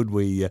 or could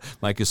we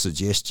make a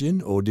suggestion,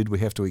 or did we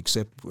have to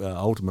accept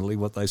ultimately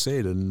what they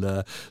said? And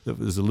it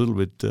was a little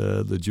bit,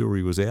 the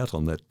jury was out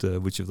on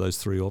that, which of those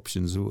three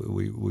options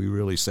we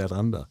really sat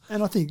under.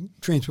 And I think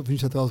Transport for New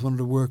South Wales wanted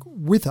to work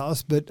with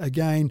us, but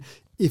again,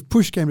 if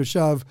push came to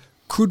shove,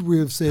 could we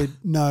have said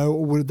no,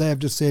 or would they have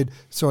just said,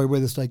 sorry, we're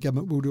the state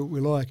government, we'll do what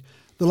we like?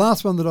 The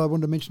last one that I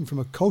wanted to mention from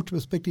a culture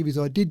perspective is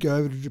I did go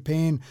over to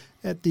Japan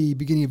at the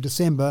beginning of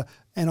December,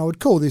 and I would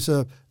call this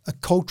a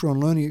cultural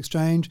and learning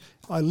exchange.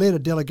 I led a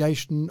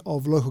delegation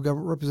of local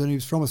government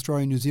representatives from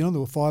Australia and New Zealand.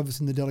 There were 5 of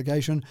us in the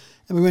delegation,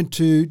 and we went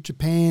to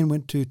Japan,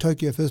 went to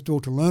Tokyo first of all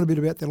to learn a bit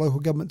about their local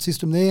government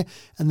system there,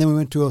 and then we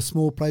went to a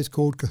small place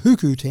called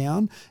Kahuku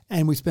Town,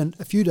 and we spent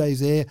a few days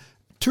there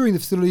touring the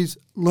facilities,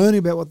 learning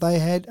about what they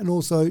had, and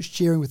also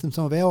sharing with them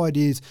some of our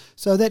ideas.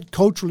 So that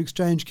cultural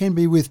exchange can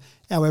be with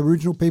our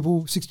Aboriginal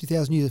people,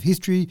 60,000 years of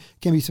history,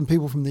 can be some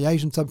people from the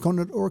Asian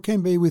subcontinent, or it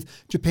can be with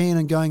Japan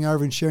and going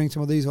over and sharing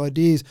some of these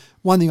ideas.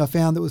 One thing I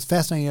found that was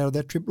fascinating out of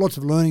that trip, lots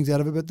of learnings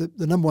out of it, but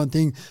the number one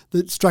thing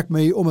that struck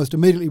me almost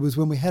immediately was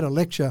when we had a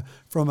lecture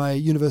from a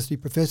university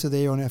professor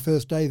there on our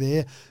first day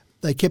there.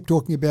 They kept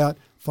talking about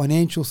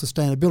financial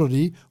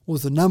sustainability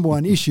was the number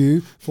one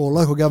issue for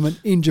local government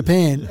in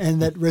Japan,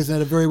 and that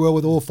resonated very well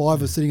with all 5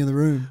 of us sitting in the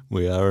room.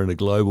 We are in a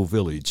global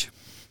village.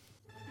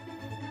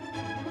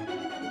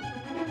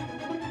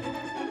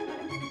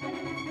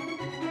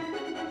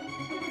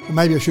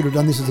 Maybe I should have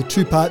done this as a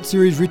two-part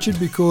series, Richard,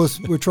 because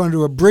we're trying to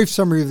do a brief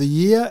summary of the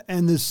year,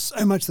 and there's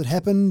so much that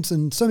happens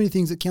and so many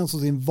things that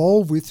council's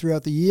involved with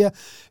throughout the year.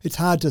 It's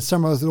hard to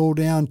summarise it all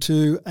down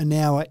to an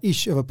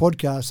hour-ish of a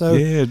podcast. So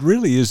yeah, it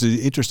really is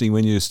interesting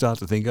when you start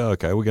to think, oh,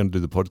 okay, we're going to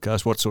do the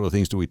podcast. What sort of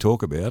things do we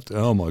talk about?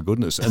 Oh, my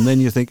goodness. And then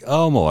you think,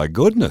 oh, my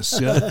goodness.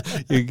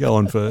 You go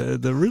on for,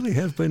 there really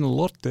has been a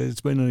lot.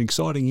 It's been an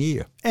exciting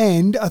year.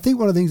 And I think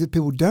one of the things that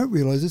people don't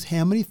realise is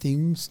how many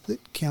things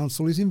that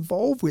council is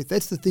involved with.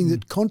 That's the thing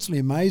that constantly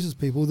amazes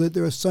people, that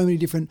there are so many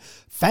different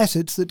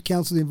facets that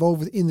council is involved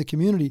with in the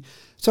community.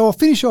 So I'll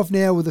finish off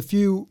now with a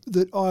few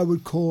that I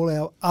would call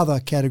our other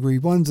category,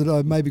 ones that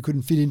I maybe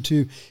couldn't fit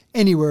into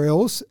anywhere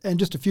else, and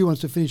just a few ones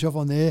to finish off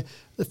on there.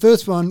 The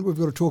first one we've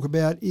got to talk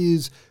about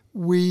is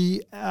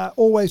we are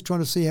always trying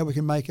to see how we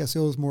can make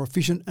ourselves more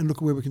efficient and look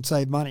at where we can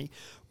save money.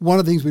 One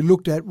of the things we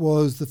looked at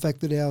was the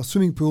fact that our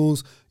swimming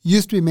pools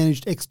used to be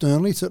managed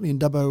externally, certainly in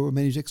Dubbo were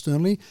managed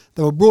externally.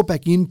 They were brought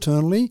back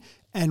internally,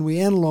 and we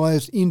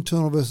analysed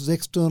internal versus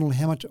external,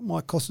 how much it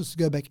might cost us to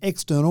go back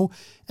external.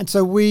 And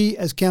so we,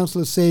 as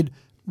councillors, said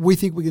we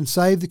think we can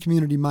save the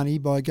community money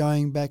by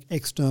going back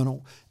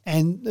external.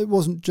 And it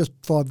wasn't just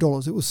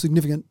 $5. It was a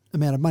significant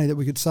amount of money that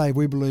we could save,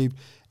 we believed.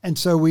 And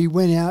so we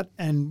went out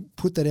and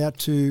put that out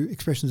to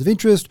expressions of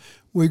interest.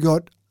 We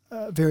got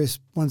various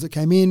ones that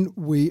came in.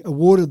 We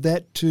awarded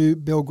that to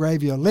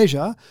Belgravia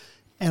Leisure.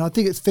 And I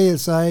think it's fair to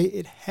say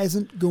it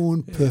hasn't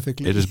gone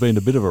perfectly. It has been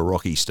a bit of a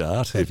rocky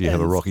start, if you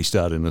have a rocky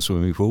start in a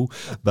swimming pool.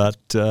 But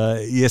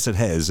yes, it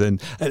has.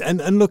 And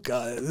look,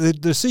 the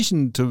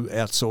decision to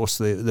outsource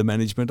the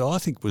management, I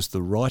think, was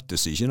the right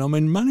decision. I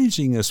mean,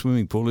 managing a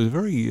swimming pool is a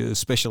very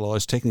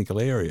specialised technical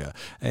area.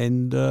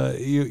 And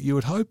you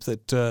would hope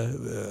that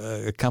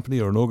a company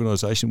or an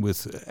organisation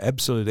with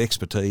absolute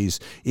expertise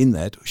in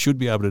that should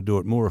be able to do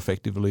it more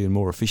effectively and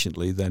more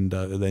efficiently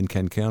than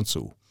can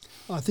council.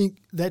 I think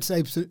that's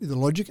absolutely the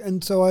logic.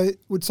 And so I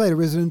would say to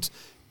residents,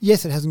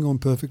 yes, it hasn't gone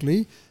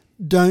perfectly.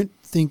 Don't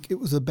think it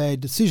was a bad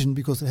decision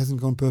because it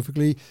hasn't gone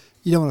perfectly.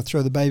 You don't want to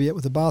throw the baby out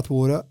with the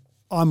bathwater.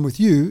 I'm with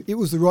you. It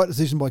was the right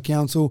decision by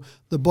council.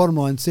 The bottom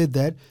line said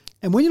that.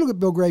 And when you look at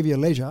Belgravia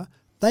Leisure,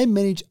 they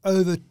manage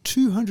over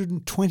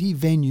 220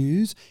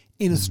 venues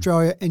in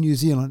Australia and New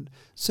Zealand.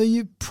 So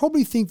you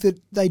probably think that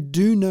they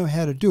do know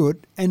how to do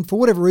it. And for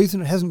whatever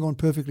reason, it hasn't gone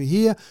perfectly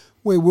here.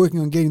 We're working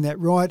on getting that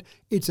right.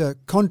 It's a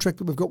contract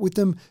that we've got with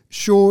them.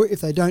 Sure,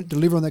 if they don't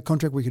deliver on that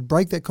contract, we could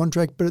break that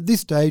contract. But at this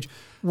stage,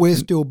 we're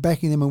still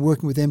backing them and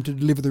working with them to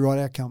deliver the right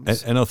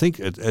outcomes. And I think,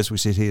 as we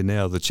sit here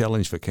now, the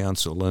challenge for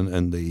council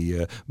and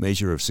the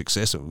measure of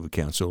success of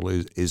council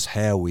is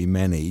how we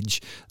manage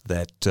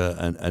that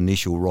an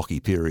initial rocky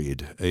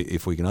period.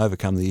 If we can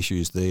overcome the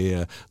issues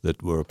there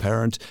that were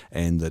apparent,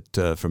 and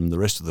that from the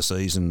rest of the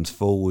season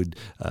forward,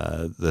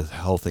 the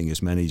whole thing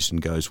is managed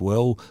and goes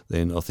well,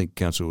 then I think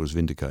council was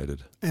vindicated.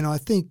 And I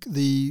think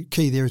the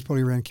key there is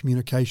probably around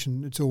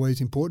communication. It's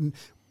always important.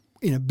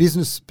 In a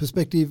business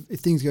perspective, if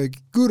things go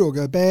good or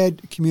go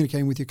bad,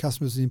 communicating with your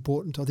customers is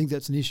important. I think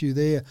that's an issue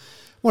there.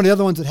 One of the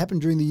other ones that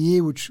happened during the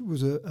year, which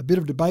was a bit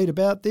of debate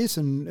about this,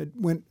 and it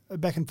went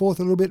back and forth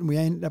a little bit, and we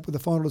ended up with a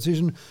final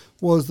decision,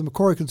 was the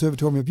Macquarie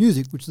Conservatorium of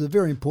Music, which is a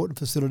very important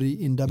facility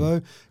in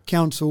Dubbo.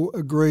 Council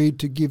agreed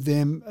to give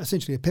them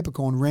essentially a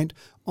peppercorn rent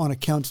on a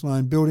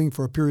council-owned building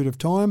for a period of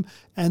time,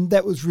 and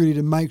that was really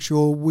to make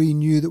sure we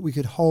knew that we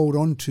could hold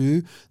on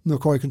to the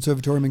Macquarie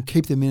Conservatorium and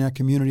keep them in our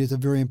community as a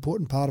very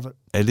important part of it.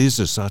 It is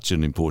such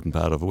an important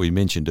part of it. We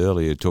mentioned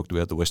earlier, talked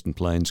about the Western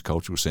Plains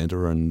Cultural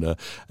Centre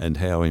and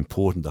how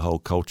important the whole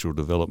cultural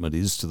development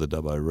is to the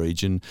Dubbo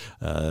region.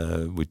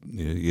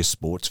 Yes,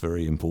 sport's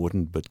very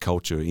important, but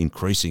culture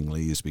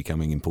increasingly is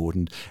becoming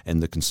important,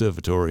 and the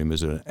conservatorium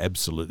is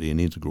absolutely an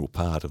integral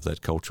part of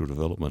that cultural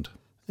development.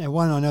 Now,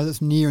 one I know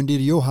that's near and dear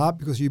to your heart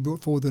because you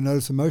brought forward the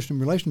notice of motion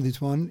in relation to this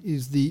one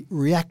is the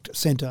REACT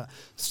Centre,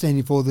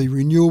 standing for the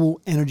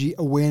Renewable Energy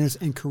Awareness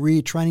and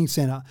Career Training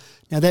Centre.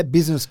 Now, that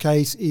business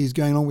case is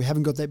going on. We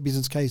haven't got that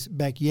business case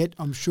back yet.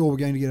 I'm sure we're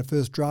going to get a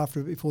first draft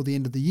of it before the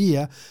end of the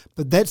year.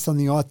 But that's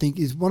something I think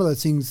is one of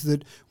those things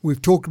that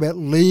we've talked about,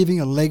 leaving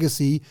a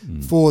legacy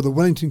for the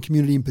Wellington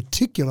community in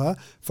particular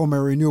from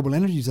our renewable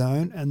energy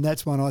zone. And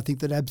that's one I think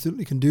that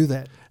absolutely can do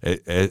that.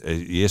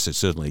 Yes, it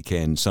certainly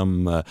can.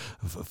 Some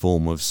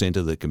form of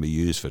centre that can be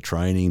used for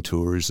training,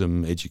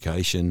 tourism,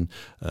 education,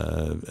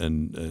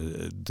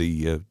 and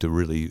to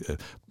really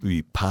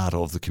be part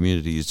of the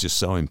community is just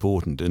so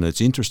important. And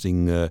it's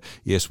interesting,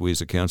 yes, we as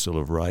a council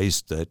have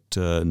raised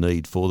that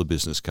need for the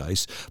business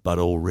case, but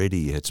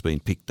already it's been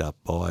picked up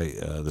by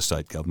the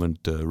state government.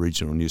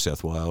 Regional New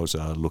South Wales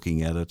are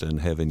looking at it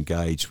and have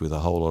engaged with a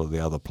whole lot of the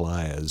other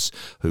players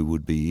who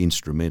would be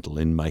instrumental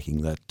in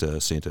making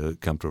that centre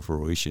come to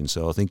fruition.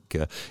 So I think,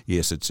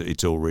 yes,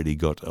 it's already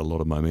got a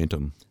lot of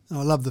momentum. And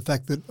I love the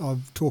fact that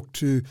I've talked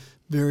to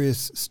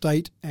various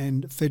state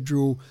and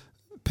federal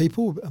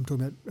people, I'm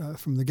talking about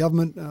from the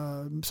government,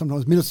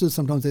 sometimes ministers,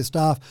 sometimes their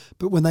staff,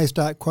 but when they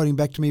start quoting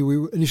back to me,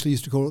 we initially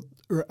used to call it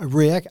a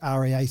REAC,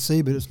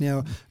 REAC, but it's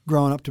now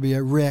grown up to be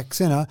a REAC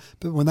centre.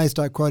 But when they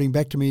start quoting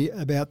back to me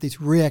about this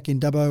REAC in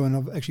Dubbo, and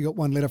I've actually got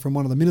one letter from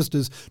one of the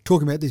ministers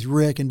talking about this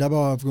REAC in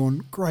Dubbo, I've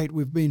gone, great,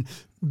 we've been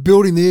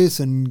building this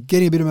and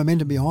getting a bit of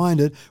momentum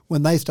behind it.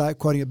 When they start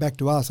quoting it back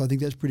to us, I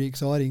think that's pretty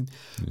exciting.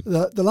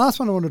 Yeah. The last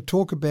one I want to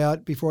talk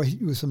about before I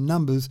hit you with some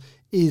numbers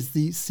is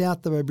the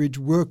South Dubbo Bridge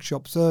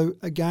workshop. So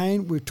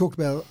again, we've talked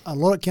about a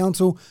lot at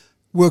council.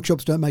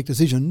 Workshops don't make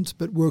decisions,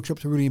 but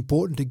workshops are really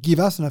important to give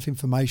us enough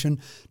information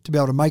to be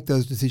able to make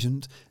those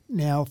decisions.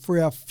 Now,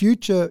 for our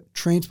future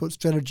transport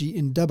strategy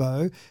in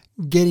Dubbo,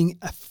 getting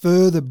a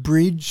further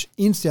bridge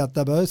in South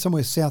Dubbo,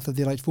 somewhere south of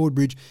the LH Ford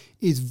Bridge,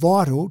 is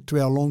vital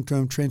to our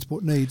long-term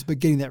transport needs, but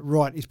getting that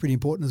right is pretty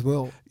important as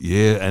well.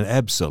 Yeah, and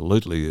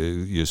absolutely,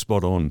 you're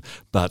spot on.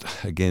 But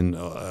again,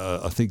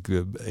 I think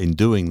in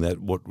doing that,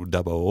 what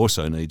Dubbo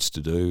also needs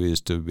to do is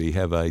to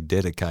have a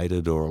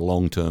dedicated or a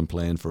long-term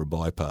plan for a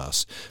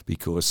bypass,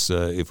 because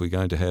if we're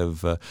going to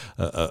have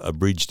a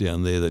bridge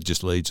down there that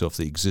just leads off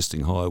the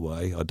existing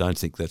highway, I don't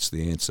think that's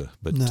the answer.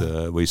 But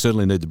no. We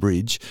certainly need the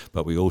bridge,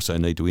 but we also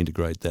need to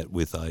integrate that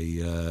with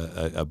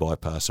a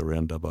bypass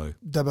around Dubbo.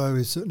 Dubbo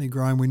is certainly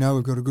growing. We know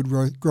we've got a good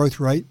growth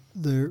rate.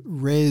 The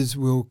RES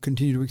will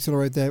continue to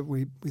accelerate that.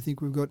 We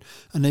think we've got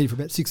a need for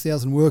about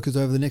 6,000 workers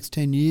over the next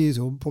 10 years,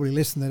 or probably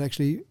less than that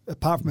actually,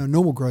 apart from our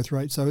normal growth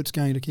rate, so it's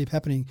going to keep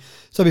happening.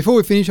 So before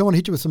we finish, I want to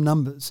hit you with some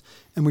numbers,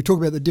 and we talk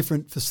about the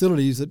different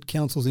facilities that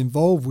council's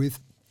involved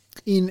with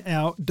in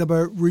our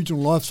Dubbo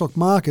regional livestock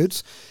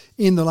markets.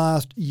 In the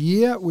last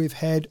year, we've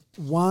had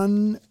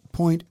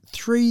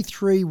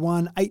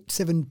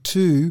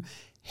 1.331872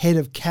 head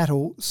of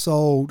cattle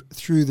sold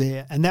through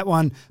there. And that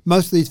one,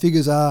 most of these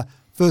figures are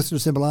 1st of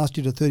December last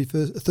year to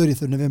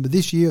 30th of November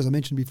this year, as I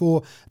mentioned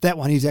before. That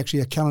one is actually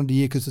a calendar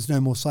year because there's no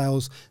more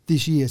sales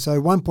this year.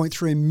 So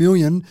 1.3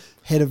 million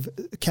head of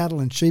cattle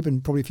and sheep,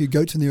 and probably a few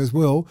goats in there as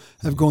well,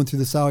 have gone through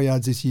the sale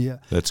yards this year.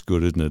 That's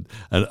good, isn't it?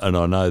 And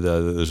I know,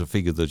 though, that there's a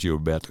figure that you're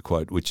about to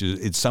quote, which is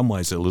in some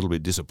ways a little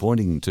bit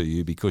disappointing to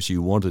you, because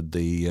you wanted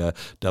the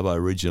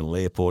Dubbo Regional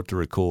Airport to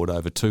record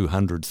over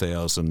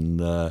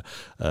 200,000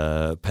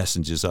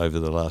 passengers over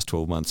the last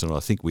 12 months, and I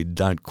think we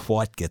don't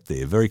quite get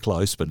there. Very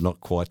close, but not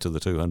quite to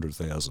the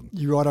 200,000.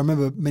 You're right. I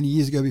remember many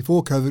years ago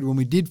before COVID, when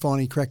we did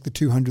finally crack the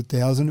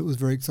 200,000, it was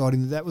very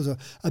exciting. That was a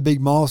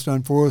big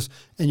milestone for us.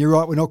 And you're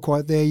right, we're not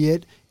quite there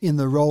yet. In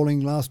the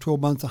rolling last 12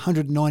 months,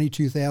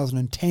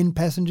 192,010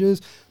 passengers.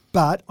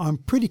 But I'm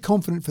pretty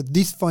confident for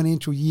this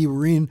financial year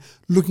we're in,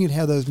 looking at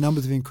how those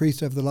numbers have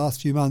increased over the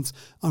last few months,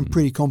 I'm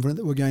pretty confident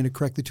that we're going to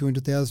crack the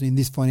 200,000 in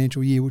this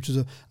financial year, which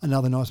is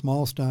another nice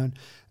milestone.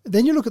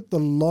 Then you look at the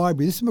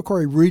library. This is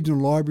Macquarie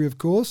Regional Library, of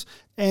course,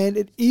 and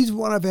it is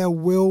one of our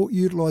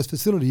well-utilised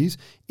facilities.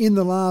 In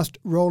the last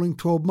rolling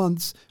 12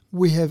 months,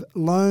 we have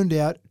loaned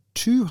out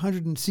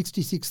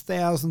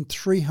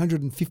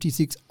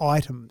 266,356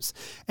 items.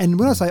 And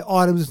when I say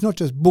items, it's not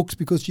just books,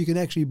 because you can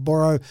actually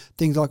borrow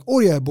things like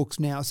audio books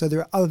now. So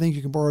there are other things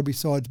you can borrow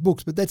besides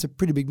books, but that's a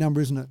pretty big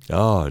number, isn't it?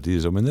 Oh, it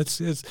is. I mean,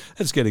 that's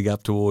getting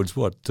up towards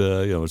what,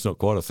 it's not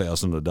quite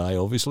 1,000 a day,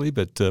 obviously,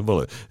 but,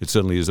 it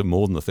certainly is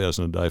more than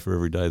 1,000 a day for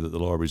every day that the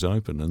library's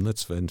open, and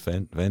that's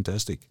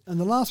fantastic. And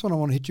the last one I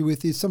want to hit you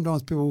with is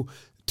sometimes people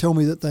tell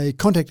me that they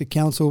contacted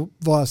council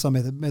via some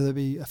method, whether it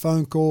be a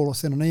phone call or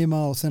send an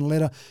email or send a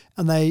letter,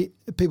 and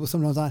people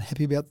sometimes aren't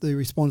happy about the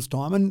response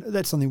time, and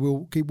that's something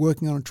we'll keep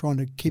working on and trying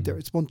to keep that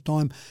response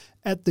time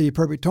at the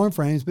appropriate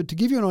timeframes. But to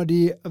give you an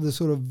idea of the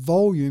sort of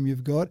volume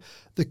you've got,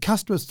 the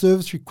customer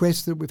service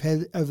requests that we've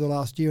had over the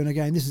last year, and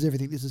again, this is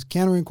everything. This is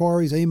counter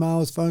inquiries,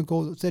 emails, phone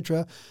calls,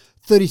 etc.,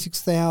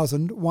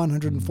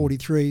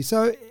 36,143.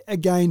 So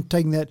again,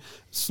 taking that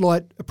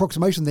slight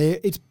approximation there,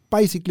 it's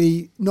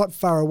basically not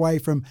far away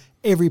from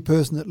every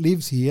person that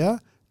lives here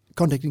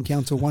contacting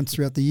council once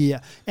throughout the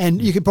year.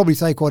 And you could probably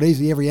say quite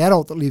easily every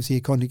adult that lives here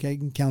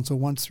contacting council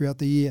once throughout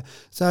the year.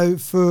 So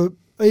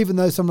even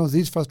though sometimes it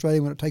is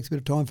frustrating when it takes a bit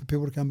of time for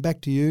people to come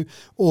back to you,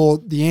 or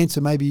the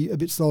answer may be a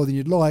bit slower than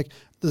you'd like,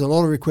 there's a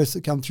lot of requests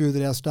that come through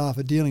that our staff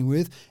are dealing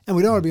with, and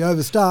we don't want to be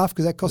overstaffed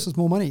because that costs us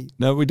more money.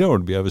 No, we don't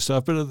want to be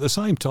overstaffed, but at the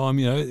same time,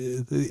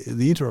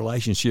 the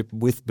interrelationship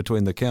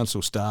between the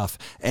council staff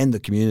and the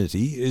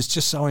community is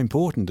just so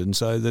important, and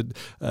so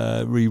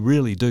that we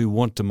really do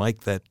want to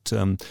make that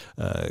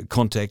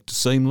contact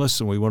seamless,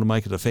 and we want to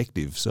make it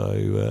effective. So,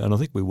 and I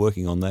think we're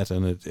working on that,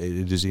 and it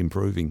is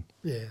improving.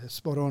 Yeah,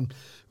 spot on.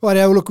 Right,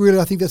 well, look,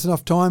 really, I think that's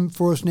enough time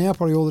for us now,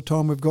 probably all the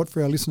time we've got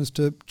for our listeners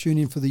to tune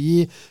in for the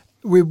year.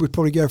 We would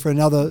probably go for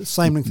another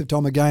same length of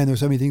time again. There are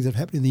so many things that have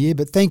happened in the year.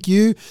 But thank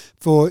you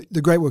for the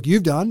great work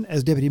you've done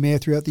as Deputy Mayor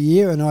throughout the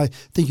year. And I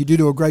think you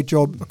do a great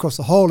job across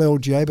the whole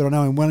LGA, but I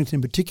know in Wellington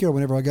in particular,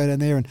 whenever I go down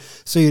there and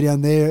see you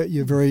down there,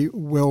 you're very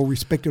well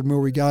respected and well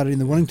regarded in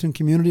the Wellington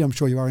community. I'm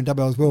sure you are in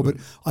Dubbo as well, but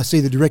I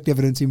see the direct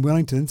evidence in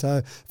Wellington.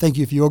 So thank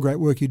you for your great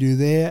work you do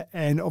there.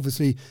 And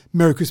obviously,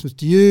 Merry Christmas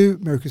to you,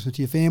 Merry Christmas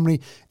to your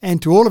family,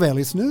 and to all of our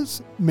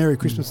listeners, Merry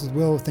Christmas as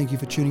well. Thank you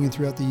for tuning in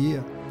throughout the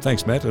year.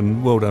 Thanks, Matt,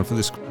 and well done for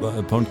this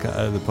the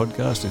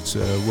podcast. It's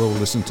well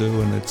listened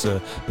to, and it's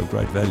of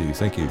great value.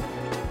 Thank you.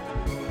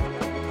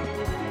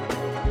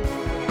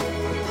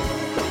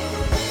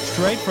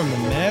 straight from the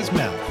mayor's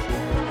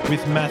mouth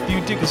with Mathew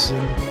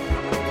Dickerson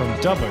from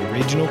Dubbo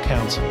Regional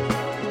Council.